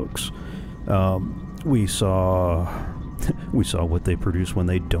of the books, we saw what they produce when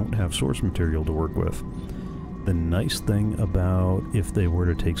they don't have source material to work with. The nice thing about if they were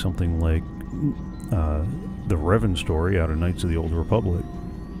to take something like the Revan story out of Knights of the Old Republic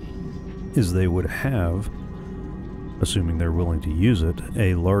is they would have, assuming they're willing to use it,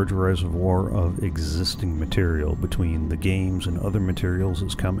 a large reservoir of existing material between the games and other materials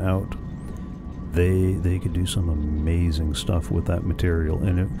that's come out. They could do some amazing stuff with that material,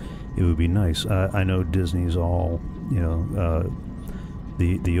 and it would be nice. I know Disney's all,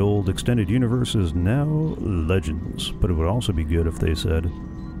 the old extended universe is now legends, but it would also be good if they said,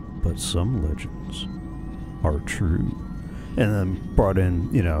 but some legends are true. And then brought in,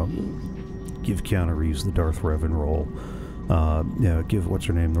 give Keanu Reeves the Darth Revan role, give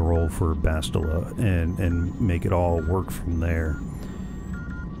what's-her-name the role for Bastila, and make it all work from there.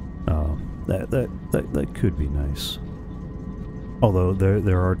 That could be nice. Although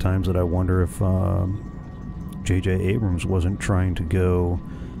there are times that I wonder if J.J. Abrams wasn't trying to go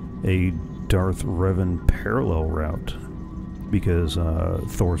a Darth Revan parallel route, because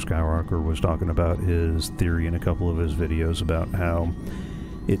Thor Skywalker was talking about his theory in a couple of his videos about how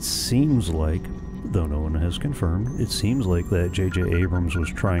it seems like, though no one has confirmed, it seems like that J.J. Abrams was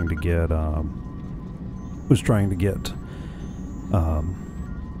trying to get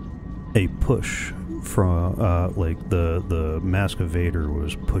a push from like the Mask of Vader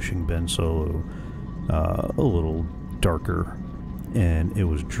was pushing Ben Solo a little darker, and it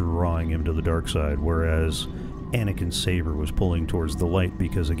was drawing him to the dark side, whereas Anakin's saber was pulling towards the light,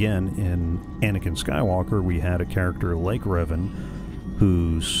 because again, in Anakin Skywalker we had a character like Revan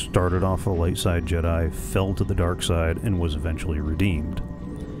who started off a light side Jedi, fell to the dark side, and was eventually redeemed.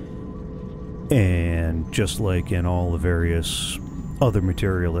 And just like in all the various other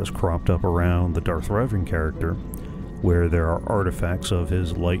material that's cropped up around the Darth Revan character, where there are artifacts of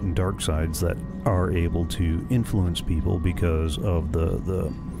his light and dark sides that are able to influence people because of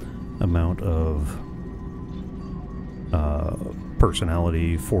the amount of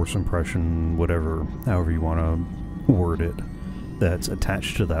personality, force impression, whatever, however you want to word it, that's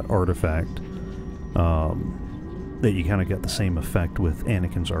attached to that artifact. that you kind of get the same effect with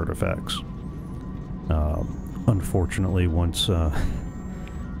Anakin's artifacts. Unfortunately, once The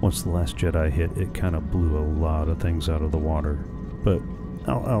Last Jedi hit, it kind of blew a lot of things out of the water. But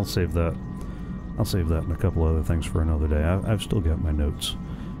I'll save that. I'll save that and a couple other things for another day. I've still got my notes.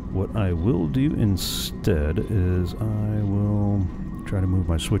 What I will do instead is I will try to move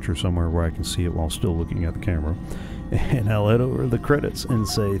my switcher somewhere where I can see it while still looking at the camera. And I'll head over the credits and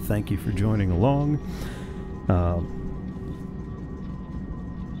say thank you for joining along. Oh,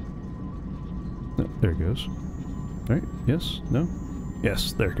 there it goes. Right? Yes? No?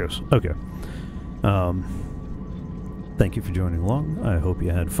 Yes, there it goes. Okay. Thank you for joining along. I hope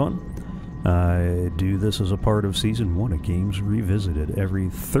you had fun. I do this as a part of Season 1 of Games Revisited every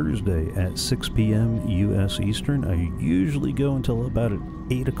Thursday at 6 p.m. U.S. Eastern. I usually go until about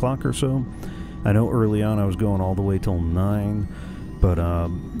 8 o'clock or so. I know early on I was going all the way till 9, but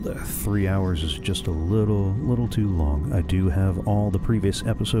 3 hours is just a little too long. I do have all the previous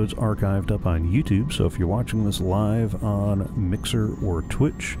episodes archived up on YouTube, so if you're watching this live on Mixer or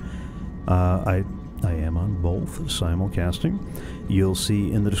Twitch, I am on both simulcasting. You'll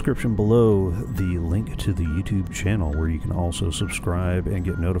see in the description below the link to the YouTube channel where you can also subscribe and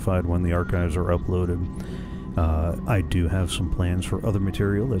get notified when the archives are uploaded. I do have some plans for other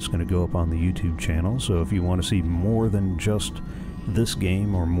material that's going to go up on the YouTube channel, so if you want to see more than just this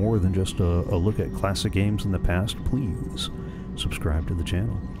game or more than just a look at classic games in the past, please subscribe to the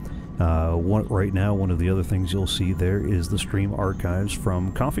channel. Right now, one of the other things you'll see there is the stream archives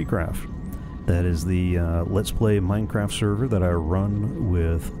from CoffeeCraft. That is the Let's Play Minecraft server that I run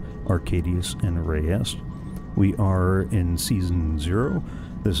with Arcadius and Reyes. We are in Season 0.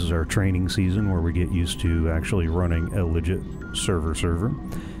 This is our training season where we get used to actually running a legit server,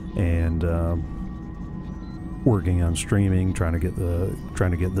 and working on streaming, trying to get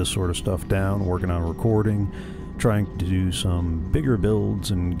this sort of stuff down, working on recording, trying to do some bigger builds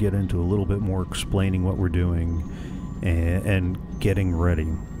and get into a little bit more explaining what we're doing and getting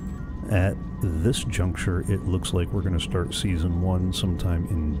ready. At this juncture, it looks like we're going to start Season 1 sometime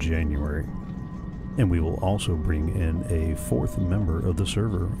in January. And we will also bring in a 4th member of the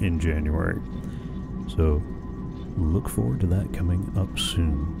server in January. So look forward to that coming up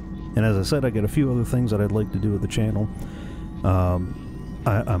soon. And as I said, I got a few other things that I'd like to do with the channel. I'm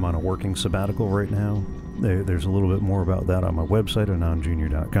on a working sabbatical right now. There's a little bit more about that on my website,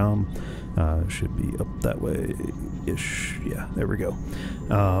 anonjunior.com. Should be up that way-ish. Yeah, there we go.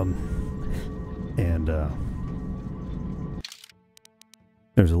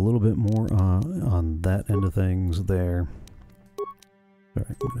 There's a little bit more on that end of things there. Alright,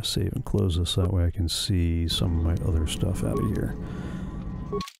 I'm going to save and close this, that way I can see some of my other stuff out of here.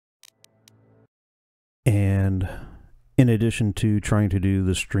 And in addition to trying to do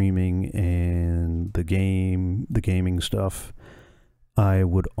the streaming and the gaming stuff, I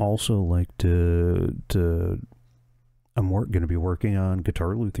would also like I'm going to be working on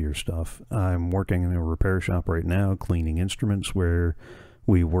guitar luthier stuff. I'm working in a repair shop right now, cleaning instruments, where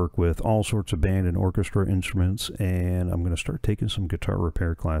we work with all sorts of band and orchestra instruments, and I'm going to start taking some guitar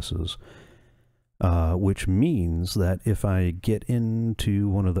repair classes, which means that if I get into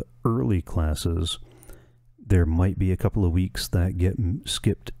one of the early classes, there might be a couple of weeks that get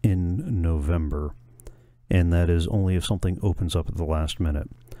skipped in November, and that is only if something opens up at the last minute.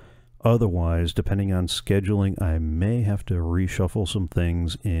 Otherwise, depending on scheduling, I may have to reshuffle some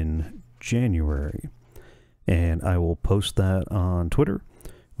things in January. And I will post that on Twitter,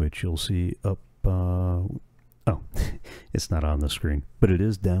 which you'll see up... oh, it's not on the screen, but it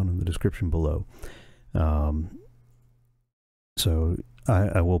is down in the description below. So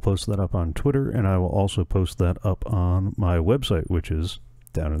I will post that up on Twitter, and I will also post that up on my website, which is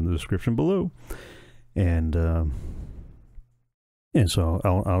down in the description below. And so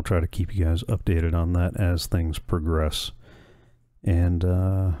I'll try to keep you guys updated on that as things progress. And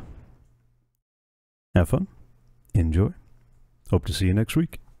have fun. Enjoy. Hope to see you next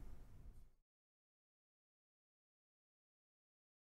week.